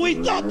are who we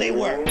thought they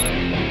were.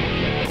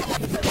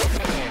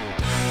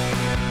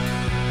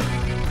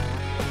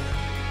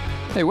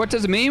 Hey, what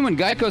does it mean when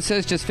Geico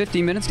says just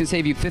 15 minutes can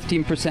save you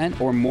 15%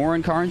 or more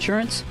in car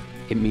insurance?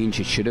 It means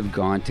you should have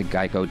gone to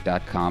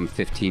geico.com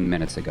 15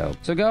 minutes ago.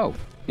 So go.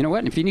 You know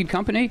what? If you need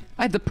company,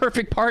 I have the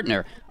perfect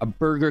partner, a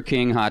Burger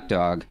King hot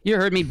dog. You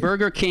heard me.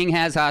 Burger King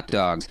has hot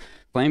dogs.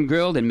 Flame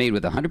grilled and made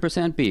with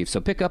 100% beef.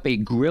 So pick up a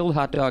grilled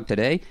hot dog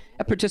today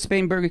at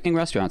participating Burger King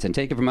restaurants and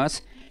take it from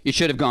us. You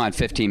should have gone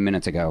 15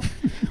 minutes ago.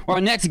 Well,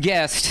 our next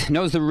guest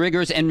knows the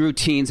rigors and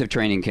routines of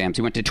training camps.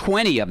 He went to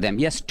 20 of them.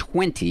 Yes,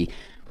 20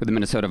 for the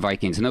Minnesota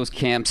Vikings. And those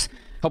camps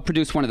helped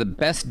produce one of the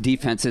best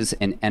defenses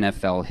in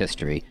NFL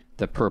history,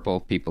 the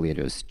Purple People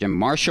Eaters. Jim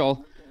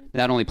Marshall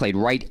not only played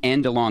right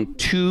end along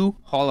two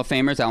Hall of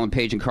Famers, Alan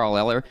Page and Carl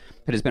Eller,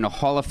 but has been a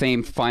Hall of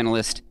Fame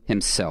finalist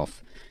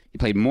himself. He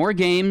played more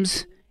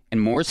games and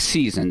more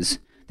seasons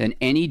than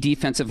any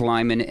defensive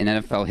lineman in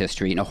NFL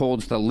history, and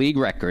holds the league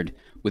record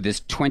with his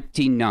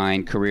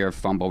 29 career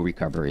fumble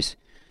recoveries.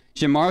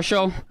 Jim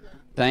Marshall,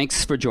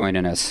 thanks for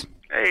joining us.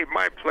 Hey,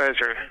 my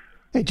pleasure.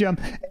 Hey, Jim.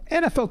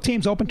 NFL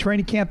teams open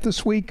training camp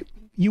this week.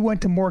 You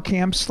went to more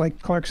camps,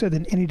 like Clark said,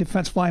 than any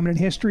defensive lineman in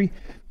history.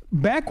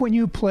 Back when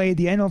you played,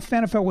 the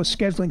NFL was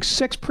scheduling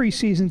 6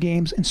 preseason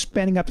games and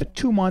spending up to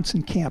 2 months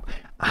in camp.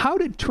 How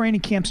did training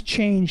camps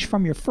change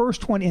from your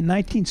first one in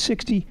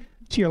 1960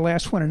 to your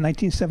last one in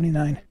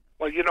 1979?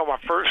 Well, you know, my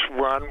first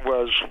run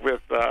was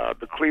with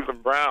the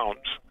Cleveland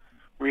Browns.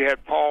 We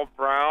had Paul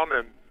Brown,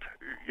 and,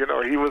 you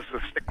know, he was a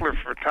stickler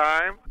for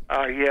time.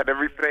 He had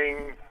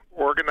everything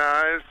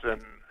organized,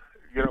 and,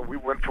 you know, we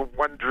went from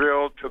one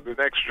drill to the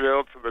next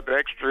drill to the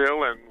next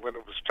drill, and when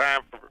it was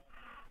time for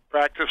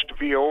practice to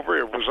be over,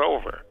 it was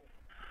over.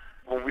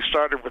 When we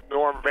started with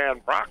Norm Van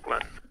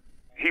Brocklin,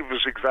 he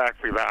was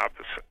exactly the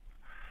opposite.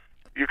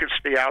 You could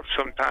stay out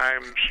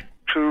sometimes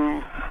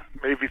 2,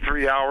 maybe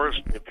 3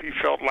 hours. If he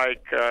felt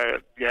like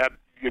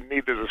you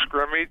needed a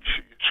scrimmage,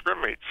 you'd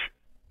scrimmage.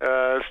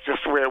 It's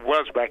just the way it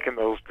was back in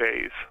those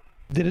days.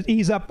 Did it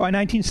ease up by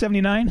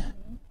 1979?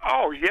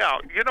 Oh, yeah.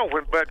 You know,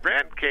 when Bud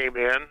Grant came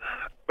in,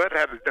 Bud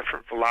had a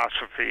different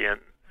philosophy, and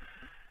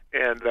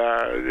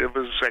it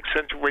was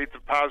accentuate the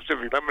positive,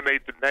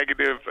 eliminate the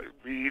negative.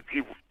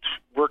 He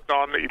worked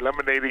on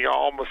eliminating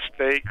all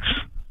mistakes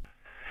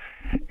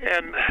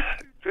and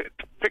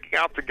picking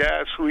out the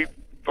guys who he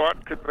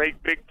thought could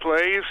make big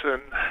plays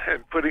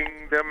and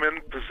putting them in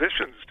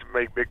positions to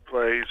make big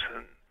plays.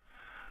 And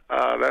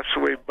that's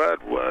the way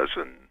Bud was.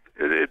 And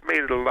it made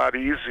it a lot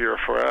easier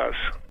for us.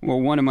 Well,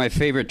 one of my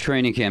favorite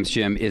training camps,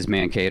 Jim, is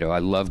Mankato. I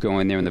love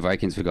going there, and the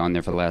Vikings have gone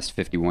there for the last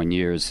 51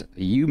 years.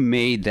 You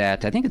made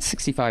that, I think it's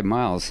 65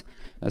 miles,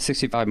 a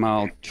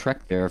 65-mile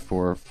trek there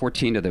for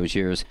 14 of those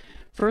years.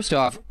 First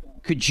off,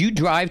 could you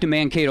drive to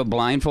Mankato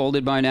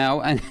blindfolded by now?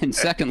 And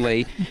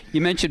secondly,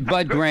 you mentioned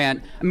Bud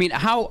Grant. I mean,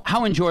 how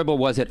enjoyable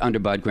was it under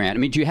Bud Grant? I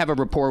mean, do you have a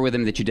rapport with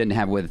him that you didn't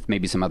have with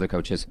maybe some other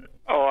coaches?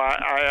 Oh,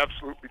 I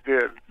absolutely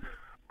did.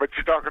 But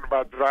you're talking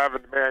about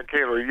driving to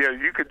Mankato. Yeah,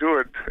 you could do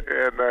it,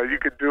 and you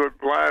could do it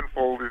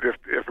blindfolded if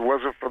it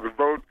wasn't for the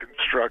road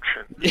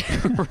construction.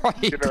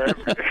 Right.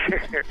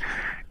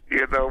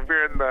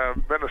 We're in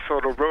the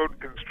Minnesota road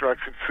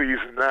construction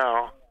season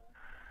now.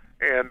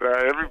 And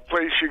every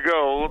place you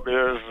go,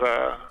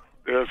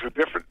 there's a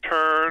different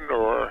turn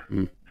or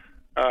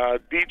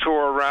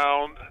detour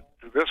around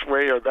this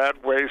way or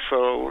that way.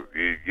 So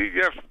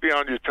you have to be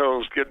on your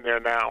toes getting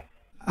there now.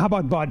 How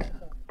about Bud?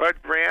 Bud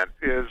Grant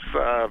is,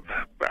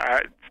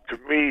 to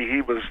me,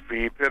 he was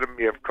the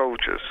epitome of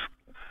coaches.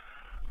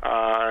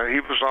 He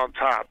was on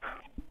top.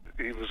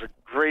 He was a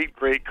great,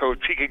 great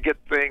coach. He could get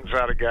things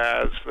out of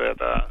guys that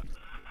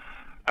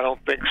I don't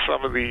think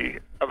some of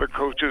the other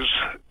coaches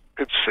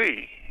could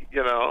see.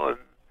 And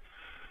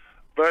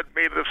Bud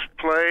made us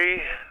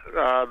play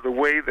the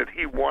way that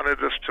he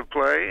wanted us to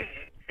play,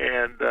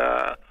 and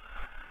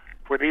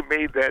when he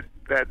made that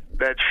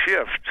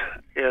shift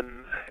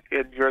in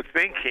your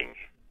thinking,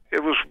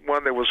 it was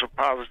one that was a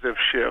positive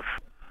shift.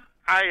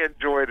 I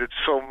enjoyed it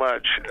so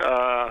much.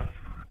 I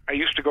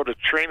used to go to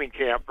training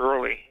camp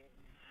early.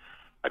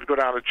 I'd go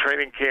down to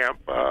training camp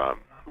a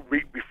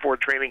week before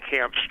training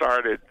camp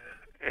started,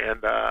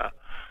 and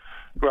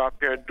go out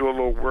there and do a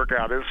little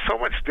workout. It's so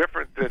much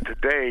different than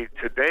today.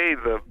 Today,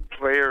 the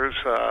players,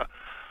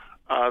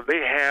 they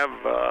have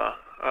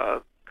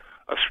a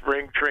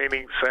spring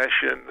training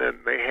session, and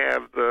they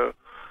have the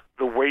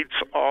weights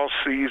all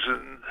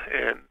season,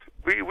 and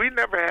we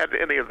never had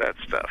any of that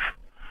stuff.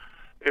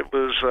 It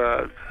was,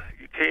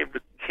 you came to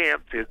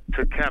camp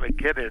to kind of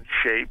get in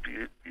shape.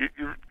 You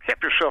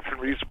kept yourself in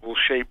reasonable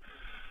shape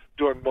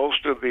during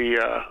most of the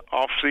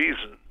off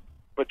season,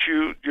 but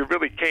you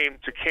really came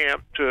to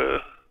camp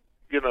to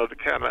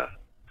kind of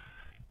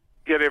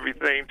get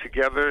everything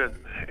together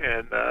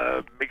and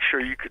make sure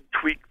you could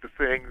tweak the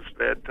things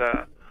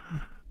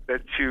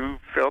that you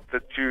felt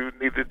that you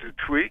needed to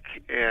tweak.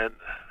 And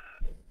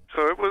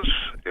so it was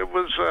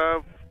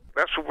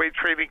that's the way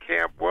training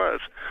camp was.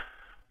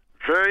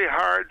 Very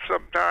hard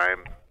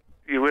sometimes.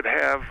 You would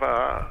have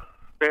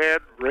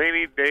bad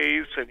rainy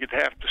days and you'd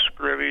have to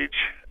scrimmage.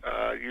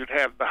 You'd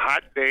have the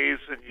hot days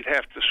and you'd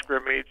have to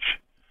scrimmage.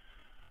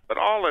 But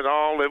all in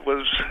all, it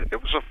was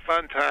a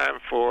fun time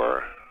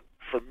for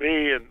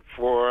me and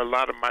for a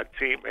lot of my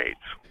teammates.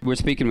 We're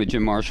speaking with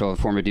Jim Marshall, a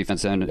former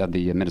defensive end of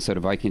the Minnesota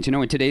Vikings.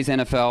 In today's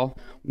NFL,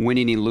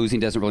 winning and losing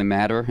doesn't really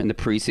matter in the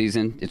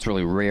preseason. It's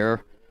really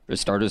rare for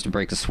starters to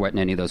break a sweat in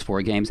any of those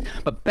 4 games.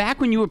 But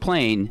back when you were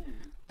playing,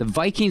 the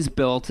Vikings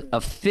built a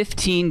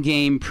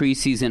 15-game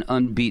preseason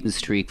unbeaten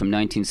streak from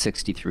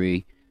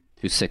 1963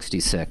 through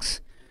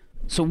 66.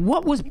 So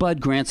what was Bud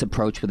Grant's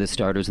approach with his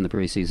starters in the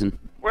preseason?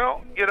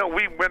 Well,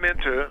 we went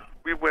into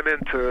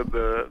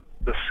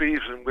the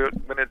season. We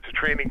went into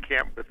training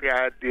camp with the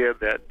idea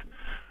that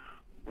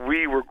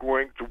we were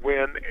going to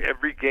win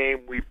every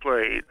game we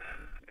played,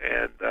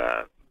 and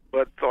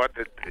Bud thought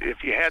that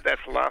if you had that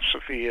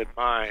philosophy in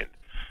mind,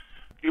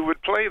 you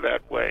would play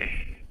that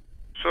way.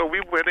 So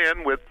we went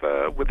in with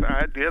the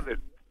idea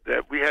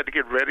that we had to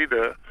get ready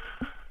to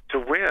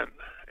win,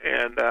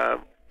 and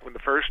when the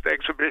first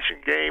exhibition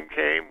game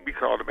came, we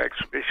called them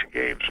exhibition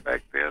games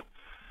back then.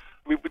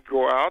 We would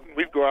go out, and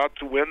we'd go out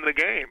to win the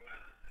game.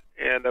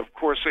 And, of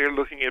course, they're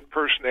looking at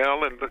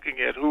personnel and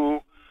looking at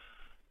who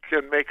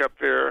can make up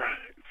their,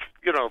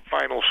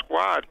 final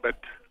squad. But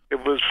it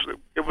was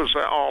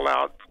an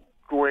all-out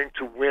going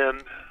to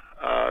win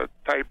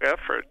type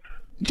effort.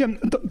 Jim,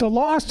 the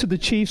loss to the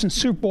Chiefs in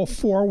Super Bowl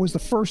IV was the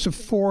first of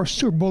 4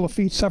 Super Bowl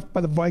defeats suffered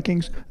by the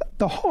Vikings.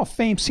 The Hall of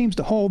Fame seems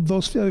to hold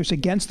those failures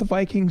against the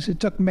Vikings. It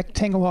took Mick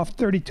Tingelhoff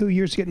 32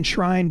 years to get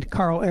enshrined,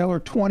 Carl Eller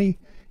 20,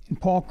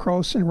 and Paul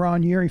Kroos and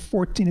Ron Yeri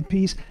 14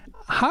 apiece.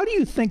 How do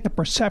you think the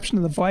perception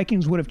of the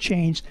Vikings would have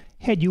changed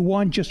had you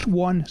won just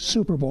 1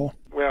 Super Bowl?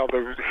 Well,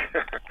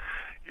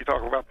 you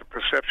talk about the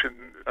perception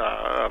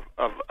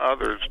of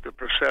others, the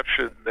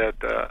perception that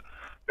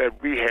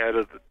we had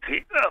of the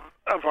team,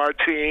 of our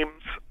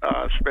teams,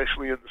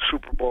 especially in the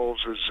Super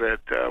Bowls, is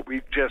that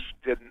we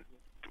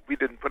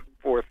didn't put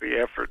forth the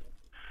effort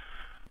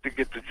to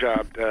get the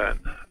job done.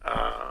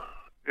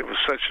 It was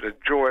such an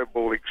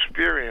enjoyable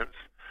experience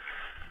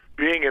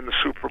being in the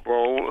Super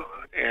Bowl,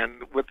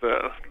 and with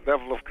the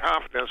level of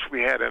confidence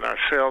we had in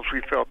ourselves,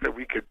 we felt that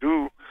we could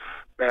do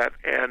that.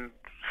 And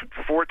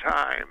 4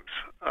 times,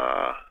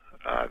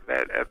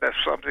 that's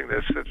something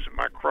that sits in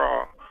my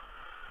craw.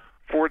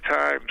 4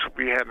 times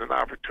we had an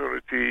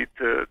opportunity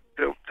to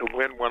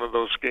win one of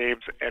those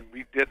games, and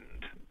we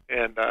didn't.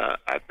 And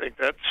I think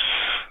that's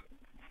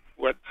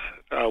what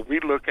we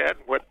look at,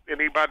 what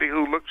anybody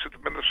who looks at the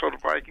Minnesota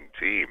Viking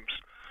teams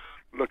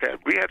look at.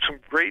 We had some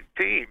great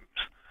teams,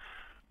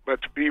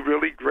 but to be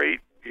really great,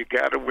 you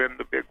got to win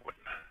the big one.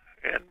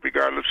 And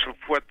regardless of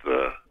what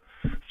the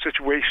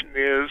situation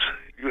is,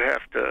 you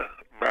have to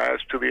rise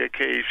to the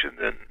occasion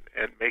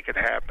and make it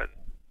happen.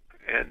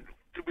 And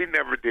we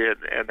never did,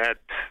 and that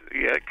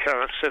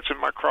kind of sits in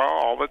my craw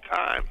all the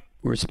time.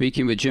 We're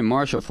speaking with Jim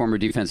Marshall, former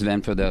defensive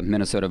end for the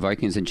Minnesota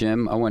Vikings. And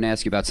Jim, I want to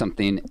ask you about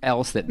something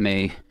else that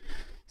may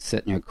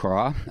sit in your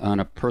craw. On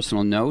a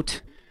personal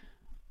note,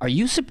 are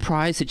you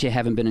surprised that you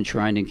haven't been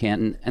enshrined in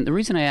Canton? And the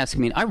reason I ask,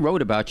 I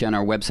wrote about you on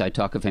our website,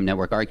 Talk of Fame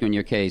Network, arguing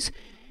your case.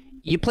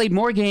 You played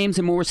more games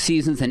and more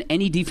seasons than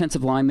any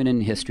defensive lineman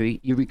in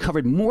history. You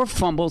recovered more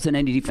fumbles than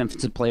any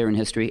defensive player in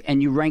history.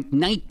 And you ranked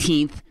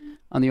 19th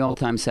on the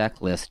all-time sack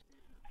list.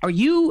 Are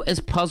you as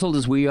puzzled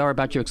as we are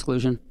about your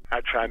exclusion? I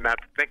try not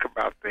to think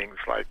about things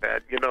like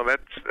that.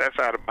 That's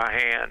out of my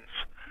hands.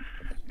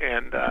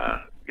 And,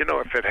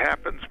 if it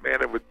happens,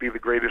 man, it would be the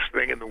greatest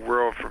thing in the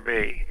world for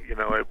me.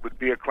 It would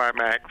be a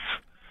climax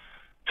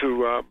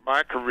to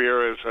my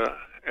career as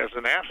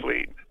an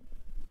athlete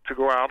to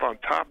go out on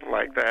top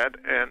like that.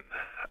 And,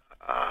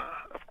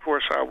 of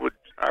course, I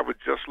would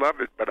just love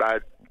it, but I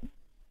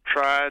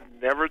try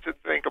never to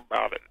think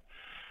about it.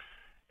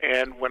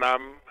 And when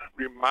I'm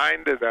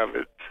reminded of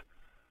it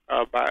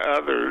by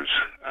others,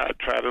 I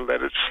try to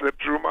let it slip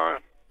through my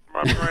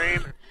brain.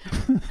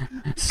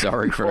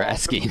 Sorry for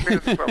asking.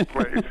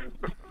 Someplace.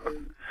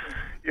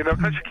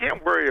 Because you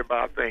can't worry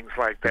about things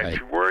like that. Right.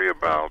 You worry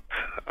about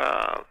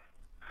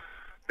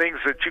things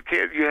that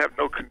you have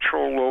no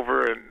control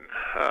over, and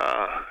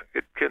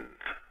it can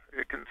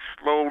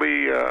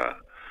slowly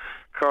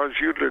cause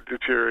you to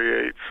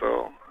deteriorate.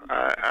 So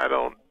I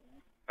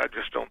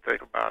just don't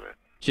think about it.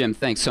 Jim,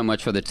 thanks so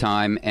much for the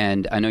time,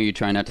 and I know you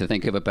try not to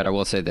think of it, but I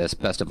will say this.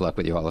 Best of luck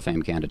with your Hall of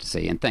Fame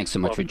candidacy, and thanks so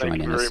much for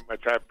joining us. Thank you very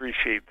much. I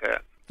appreciate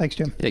that. Thanks,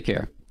 Jim. Take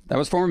care. That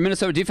was former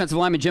Minnesota defensive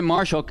lineman Jim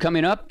Marshall.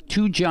 Coming up,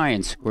 2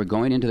 Giants who are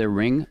going into their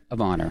Ring of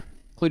Honor,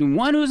 including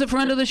one who's a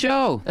friend of the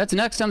show. That's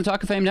next on the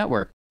Talk of Fame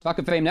Network. Talk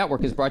of Fame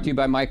Network is brought to you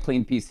by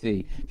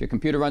MyCleanPC. If your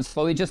computer runs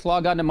slowly, just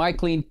log on to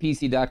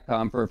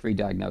mycleanpc.com for a free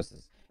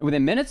diagnosis. And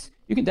within minutes,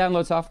 you can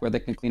download software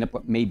that can clean up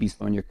what may be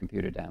slowing your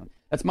computer down.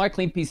 That's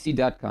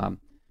mycleanpc.com.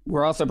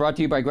 We're also brought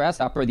to you by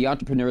Grasshopper, the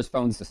entrepreneur's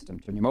phone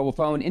system. Turn your mobile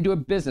phone into a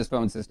business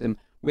phone system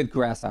with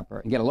Grasshopper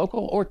and get a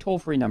local or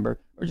toll-free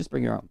number, or just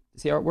bring your own. To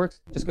see how it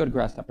works, just go to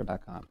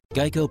grasshopper.com.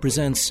 Geico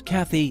presents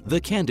Kathy,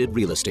 the Candid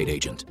Real Estate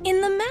Agent.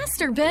 In the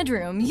master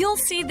bedroom, you'll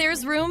see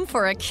there's room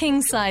for a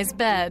king-size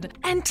bed.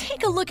 And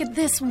take a look at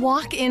this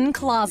walk-in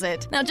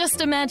closet. Now just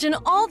imagine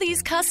all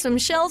these custom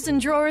shelves and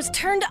drawers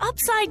turned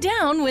upside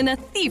down when a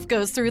thief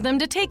goes through them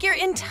to take your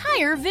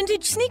entire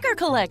vintage sneaker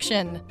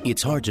collection.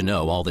 It's hard to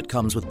know all that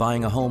comes with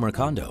buying a home or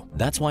condo.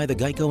 That's why the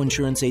Geico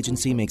Insurance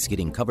Agency makes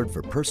getting covered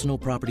for personal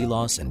property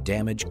loss and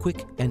damage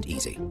quick and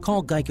easy.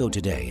 Call Geico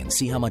today and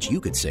see how much you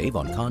could save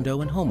on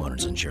condo and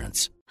homeowners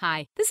insurance.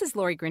 Hi, this is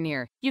Lori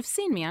Grenier. You've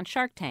seen me on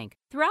Shark Tank.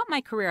 Throughout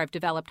my career, I've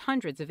developed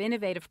hundreds of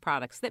innovative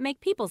products that make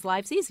people's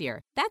lives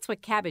easier. That's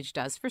what Cabbage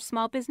does for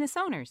small business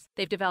owners.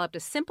 They've developed a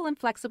simple and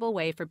flexible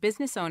way for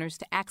business owners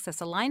to access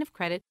a line of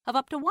credit of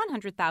up to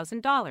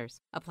 $100,000.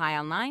 Apply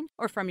online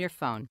or from your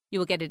phone. You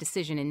will get a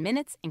decision in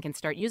minutes and can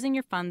start using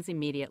your funds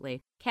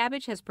immediately.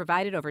 Cabbage has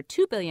provided over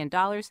 $2 billion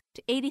to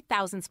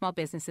 80,000 small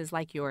businesses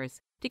like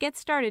yours. To get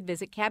started,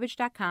 visit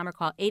Cabbage.com or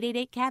call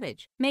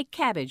 888-CABBAGE. Make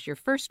Cabbage your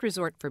first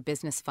resort for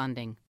business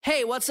funding.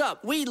 Hey, what's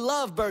up? We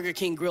love Burger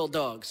King grilled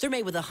dogs. They're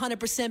made with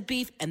 100%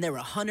 beef, and they're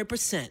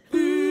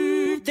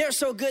 100%. They're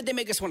so good, they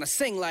make us want to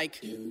sing like...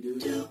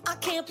 I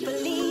can't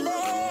believe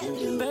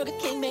it. Burger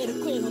King made a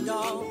grilled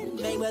dog.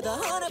 Made with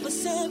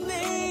 100%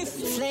 beef.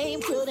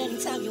 Flame grilled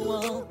anytime you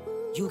want.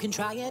 You can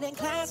try it in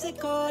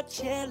classic or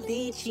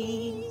chili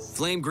cheese.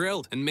 Flame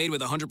grilled and made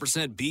with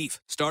 100% beef,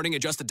 starting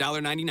at just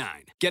 $1.99.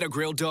 Get a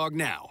grilled dog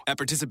now at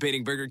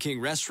participating Burger King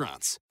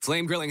restaurants.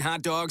 Flame grilling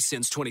hot dogs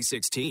since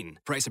 2016.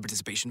 Price and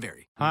participation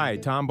vary. Hi,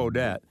 Tom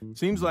Bodette.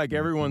 Seems like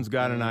everyone's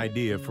got an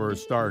idea for a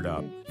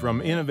startup.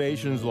 From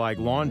innovations like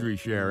laundry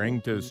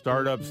sharing to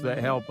startups that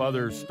help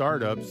other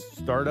startups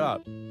start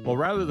up. Well,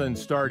 rather than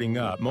starting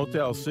up,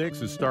 Motel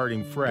 6 is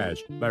starting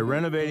fresh by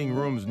renovating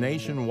rooms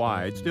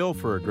nationwide, still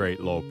for a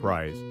great low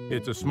price.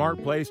 It's a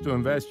smart place to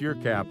invest your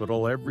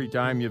capital every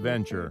time you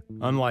venture.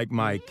 Unlike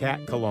my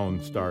cat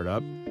cologne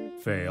startup,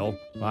 Fail.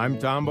 I'm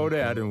Tom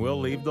Bodette, and we'll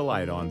leave the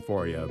light on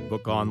for you.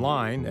 Book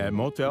online at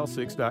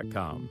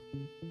motel6.com.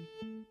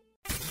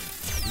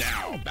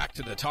 Now, back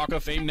to the Talk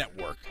of Fame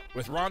Network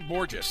with Ron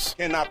Borges.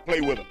 Cannot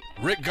play with him.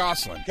 Rick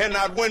Gosselin.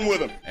 Cannot win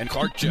with him. And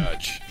Clark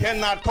Judge.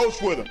 Cannot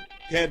coach with him.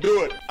 Can't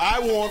do it. I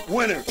want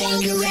winners.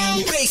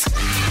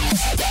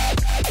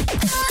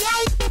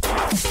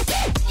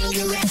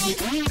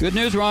 Good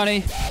news,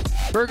 Ronnie.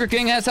 Burger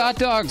King has hot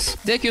dogs.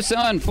 Take your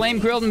son. Flame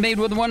grilled and made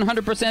with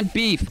 100%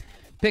 beef.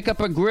 Pick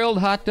up a grilled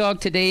hot dog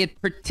today at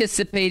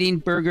participating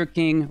Burger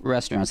King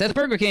restaurants. That's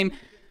Burger King.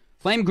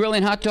 Flame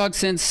grilling hot dogs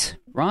since,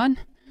 Ron,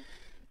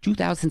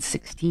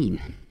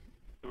 2016.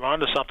 We're on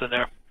to something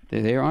there.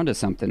 They're onto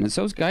something, and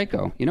so's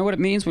Geico. You know what it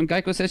means when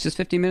Geico says just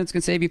 15 minutes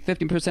can save you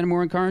 50% or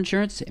more in car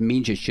insurance? It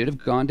means you should have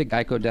gone to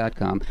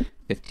Geico.com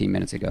 15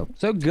 minutes ago.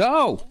 So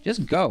go.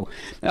 Just go.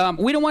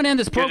 We don't want to end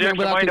this program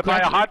without money to buy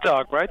a hot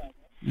dog, right?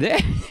 There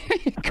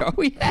you go.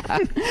 Yeah.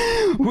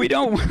 We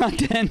don't want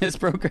to end this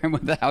program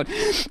without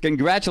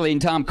congratulating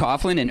Tom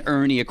Coughlin and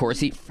Ernie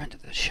Accorsi, friend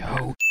of the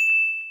show.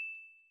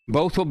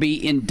 Both will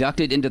be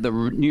inducted into the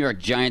New York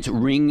Giants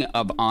Ring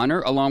of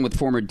Honor, along with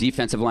former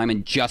defensive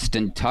lineman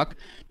Justin Tuck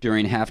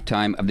during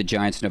halftime of the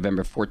Giants'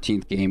 November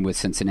 14th game with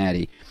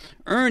Cincinnati.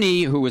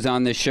 Ernie, who was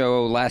on this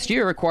show last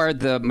year,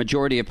 acquired the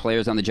majority of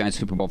players on the Giants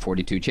Super Bowl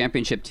 42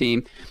 championship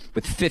team,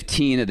 with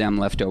 15 of them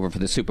left over for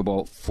the Super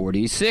Bowl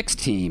 46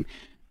 team.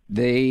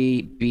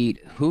 They beat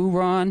who,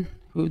 Ron?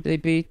 Who'd they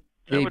beat?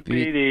 It would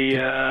be the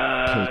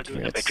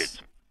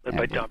Patriots. Led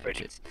by Tom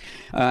Brady.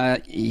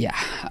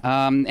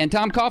 And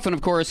Tom Coughlin,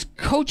 of course,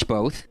 coached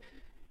both.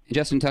 And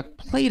Justin Tuck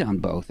played on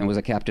both and was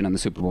a captain on the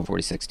Super Bowl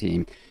 46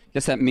 team.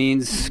 Guess that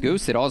means,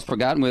 Goose, that all is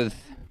forgotten with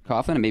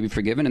Coughlin and maybe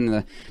forgiven, and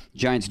the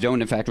Giants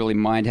don't, in fact, really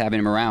mind having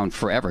him around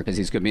forever because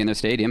he's going to be in their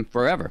stadium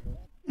forever.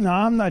 No,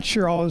 I'm not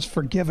sure all is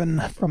forgiven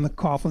from the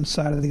Coughlin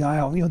side of the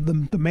aisle. You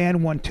know, the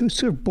man won 2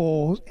 Super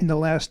Bowls in the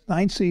last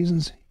 9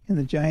 seasons, and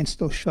the Giants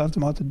still shoved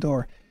him out the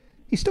door.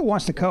 He still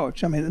wants to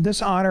coach. I mean,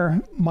 this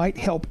honor might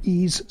help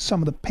ease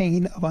some of the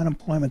pain of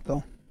unemployment,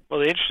 though.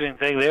 Well, the interesting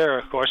thing there,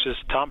 of course, is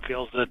Tom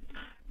feels that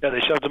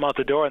they shoved him out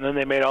the door, and then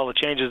they made all the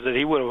changes that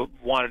he would have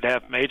wanted to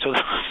have made so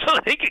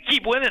they could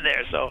keep winning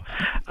there. So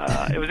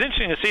it was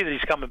interesting to see that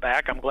he's coming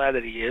back. I'm glad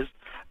that he is,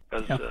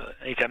 because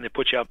anytime they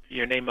put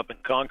your name up in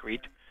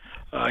concrete,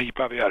 you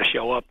probably ought to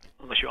show up,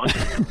 unless you're under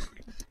concrete.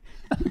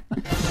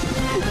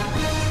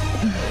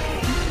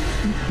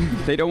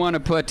 They don't want to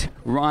put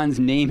Ron's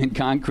name in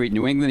concrete in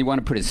New England. They want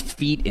to put his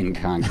feet in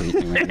concrete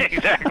in New England.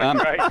 Exactly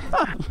right.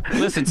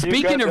 Listen,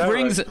 speaking of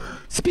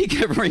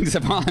rings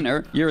of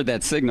honor, you're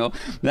that signal.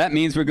 That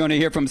means we're going to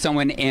hear from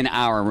someone in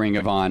our Ring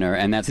of Honor,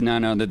 and that's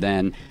none other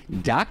than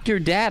Dr.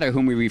 Data,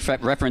 whom we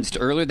referenced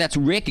earlier. That's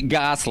Rick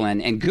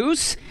Gosselin. And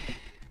Goose,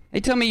 they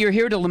tell me you're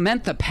here to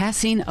lament the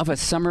passing of a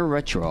summer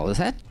ritual. Is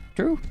that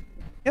true?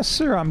 Yes,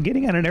 sir. I'm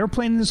getting on an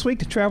airplane this week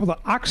to travel to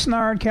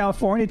Oxnard,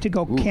 California to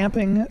go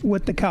camping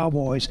with the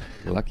Cowboys.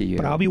 Lucky you.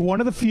 But I'll be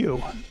one of the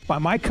few. By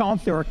my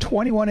count, there are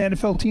 21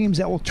 NFL teams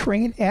that will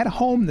train at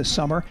home this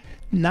summer,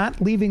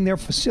 not leaving their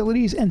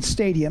facilities and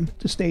stadium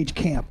to stage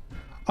camp.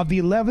 Of the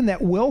 11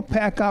 that will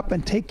pack up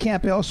and take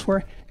camp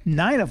elsewhere,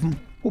 9 of them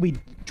will be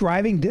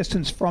driving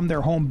distance from their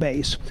home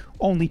base.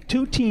 Only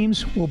 2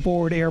 teams will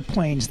board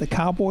airplanes, the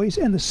Cowboys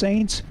and the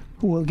Saints,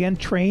 who will again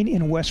train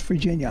in West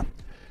Virginia.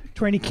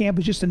 Training camp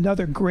is just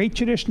another great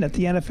tradition that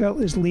the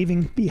NFL is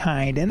leaving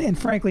behind. And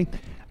frankly,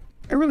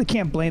 I really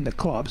can't blame the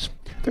clubs.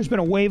 There's been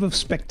a wave of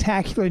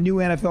spectacular new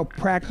NFL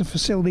practice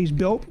facilities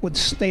built with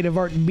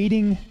state-of-the-art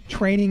meeting,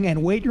 training,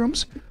 and weight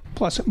rooms,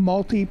 plus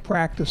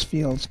multi-practice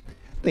fields.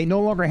 They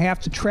no longer have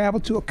to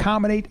travel to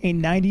accommodate a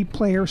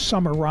 90-player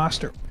summer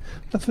roster.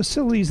 The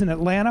facilities in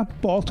Atlanta,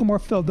 Baltimore,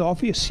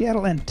 Philadelphia,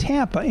 Seattle, and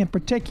Tampa in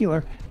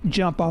particular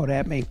jump out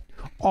at me.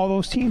 All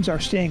those teams are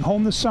staying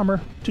home this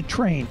summer to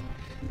train.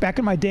 Back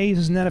in my days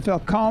as an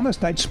NFL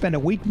columnist, I'd spend a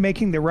week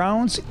making the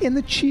rounds in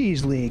the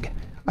Cheese League.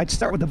 I'd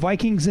start with the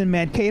Vikings in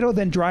Mankato,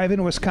 then drive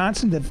into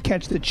Wisconsin to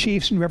catch the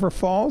Chiefs in River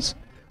Falls,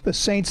 the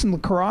Saints in La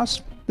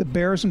Crosse, the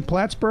Bears in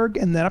Plattsburgh,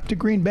 and then up to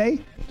Green Bay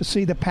to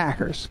see the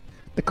Packers.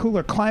 The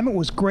cooler climate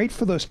was great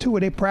for those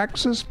 2-a-day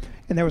practices,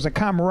 and there was a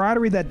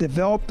camaraderie that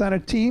developed on a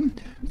team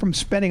from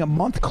spending a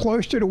month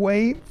cloistered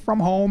away from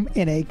home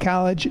in a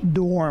college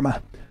dorm.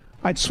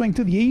 I'd swing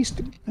to the east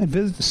and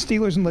visit the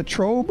Steelers in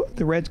Latrobe,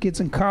 the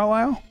Redskins in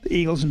Carlisle, the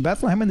Eagles in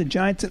Bethlehem, and the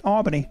Giants in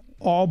Albany,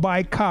 all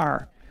by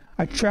car.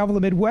 I'd travel the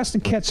Midwest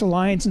and catch the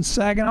Lions in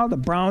Saginaw, the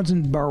Browns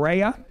in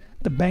Berea,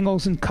 the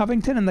Bengals in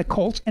Covington, and the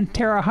Colts in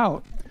Terre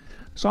Haute.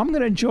 So I'm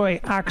going to enjoy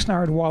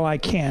Oxnard while I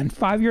can.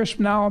 5 years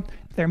from now,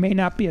 there may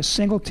not be a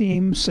single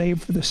team,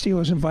 save for the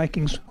Steelers and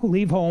Vikings, who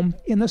leave home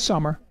in the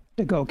summer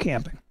to go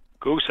camping.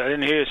 Goose, I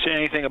didn't hear you say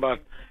anything about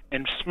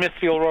in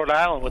Smithfield, Rhode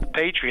Island with the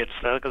Patriots,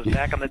 because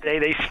back in the day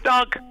they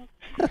stunk.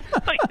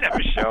 They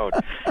never showed.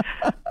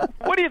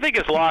 What do you think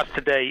is lost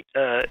today,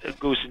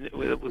 Goose,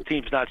 with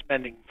teams not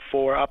spending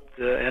up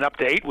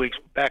to 8 weeks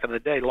back in the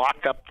day,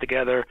 locked up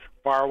together,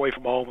 far away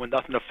from home, with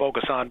nothing to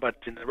focus on, but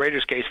in the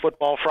Raiders' case,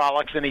 football,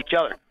 frolics, and each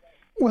other?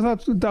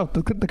 Without doubt,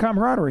 the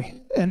camaraderie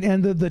and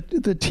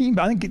the team.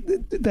 I think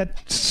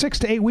that 6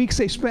 to 8 weeks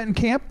they spent in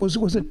camp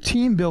was a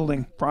team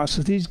building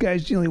process. These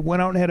guys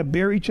went out and had a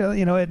beer each other,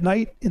 at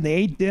night, and they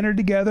ate dinner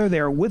together.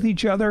 They were with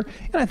each other,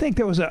 and I think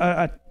there was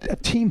a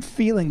team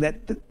feeling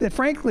that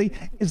frankly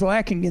is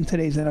lacking in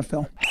today's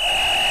NFL.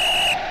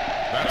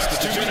 That's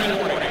the 2-minute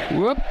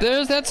warning. Whoop!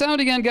 There's that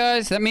sound again,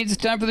 guys. That means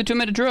it's time for the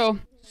 2-minute drill.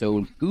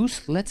 So,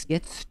 Goose, let's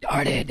get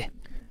started.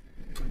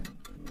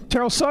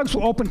 Terrell Suggs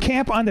will open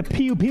camp on the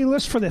PUP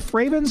list for the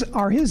Ravens.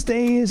 Are his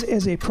days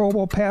as a Pro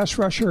Bowl pass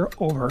rusher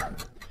over?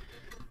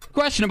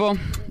 Questionable.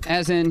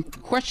 As in,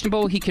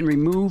 questionable he can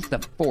remove the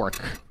fork.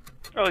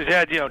 Well, he's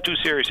had, 2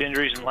 serious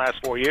injuries in the last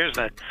 4 years,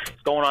 and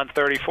he's going on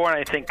 34, and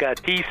I think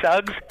T.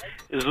 Suggs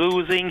is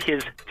losing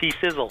his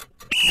T-Sizzle.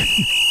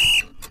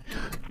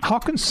 How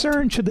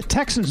concerned should the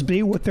Texans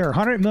be with their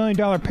 $100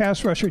 million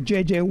pass rusher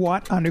J.J.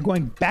 Watt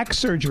undergoing back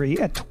surgery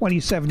at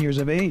 27 years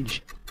of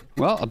age?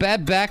 Well, a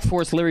bad back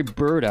forced Larry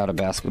Bird out of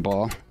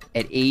basketball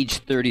at age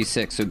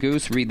 36. So,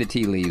 Goose, read the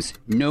tea leaves.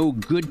 No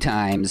good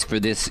times for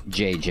this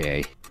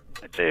J.J.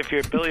 I'd say if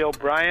you're Billy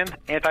O'Brien,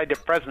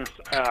 antidepressants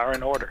are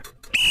in order.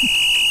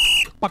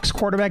 Bucs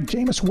quarterback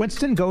Jameis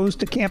Winston goes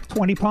to camp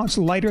 20 pounds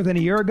lighter than a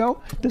year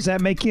ago. Does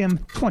that make him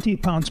 20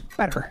 pounds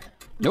better?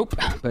 Nope,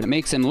 but it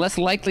makes him less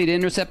likely to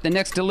intercept the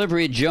next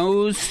delivery at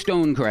Joe's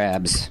Stone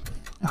Crabs.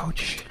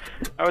 Ouch.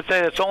 I would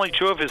say that's only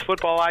true if his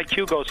football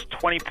IQ goes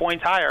 20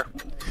 points higher.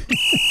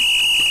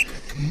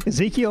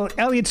 Ezekiel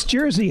Elliott's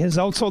jersey has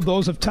outsold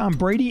those of Tom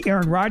Brady,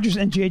 Aaron Rodgers,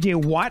 and J.J.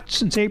 Watt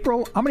since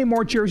April. How many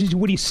more jerseys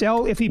would he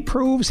sell if he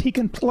proves he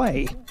can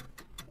play?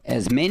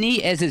 As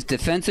many as his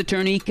defense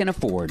attorney can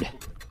afford.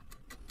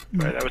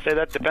 Right, I would say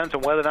that depends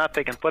on whether or not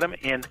they can put him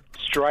in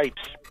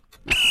stripes.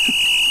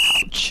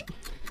 Ouch.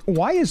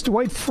 Why is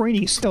Dwight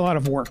Freeney still out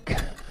of work?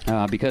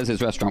 Because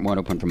his restaurant won't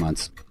open for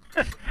months.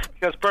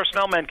 Because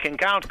personnel men can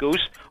count,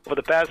 Goose. Over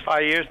the past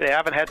 5 years, they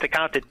haven't had to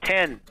count to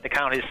 10 to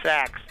count his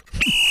sacks.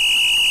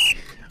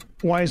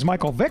 Why is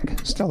Michael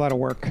Vick still out of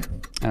work?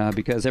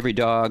 Because every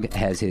dog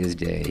has his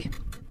day.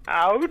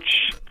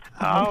 Ouch.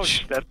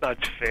 Ouch. That's not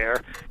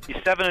fair. He's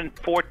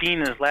 7-14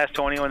 in his last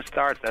 21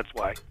 starts. That's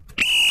why.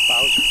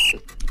 Ouch.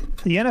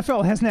 The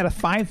NFL hasn't had a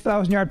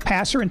 5,000-yard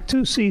passer in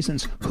 2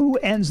 seasons. Who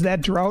ends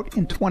that drought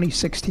in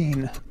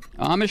 2016?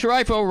 Amish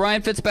rifle,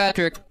 Ryan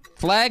Fitzpatrick.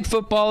 Flag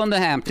football in the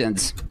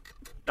Hamptons.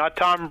 Not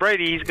Tom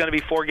Brady. He's going to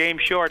be 4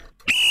 games short.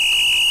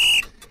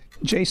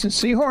 Jason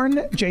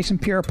Sehorn, Jason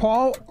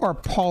Pierre-Paul, or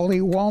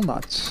Paulie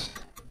Walnuts?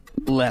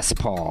 Les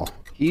Paul.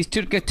 He's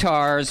to the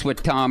guitars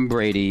what Tom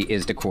Brady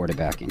is to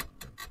quarterbacking.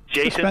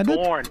 Jason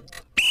Bourne.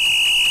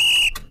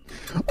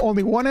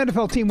 Only one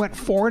NFL team went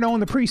 4-0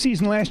 in the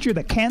preseason last year,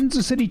 the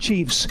Kansas City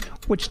Chiefs.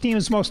 Which team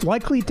is most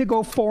likely to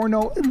go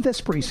 4-0 in this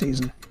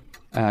preseason?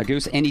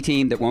 Goose, any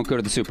team that won't go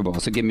to the Super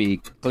Bowl. So give me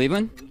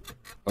Cleveland,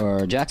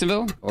 or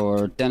Jacksonville,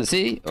 or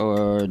Tennessee,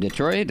 or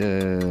Detroit.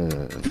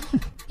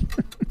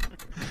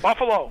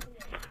 Buffalo.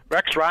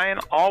 Rex Ryan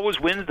always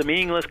wins the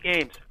meaningless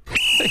games.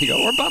 There you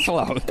go. Or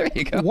Buffalo. There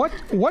you go.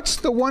 What's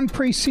the one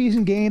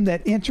preseason game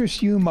that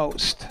interests you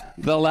most?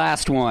 The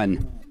last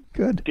one.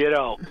 Good.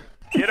 Ditto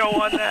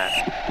on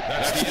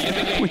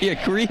that. We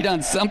agreed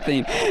on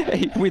something.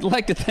 Hey, we'd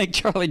like to thank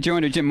Charlie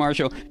Joyner, Jim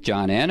Marshall,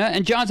 John Anna,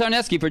 and John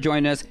Zarneski for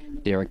joining us,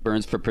 Derek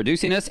Burns for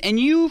producing us, and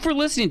you for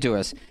listening to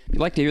us. If you'd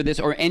like to hear this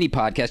or any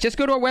podcast, just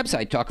go to our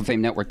website,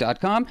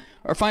 talkoffamenetwork.com,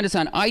 or find us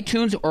on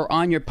iTunes or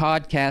on your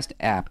podcast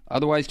app.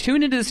 Otherwise,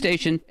 tune into the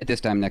station at this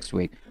time next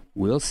week.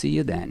 We'll see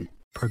you then.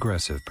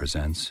 Progressive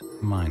presents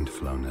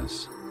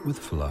Mindfulness with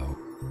Flow.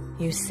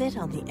 You sit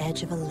on the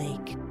edge of a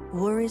lake,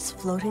 worries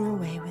floating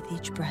away with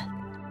each breath.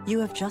 You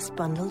have just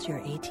bundled your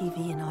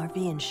ATV and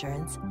RV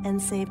insurance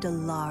and saved a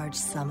large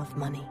sum of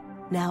money.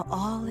 Now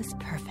all is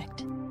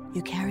perfect.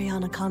 You carry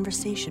on a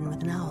conversation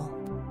with an owl.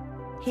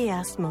 He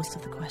asked most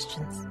of the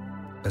questions.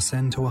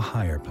 Ascend to a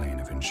higher plane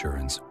of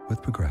insurance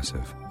with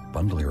Progressive.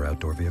 Bundle your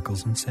outdoor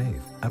vehicles and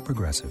save at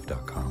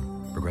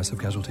Progressive.com. Progressive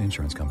Casualty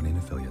Insurance Company and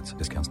Affiliates.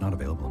 Discounts not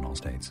available in all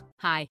states.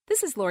 Hi,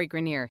 this is Lori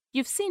Grenier.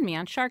 You've seen me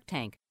on Shark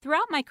Tank.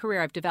 Throughout my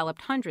career, I've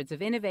developed hundreds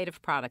of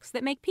innovative products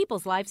that make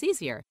people's lives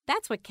easier.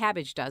 That's what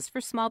Cabbage does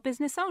for small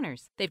business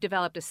owners. They've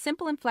developed a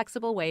simple and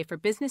flexible way for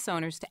business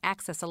owners to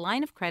access a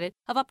line of credit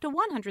of up to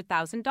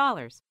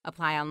 $100,000.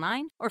 Apply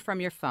online or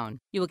from your phone.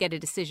 You will get a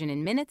decision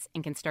in minutes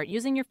and can start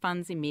using your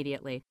funds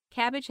immediately.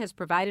 Cabbage has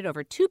provided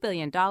over $2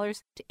 billion to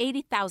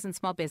 80,000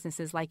 small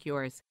businesses like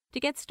yours. To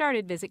get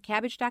started, visit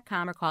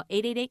Cabbage.com or call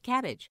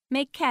 888-CABBAGE.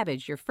 Make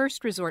Cabbage your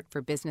first resort for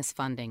business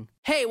funding.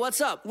 Hey, what's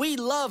up? We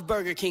love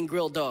Burger King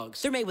grilled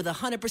dogs. They're made with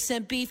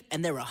 100% beef,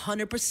 and they're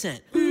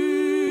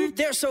 100%.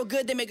 They're so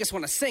good, they make us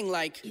want to sing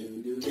like...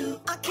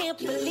 I can't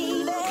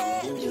believe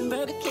it.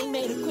 Burger King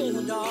made a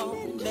grilled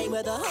dog. Made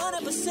with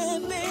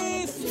 100%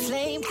 beef.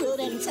 Flame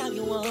grilled anytime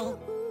you want.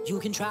 You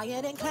can try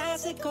it in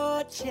classic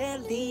or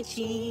chili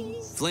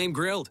cheese. Flame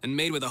grilled and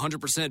made with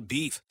 100%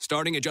 beef,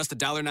 starting at just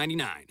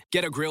 $1.99.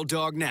 Get a grilled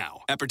dog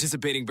now at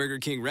participating Burger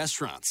King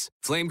restaurants.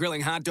 Flame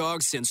grilling hot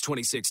dogs since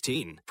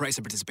 2016. Price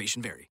and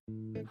participation vary.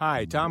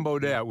 Hi, Tom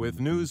Bodette with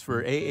news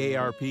for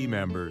AARP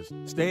members.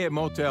 Stay at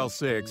Motel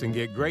 6 and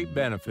get great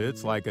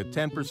benefits like a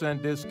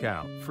 10%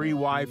 discount, free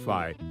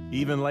Wi-Fi,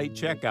 even late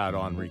checkout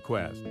on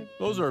request.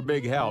 Those are a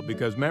big help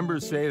because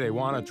members say they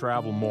want to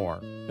travel more.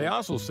 They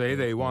also say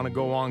they want to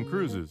go on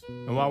cruises.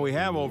 And while we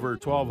have over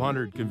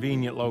 1,200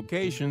 convenient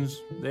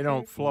locations, they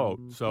don't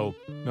float, so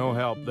no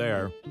help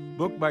there.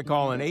 Book by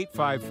calling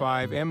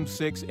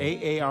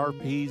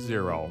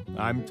 855-M6-AARP-0.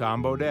 I'm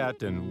Tom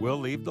Bodette, and we'll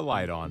leave the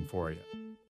light on for you.